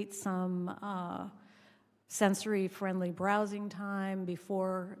create some sensory-friendly browsing time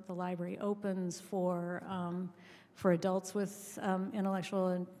before the library opens for adults with intellectual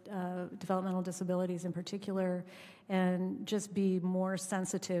and developmental disabilities in particular, and just be more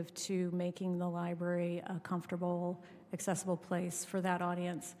sensitive to making the library a comfortable, accessible place for that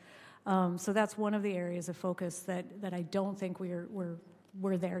audience. So that's one of the areas of focus that I don't think we're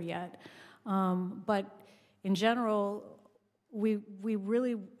there yet. But in general, we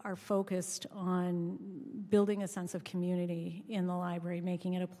really are focused on building a sense of community in the library,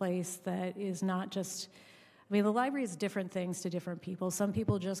 making it a place that is not just... I mean, the library is different things to different people. Some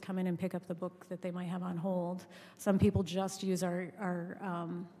people just come in and pick up the book that they might have on hold. Some people just use our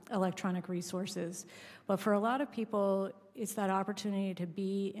electronic resources. But for a lot of people, it's that opportunity to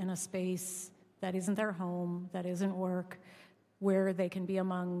be in a space that isn't their home, that isn't work, where they can be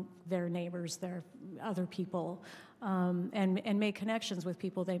among their neighbors, their other people, and make connections with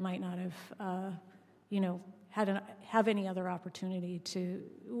people they might not have, have any other opportunity to,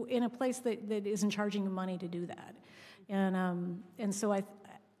 in a place that isn't charging you money to do that. And so I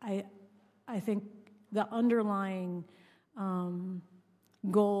think the underlying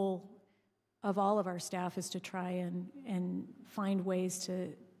goal of all of our staff is to try and find ways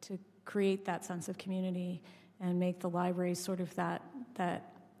to create that sense of community and make the library sort of that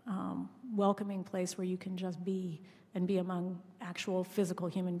welcoming place where you can just be and be among actual physical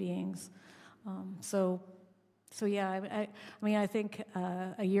human beings. So yeah, I think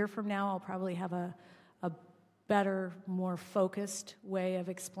a year from now I'll probably have a better, more focused way of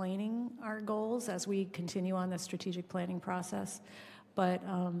explaining our goals as we continue on the strategic planning process. But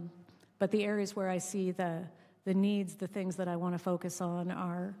the areas where I see the needs, the things that I want to focus on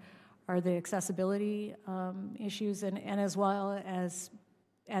are the accessibility issues and as well as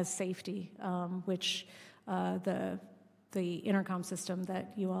safety, which the intercom system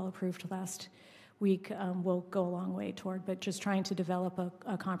that you all approved last week will go a long way toward, but just trying to develop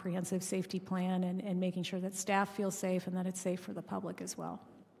a comprehensive safety plan and making sure that staff feel safe and that it's safe for the public as well.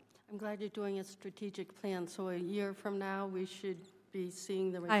 I'm glad you're doing a strategic plan, so a year from now we should be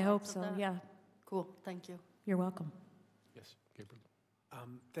seeing the results I hope of so, that? yeah. Cool, thank you. You're welcome. Yes, Gabriel.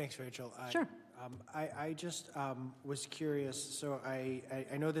 Thanks, Rachel. Sure. I just was curious, so I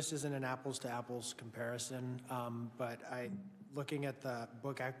know this isn't an apples-to-apples comparison, but looking at the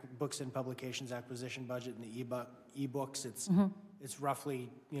books and publications acquisition budget and the e-books, it's roughly,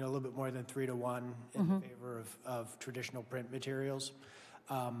 a little bit more than 3 to 1 in favor of traditional print materials.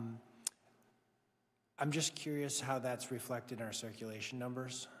 I'm just curious how that's reflected in our circulation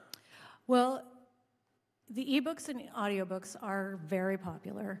numbers. Well, the ebooks and audiobooks are very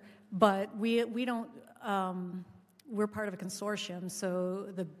popular, but we don't, we're part of a consortium, so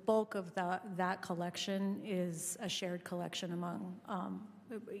the bulk of that collection is a shared collection among,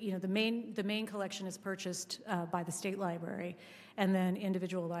 the main collection is purchased by the state library, and then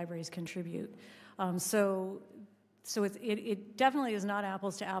individual libraries contribute. So it definitely is not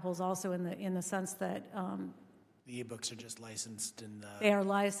apples to apples also in the sense that The ebooks are just licensed in the... They are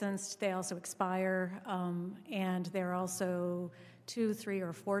licensed, they also expire, and they're also 2, 3,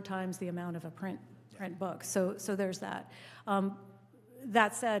 or 4 times the amount of a print book. So there's that.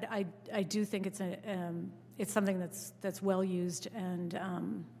 That said, I do think it's something that's well used, and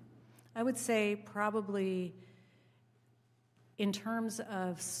I would say probably in terms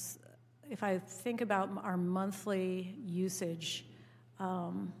of, if I think about our monthly usage,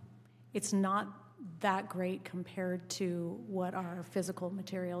 it's not that great compared to what our physical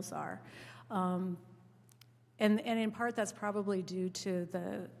materials are. And in part that's probably due to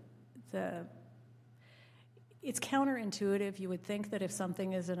it's counterintuitive. You would think that if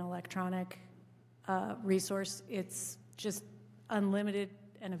something is an electronic resource, it's just unlimited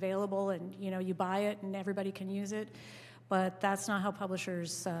and available, and you buy it and everybody can use it. But that's not how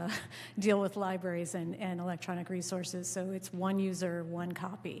publishers deal with libraries and electronic resources. So it's one user, one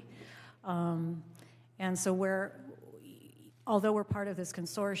copy. And so although we're part of this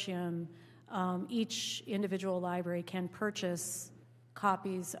consortium, each individual library can purchase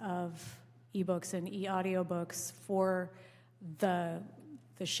copies of ebooks and e-audiobooks for the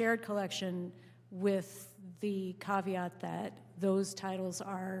shared collection, with the caveat that those titles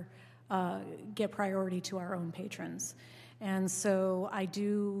get priority to our own patrons. And so I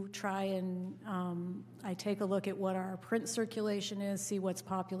do try and I take a look at what our print circulation is, see what's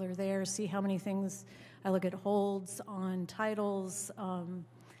popular there, see how many things. I look at holds on titles,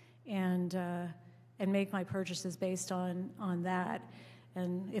 and make my purchases based on that.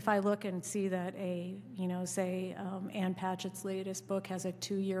 And if I look and see that say Ann Patchett's latest book has a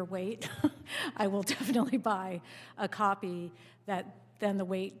 2-year wait, I will definitely buy a copy that then the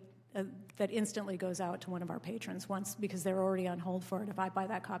wait that instantly goes out to one of our patrons once, because they're already on hold for it. If I buy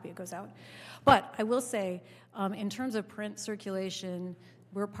that copy, it goes out. But I will say, in terms of print circulation,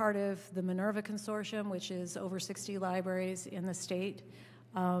 we're part of the Minerva Consortium, which is over 60 libraries in the state.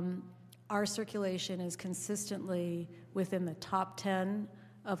 Our circulation is consistently within the top 10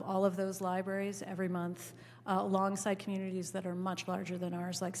 of all of those libraries every month, alongside communities that are much larger than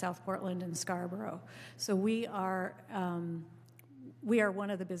ours, like South Portland and Scarborough. So we are one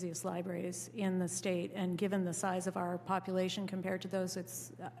of the busiest libraries in the state, and given the size of our population compared to those,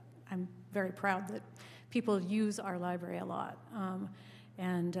 I'm very proud that people use our library a lot.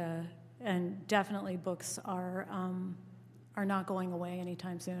 And definitely books are not going away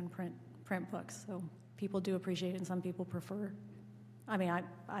anytime soon, print books. So people do appreciate it, and some people prefer. I mean,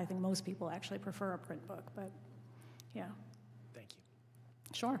 I think most people actually prefer a print book, but yeah. Thank you.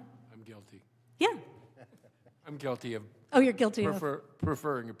 Sure. I'm guilty. Yeah. I'm guilty of Oh, you're guilty of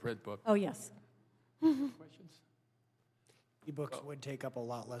preferring a print book. Oh, yes. Questions? Ebooks would take up a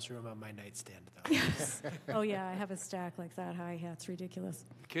lot less room on my nightstand, though. Yes. Oh, yeah, I have a stack like that high. Yeah, it's ridiculous.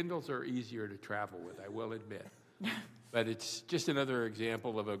 Kindles are easier to travel with, I will admit. But it's just another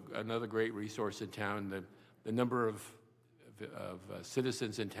example of another great resource in town. The number of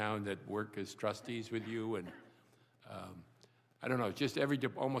citizens in town that work as trustees with you, and I don't know, just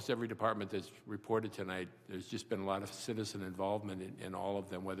almost every department that's reported tonight, there's just been a lot of citizen involvement in all of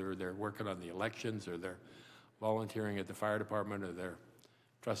them, whether they're working on the elections or they're volunteering at the fire department or they're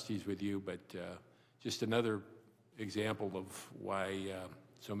trustees with you. But just another example of why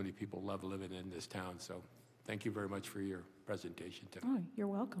so many people love living in this town. So thank you very much for your presentation tonight. Oh, you're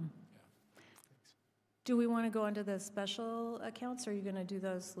welcome. Yeah. Thanks. Do we want to go into the special accounts, or are you going to do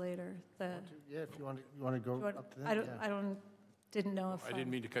those later? Yeah, if you want to go up to that. I didn't know if... I didn't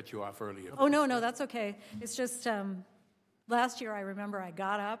mean to cut you off earlier. Oh, no, that's okay. It's just, last year I remember I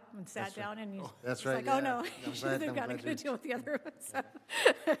got up and sat down, and you... That's it's right, like, oh, yeah. no, they've got to deal with the other ones. So.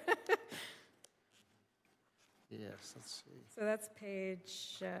 Yes, let's see. So that's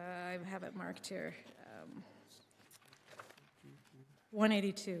page, I have it marked here.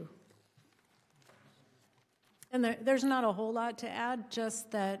 182. And there's not a whole lot to add,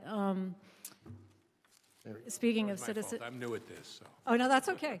 just that, speaking of My citizen. fault. I'm new at this, so. Oh, no, that's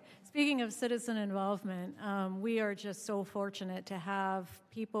okay. Speaking of citizen involvement, we are just so fortunate to have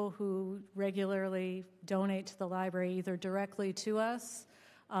people who regularly donate to the library, either directly to us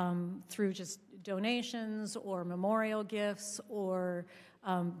through just donations or memorial gifts or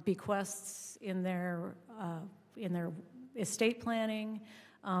bequests in their estate planning,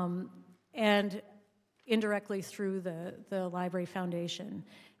 and indirectly through the Library Foundation.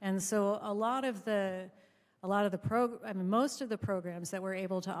 And so most of the programs that we're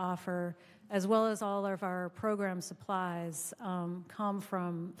able to offer, as well as all of our program supplies, come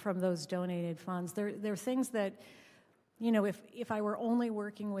from those donated funds. They're things that, you know, if I were only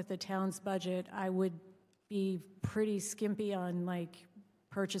working with the town's budget, I would be pretty skimpy on like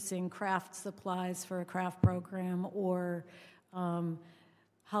purchasing craft supplies for a craft program or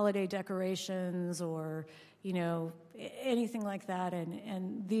holiday decorations or, you know, anything like that.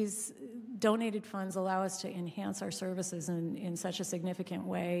 And these donated funds allow us to enhance our services in such a significant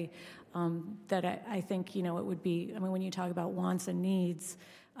way that I think, you know, it would be, I mean, when you talk about wants and needs,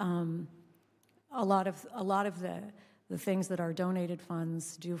 a lot of the things that our donated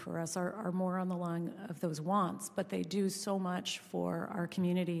funds do for us are more on the line of those wants, but they do so much for our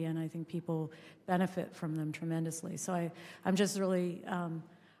community, and I think people benefit from them tremendously. So I'm just really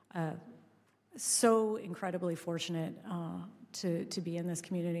so incredibly fortunate to be in this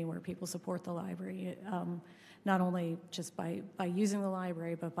community where people support the library, not only just by using the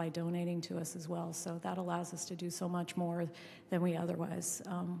library, but by donating to us as well. So that allows us to do so much more than we otherwise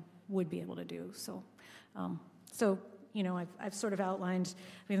would be able to do. So you know, I've sort of outlined,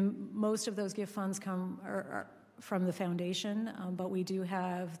 I mean, most of those gift funds are from the foundation, but we do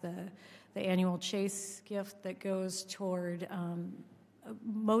have the annual Chase gift that goes toward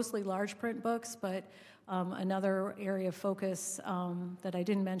mostly large print books, but another area of focus that I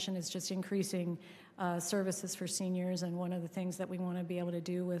didn't mention is just increasing services for seniors. And one of the things that we want to be able to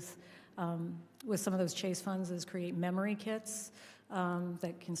do with some of those Chase funds is create memory kits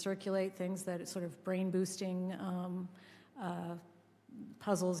that can circulate, things that sort of brain boosting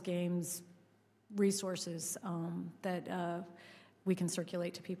puzzles, games, resources that we can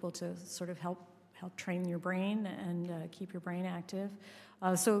circulate to people to sort of help train your brain and keep your brain active.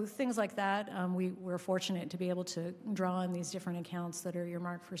 So things like that, we're fortunate to be able to draw on these different accounts that are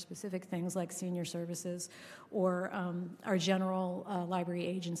earmarked for specific things like senior services or our general library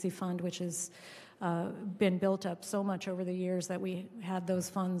agency fund, which has been built up so much over the years that we had those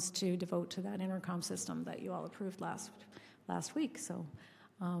funds to devote to that intercom system that you all approved last week. So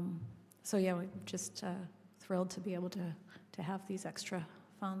yeah, we're just thrilled to be able to have these extra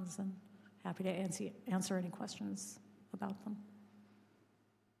funds, and happy to answer any questions about them.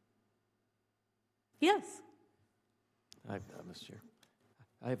 Yes? Mr. Chair.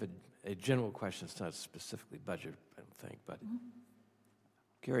 I have a general question. It's not specifically budget, I don't think, but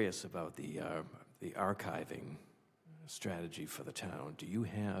curious about the archiving strategy for the town. Do you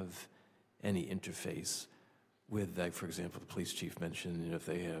have any interface with, like, for example, the police chief mentioned, you know, if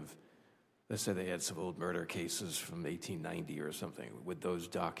they have, let's say they had some old murder cases from 1890 or something, would those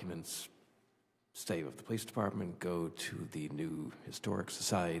documents stay with the police department, go to the new historic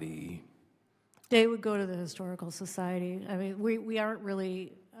society? They would go to the Historical Society. I mean, we aren't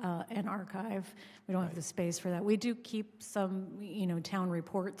really an archive. We don't have the space for that. We do keep some, you know, town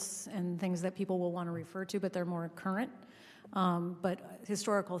reports and things that people will want to refer to, but they're more current. But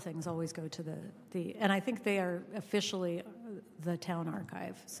historical things always go to the and I think they are officially the town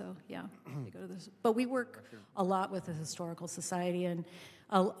archive. So yeah, they go to this. But we work a lot with the Historical Society, and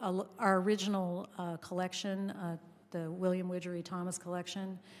our original collection, the William Widgery Thomas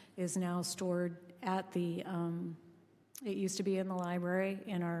collection, is now stored at the, it used to be in the library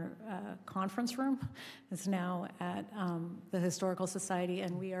in our conference room. It's now at the Historical Society,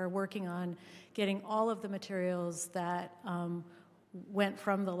 and we are working on getting all of the materials that went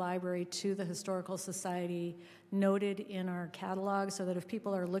from the library to the Historical Society noted in our catalog, so that if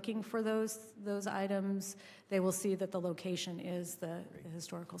people are looking for those items, they will see that the location is the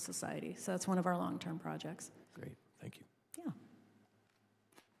Historical Society. So that's one of our long-term projects. Great, thank you. Yeah.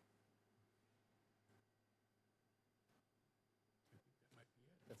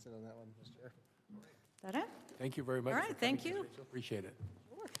 That's it on that one, Mr. Chair. That it? Thank you very much. All right, thank you. Appreciate it.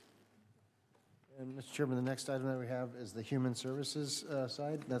 And Mr. Chairman, the next item that we have is the Human Services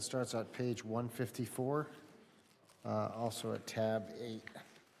side. That starts at page 154, also at tab 8.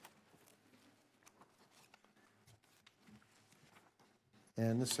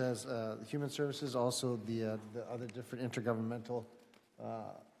 And this says Human Services, also the other different intergovernmental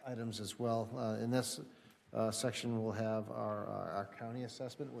items as well. In this section, we'll have our county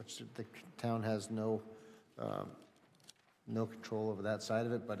assessment, which the town has no control over that side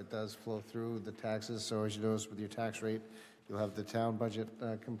of it, but it does flow through the taxes. So as you notice with your tax rate, you'll have the town budget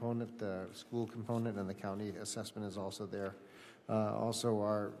component, the school component, and the county assessment is also there. Also,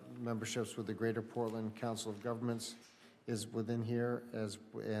 our memberships with the Greater Portland Council of Governments is within here,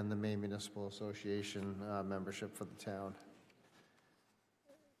 and the Maine Municipal Association membership for the town.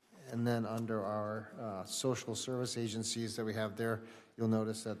 And then under our social service agencies that we have there, you'll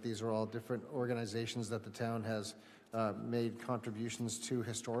notice that these are all different organizations that the town has made contributions to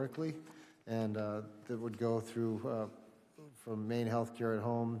historically, and that would go through from Maine Healthcare at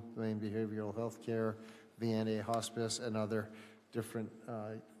Home, Maine Behavioral Health Care, VNA Hospice, and other different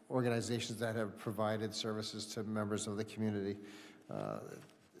organizations that have provided services to members of the community.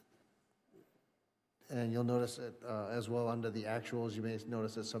 And you'll notice it as well under the actuals. You may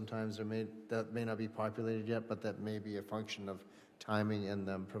notice that sometimes that may not be populated yet, but that may be a function of timing and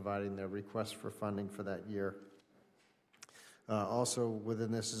them providing their request for funding for that year. Also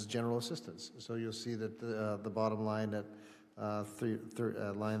within this is general assistance. So you'll see that the bottom line at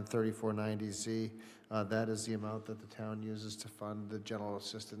line 3490Z, that is the amount that the town uses to fund the general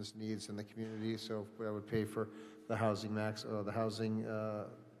assistance needs in the community. So that would pay for the housing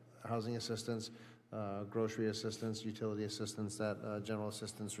housing assistance, grocery assistance, utility assistance that general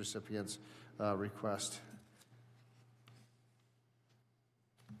assistance recipients request.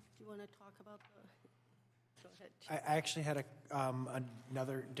 Do you want to talk about the, go ahead. I actually had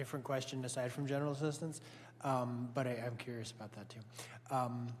another different question aside from general assistance, but I'm curious about that too.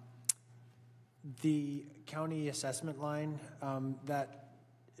 The county assessment line, that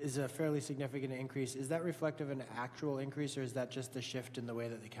is a fairly significant increase. Is that reflective of an actual increase, or is that just the shift in the way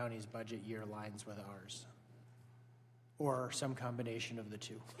that the county's budget year aligns with ours? Or some combination of the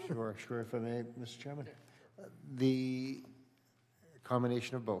two? Sure, if I may, Mr. Chairman. The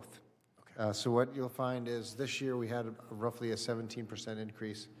combination of both. Okay. So what you'll find is this year we had roughly a 17%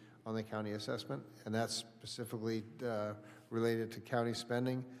 increase on the county assessment, and that's specifically related to county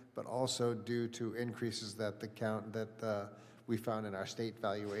spending, but also due to increases that we found in our state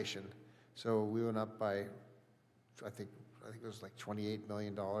valuation. So we went up by, I think it was like $28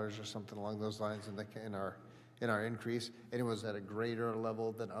 million or something along those lines in our increase, and it was at a greater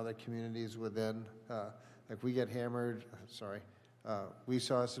level than other communities within. Like we get hammered. We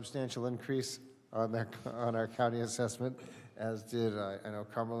saw a substantial increase on our county assessment, as did I know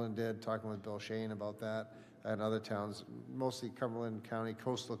Cumberland did. Talking with Bill Shane about that, and other towns, mostly Cumberland County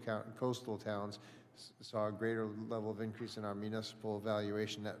coastal towns, saw a greater level of increase in our municipal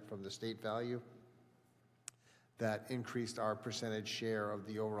valuation from the state value. That increased our percentage share of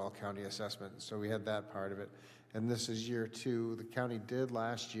the overall county assessment. So we had that part of it. And this is year two. The county did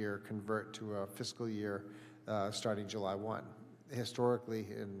last year convert to a fiscal year starting July 1. Historically,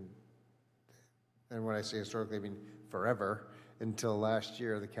 and when I say historically, I mean forever, until last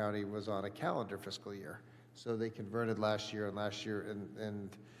year, the county was on a calendar fiscal year. So they converted last year, and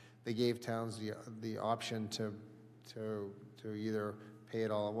they gave towns the option to either pay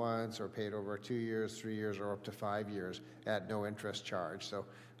it all at once or pay it over 2 years, 3 years, or up to 5 years at no interest charge. So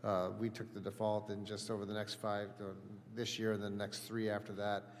we took the default, and just over the next 5, this year and the next 3 after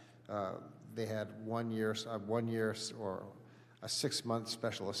that, they had 1 year or a 6-month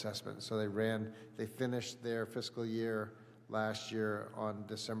special assessment. So they finished their fiscal year last year on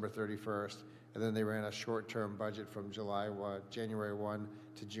December 31st, and then they ran a short-term budget from January 1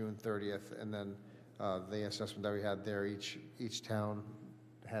 to June 30th, and then the assessment that we had there, each town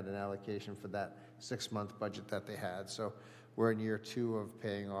had an allocation for that 6-month budget that they had. So we're in year 2 of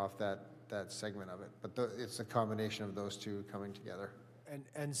paying off that segment of it. But it's a combination of those two coming together.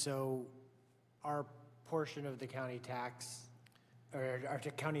 And so our portion of the county tax, or our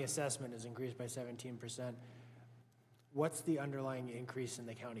county assessment is increased by 17%. What's the underlying increase in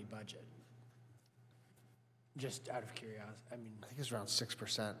the county budget? Just out of curiosity, I mean. I think it's around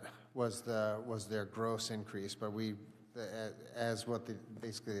 6% was their gross increase, but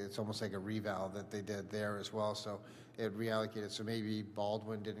basically it's almost like a reval that they did there as well. So it reallocated. So maybe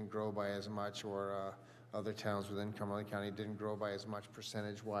Baldwin didn't grow by as much, or other towns within Cumberland County didn't grow by as much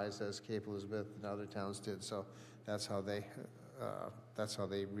percentage-wise as Cape Elizabeth and other towns did. So that's how they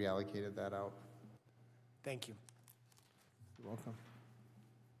reallocated that out. Thank you. You're welcome.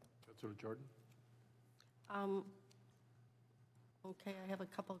 Councilor Jordan? Okay, I have a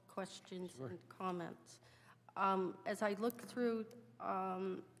couple of questions and comments. As I look through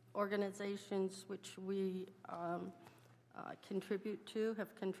organizations which we have contributed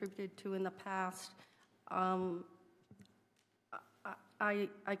to in the past, I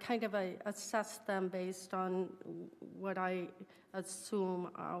kind of assess them based on what I assume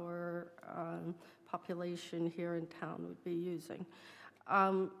our population here in town would be using.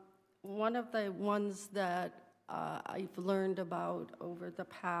 One of the ones that I've learned about over the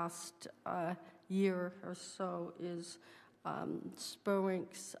past year or so is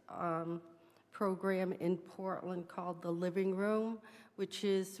Spurwink's program in Portland called The Living Room, which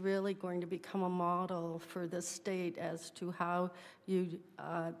is really going to become a model for the state as to how you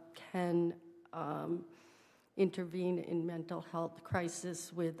can intervene in mental health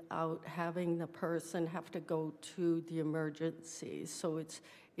crisis without having the person have to go to the emergency. So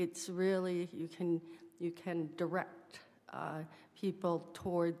it's really, you can direct people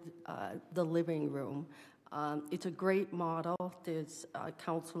toward the living room. It's a great model. There's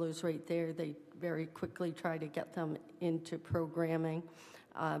counselors right there. They very quickly try to get them into programming,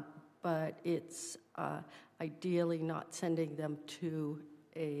 but it's ideally not sending them to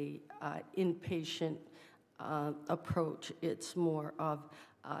a inpatient approach. It's more of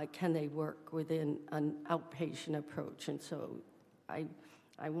can they work within an outpatient approach, and so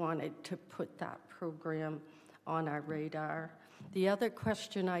I wanted to put that program on our radar. The other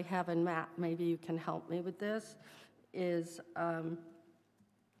question I have, and Matt, maybe you can help me with this, is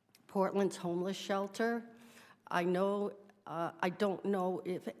Portland's homeless shelter. I know, I don't know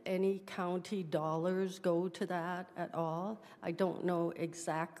if any county dollars go to that at all. I don't know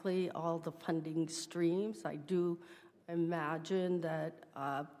exactly all the funding streams. I do imagine that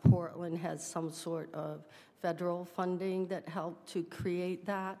Portland has some sort of federal funding that helped to create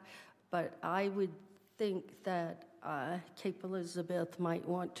that, but I would think that Cape Elizabeth might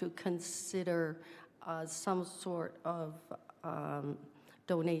want to consider some sort of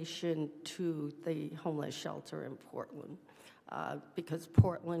donation to the homeless shelter in Portland, because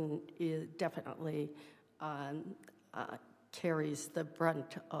Portland is definitely carries the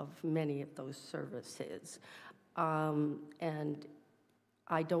brunt of many of those services. And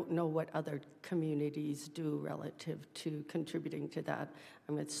I don't know what other communities do relative to contributing to that.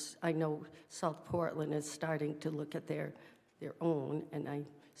 I mean, I know South Portland is starting to look at their own, and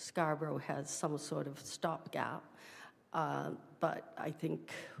Scarborough has some sort of stopgap. But I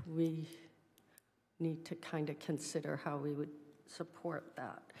think we need to kind of consider how we would support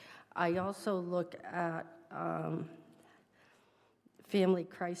that. I also look at family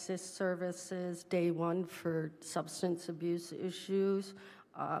crisis services, day one for substance abuse issues,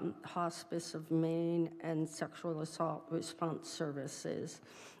 Hospice of Maine, and sexual assault response services.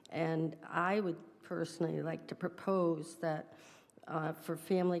 And I would personally like to propose that for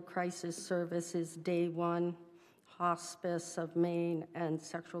family crisis services, day one, Hospice of Maine, and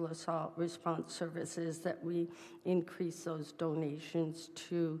sexual assault response services, that we increase those donations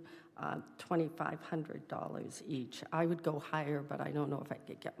to $2,500 each. I would go higher, but I don't know if I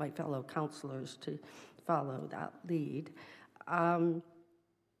could get my fellow counselors to follow that lead.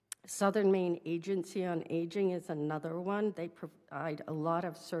 Southern Maine Agency on Aging is another one. They provide a lot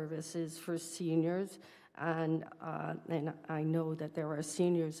of services for seniors, and I know that there are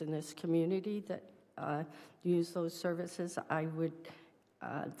seniors in this community that use those services. I would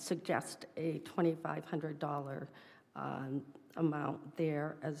suggest a $2,500 amount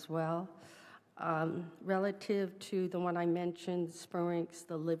there as well. Relative to the one I mentioned, Spurwink's,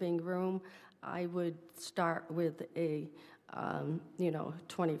 the living room, I would start with a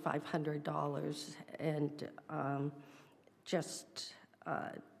 $2,500 and just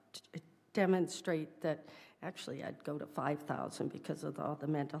demonstrate that. Actually, I'd go to $5,000 because of all the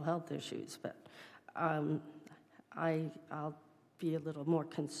mental health issues, but I'll be a little more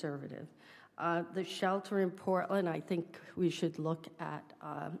conservative. The shelter in Portland, I think we should look at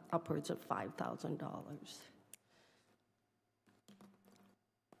upwards of $5,000.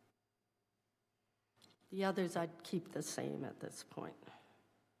 The others I'd keep the same at this point.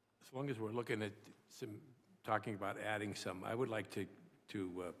 As long as we're looking at talking about adding some, I would like to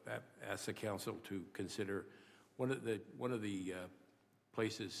ask the council to consider one of the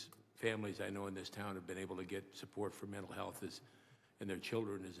places families I know in this town have been able to get support for mental health and their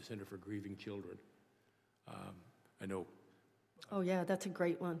children is the Center for Grieving Children. I know. Oh yeah, that's a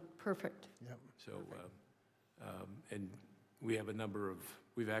great one. Perfect. Yep. So, and we have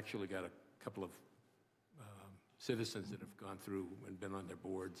we've actually got a couple of citizens that have gone through and been on their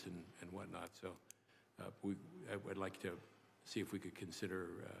boards and whatnot. So I would like to see if we could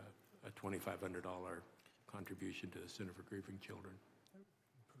consider a $2,500 contribution to the Center for Grieving Children.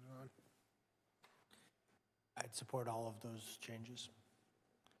 Put it on. I'd support all of those changes.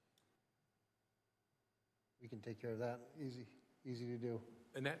 We can take care of that. Easy to do.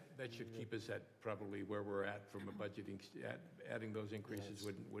 And that should keep us at probably where we're at from a budgeting, adding those increases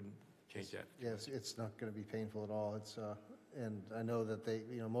wouldn't change that. Yes, it's not going to be painful at all. It's, and I know that they,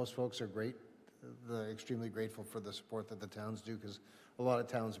 most folks are extremely grateful for the support that the towns do, because a lot of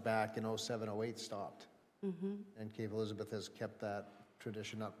towns back in 07, 08 stopped. And Cape Elizabeth has kept that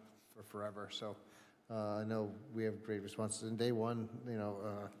tradition up for forever. So I know we have great responses. And day one,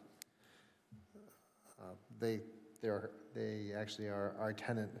 they actually are our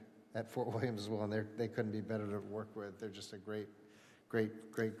tenant at Fort Williams as well, and they couldn't be better to work with. They're just a great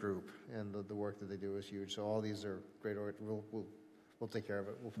group, and the work that they do is huge. So all these are great. We'll take care of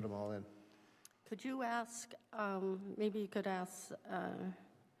it. We'll put them all in. Could you ask, maybe you could ask,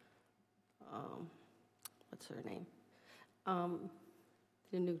 what's her name?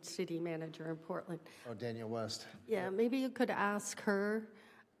 The new city manager in Portland. Oh, Danielle West. Yeah, maybe you could ask her,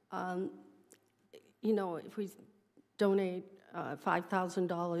 if we donate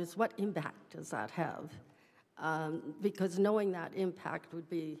 $5,000, what impact does that have? Because knowing that impact would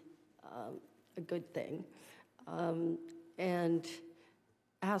be a good thing. And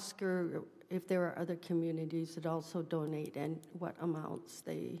ask her if there are other communities that also donate and what amounts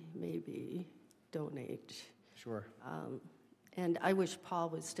they maybe donate. Sure. And I wish Paul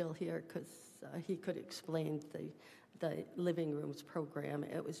was still here, because he could explain the Living Rooms program.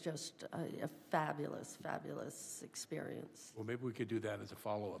 It was just a fabulous, fabulous experience. Well, maybe we could do that as a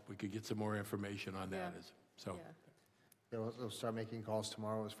follow-up. We could get some more information on that. Yeah. Yeah, we'll start making calls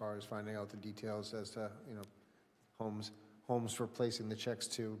tomorrow as far as finding out the details as to, homes for placing the checks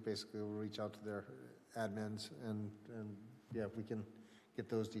to. Basically, we'll reach out to their admins, and yeah, if we can get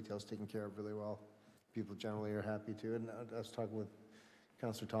those details taken care of really well, people generally are happy to. And I was talking with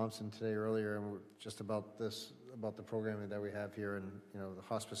Councilor Thompson today earlier, and we're just about the programming that we have here. And the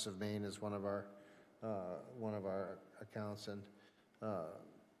Hospice of Maine is one of our accounts, and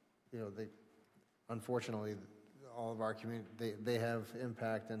they, unfortunately, all of our community, they have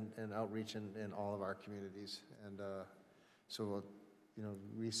impact and outreach in all of our communities. And so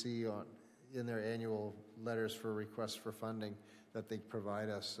we see in their annual letters for requests for funding that they provide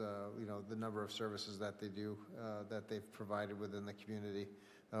us, the number of services that they do, that they've provided within the community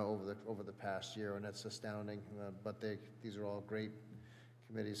over the past year, and it's astounding. But these are all great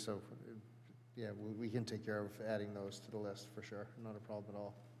committees, so yeah, we can take care of adding those to the list for sure. Not a problem at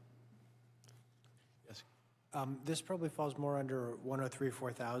all. Yes. This probably falls more under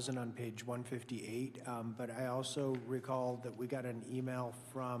 103-4000 on page 158, but I also recall that we got an email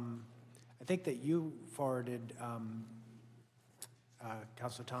from, I think that you forwarded,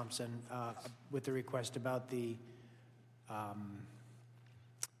 Councilor Thompson, with the request about the, what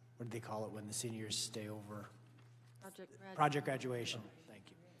do they call it when the seniors stay over? Project graduation. Thank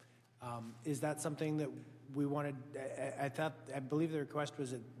you. Is that something that we wanted? I believe the request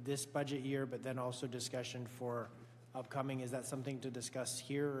was at this budget year, but then also discussion for upcoming. Is that something to discuss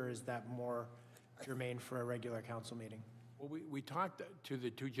here, or is that more germane for a regular council meeting? Well, we talked to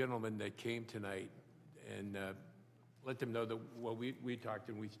the two gentlemen that came tonight, and let them know that we talked,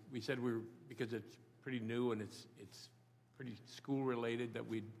 and we said because it's pretty new and it's pretty school related, that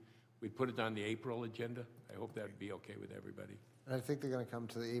we'd put it on the April agenda. I hope that'd be okay with everybody. And I think they're going to come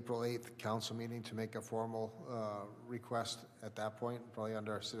to the April 8th council meeting to make a formal request at that point, probably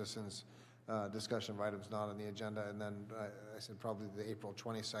under our citizens' discussion of items not on the agenda. And then I said probably the April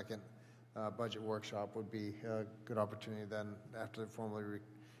 22nd budget workshop would be a good opportunity then,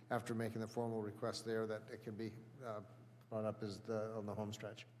 after making the formal request there, that it could be brought up on the home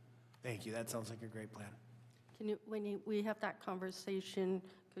stretch. Thank you. That sounds like a great plan. When we have that conversation,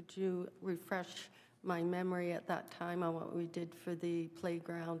 could you refresh my memory at that time on what we did for the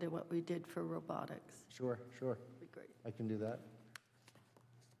playground and what we did for robotics? Sure. That'd be great. I can do that.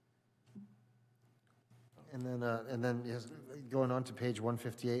 And then yes, going on to page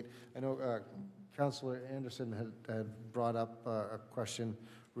 158, I know Councilor Anderson had brought up a question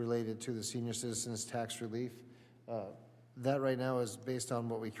related to the senior citizens tax relief. That right now is based on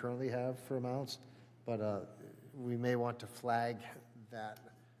what we currently have for amounts, but we may want to flag that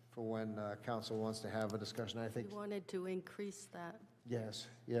for when council wants to have a discussion. I think we wanted to increase that. Yes,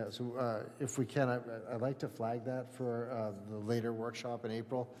 yeah. So if we can, I'd like to flag that for the later workshop in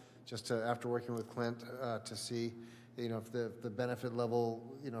April, just to, after working with Clint, to see, if the benefit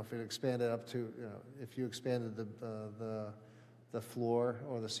level, if it expanded up to, if you expanded the floor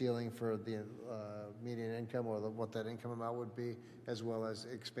or the ceiling for the median income, or what that income amount would be, as well as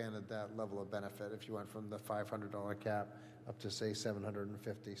expanded that level of benefit if you went from the $500 cap up to, say,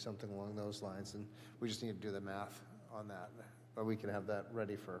 $750, something along those lines. And we just need to do the math on that, but we can have that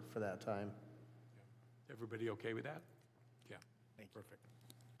ready for that time. Everybody okay with that? Yeah. Thank you. Perfect.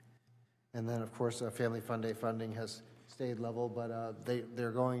 And then, of course, Family Fun Day funding has stayed level, but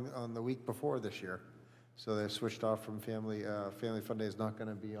they're going on the week before this year. So they've switched off from Family Fun Day is not going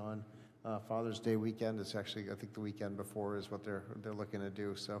to be on Father's Day weekend. It's actually, I think the weekend before is what they're looking to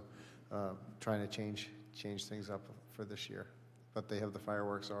do. So trying to change things up for this year. But they have the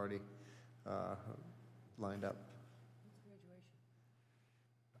fireworks already lined up.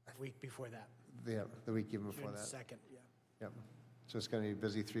 A week before that. Yeah, the week even before June that. 2nd, yeah. Yep. So it's going to be a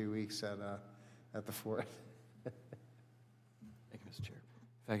busy 3 weeks at the fort. Thank you, Mr. Chair.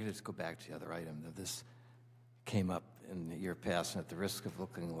 If I could just go back to the other item, that this came up in the year past, and at the risk of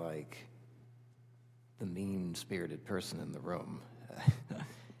looking like the mean-spirited person in the room,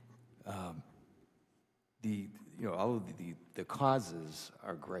 all of the causes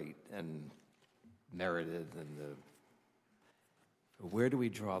are great and merited, and where do we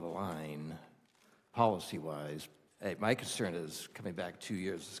draw the line policy-wise? My concern is coming back 2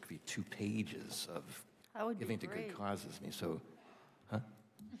 years, this could be 2 pages of That would be giving to great. good causes. So,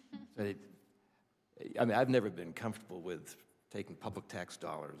 I've never been comfortable with taking public tax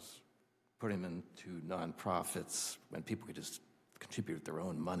dollars, putting them into nonprofits when people could just contribute their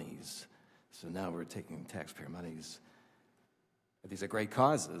own monies. So now we're taking taxpayer monies. These are great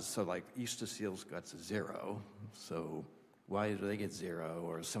causes. So like Easter Seals got to 0. So why do they get 0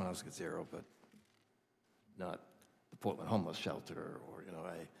 or someone else gets 0, but not the Portland Homeless Shelter? Or,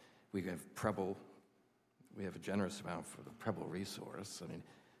 we have Preble. We have a generous amount for the Preble resource.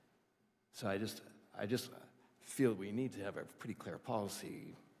 So I just feel we need to have a pretty clear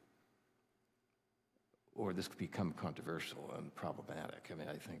policy, or this could become controversial and problematic.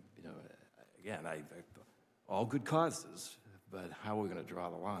 I think, again, all good causes, but how are we going to draw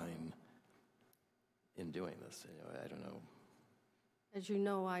the line in doing this? I don't know. As you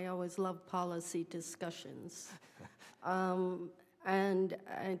know, I always love policy discussions. And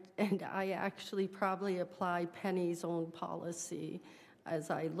I actually probably apply Penny's own policy as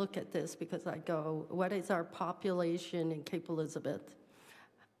I look at this, because I go, what is our population in Cape Elizabeth?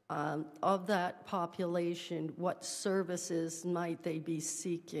 Of that population, what services might they be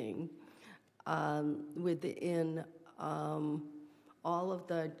seeking within all of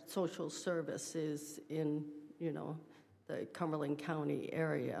the social services in, the Cumberland County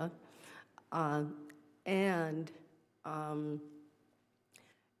area?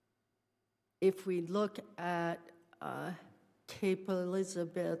 If we look at Cape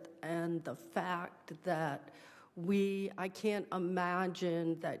Elizabeth and the fact that I can't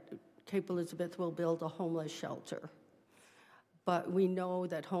imagine that Cape Elizabeth will build a homeless shelter, but we know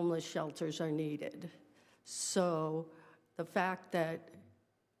that homeless shelters are needed. So the fact that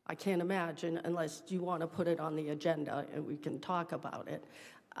I can't imagine, unless you want to put it on the agenda and we can talk about it,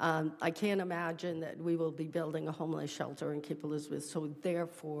 I can't imagine that we will be building a homeless shelter in Cape Elizabeth. So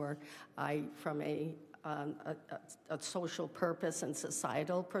therefore, from a social purpose and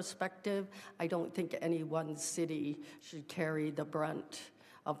societal perspective, I don't think any one city should carry the brunt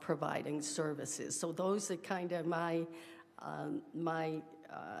of providing services. So those are kind of my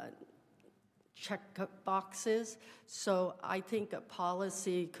check boxes. So I think a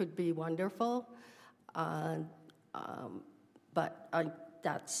policy could be wonderful, but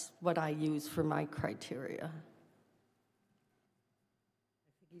that's what I use for my criteria.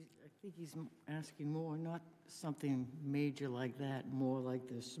 I think he's asking more, not something major like that, more like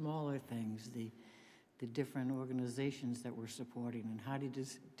the smaller things, the different organizations that we're supporting, and how do you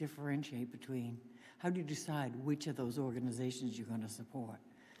differentiate between, how do you decide which of those organizations you're going to support?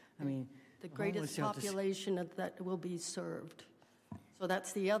 The greatest population that will be served. So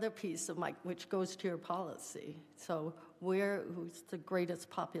that's the other piece of which goes to your policy. So who's the greatest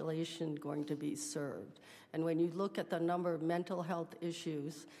population going to be served? And when you look at the number of mental health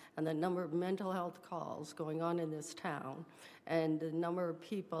issues and the number of mental health calls going on in this town, and the number of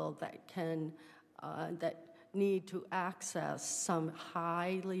people that that need to access some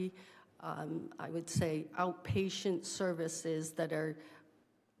highly, I would say, outpatient services that are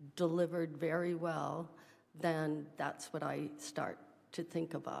delivered very well, then that's what I start to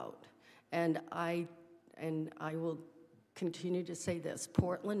think about. And I will continue to say this: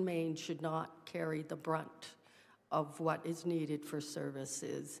 Portland, Maine should not carry the brunt of what is needed for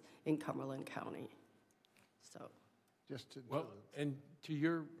services in Cumberland County. So, and to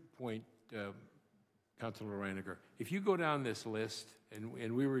your point, Councilor Reiniger, if you go down this list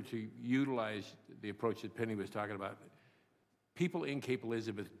and we were to utilize the approach that Penny was talking about, people in Cape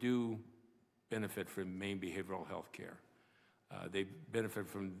Elizabeth do benefit from Maine behavioral health care. They benefit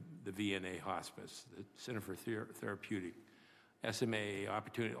from the VNA hospice, the Center for Therapeutic, SMA,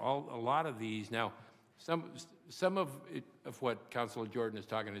 Opportunity, a lot of these. Now, some of what Councilor Jordan is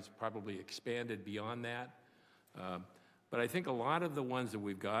talking is probably expanded beyond that. But I think a lot of the ones that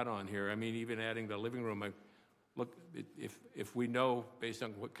we've got on here, I mean, even adding the living room, look, if we know, based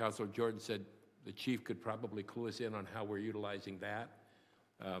on what Councilor Jordan said, the chief could probably clue us in on how we're utilizing that.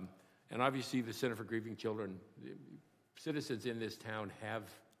 And obviously, the Center for Grieving Children, citizens in this town have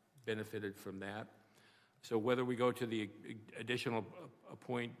benefited from that. So whether we go to the additional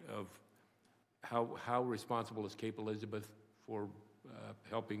point of how responsible is Cape Elizabeth for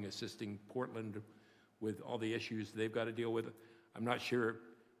helping, assisting Portland with all the issues they've got to deal with, I'm not sure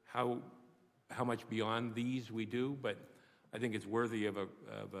how much beyond these we do, but I think it's worthy of a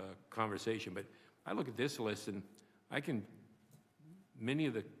conversation. But I look at this list, and many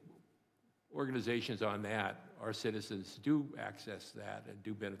of the organizations on that, our citizens do access that and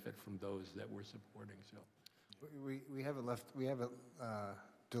do benefit from those that we're supporting. So We haven't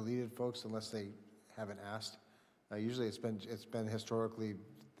deleted folks unless they haven't asked. Usually it's been historically,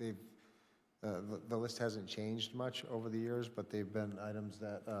 the list hasn't changed much over the years, but they've been items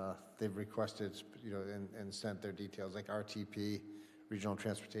that they've requested, and sent their details, like RTP, regional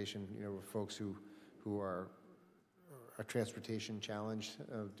transportation, folks who are transportation challenged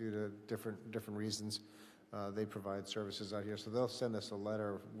due to different reasons. They provide services out here, so they'll send us a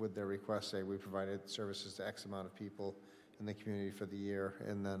letter with their request, say we provided services to X amount of people in the community for the year,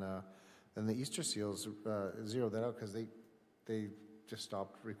 and then the Easter Seals zeroed that out because they just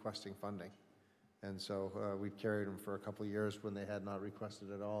stopped requesting funding, and so we carried them for a couple of years when they had not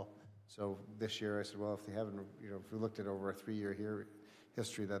requested at all. So this year I said, well, if they haven't, if we looked at over a 3-year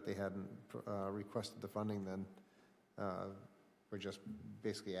history that they hadn't requested the funding, then we're just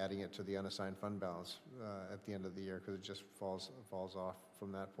basically adding it to the unassigned fund balance at the end of the year, because it just falls off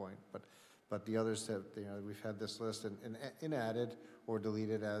from that point. But the others have, we've had this list and added or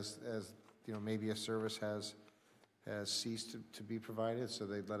deleted as maybe a service has ceased to be provided, so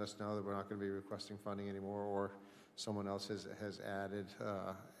they let us know that we're not going to be requesting funding anymore, or someone else has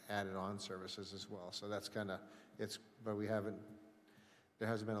added on services as well. So that's kind of but we haven't. There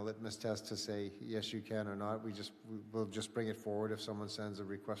hasn't been a litmus test to say, yes, you can or not. We'll just bring it forward if someone sends a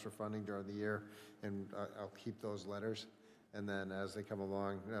request for funding during the year, and I'll keep those letters. And then as they come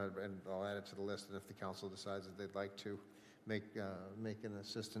along, and I'll add it to the list, and if the council decides that they'd like to make an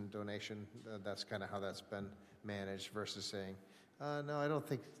assistant donation, that's kind of how that's been managed, versus saying, no, I don't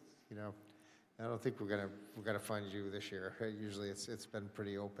think, I don't think we're gonna fund you this year. Usually it's been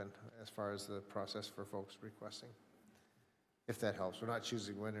pretty open as far as the process for folks requesting. If that helps. We're not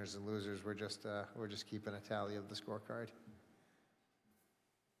choosing winners and losers. We're just keeping a tally of the scorecard.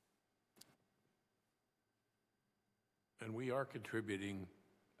 And we are contributing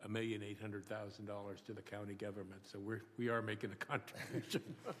 $1,800,000 to the county government, so we are making a contribution.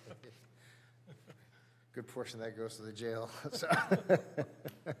 Good portion of that goes to the jail. So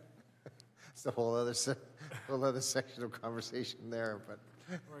it's a whole other section of conversation there, but.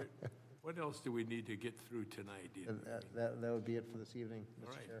 All right. What else do we need to get through tonight? That would be it for this evening, Mr.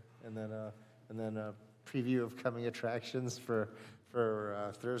 All right. Chair. And then a preview of coming attractions for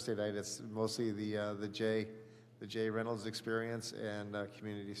Thursday night. It's mostly the J Reynolds Experience and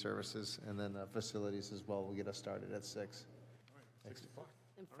community services, and then facilities as well will get us started at 6. All right, 6 o'clock.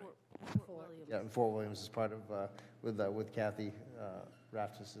 And Fort Williams. Yeah, and Fort Williams is part of with Kathy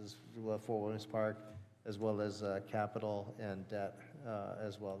Raftis's Fort Williams Park, as well as capital and debt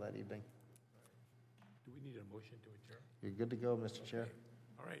as well that evening. Do we need a motion to adjourn? You're good to go, Mr. Chair.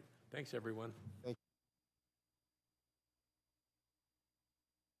 All right. Thanks, everyone. Thank you.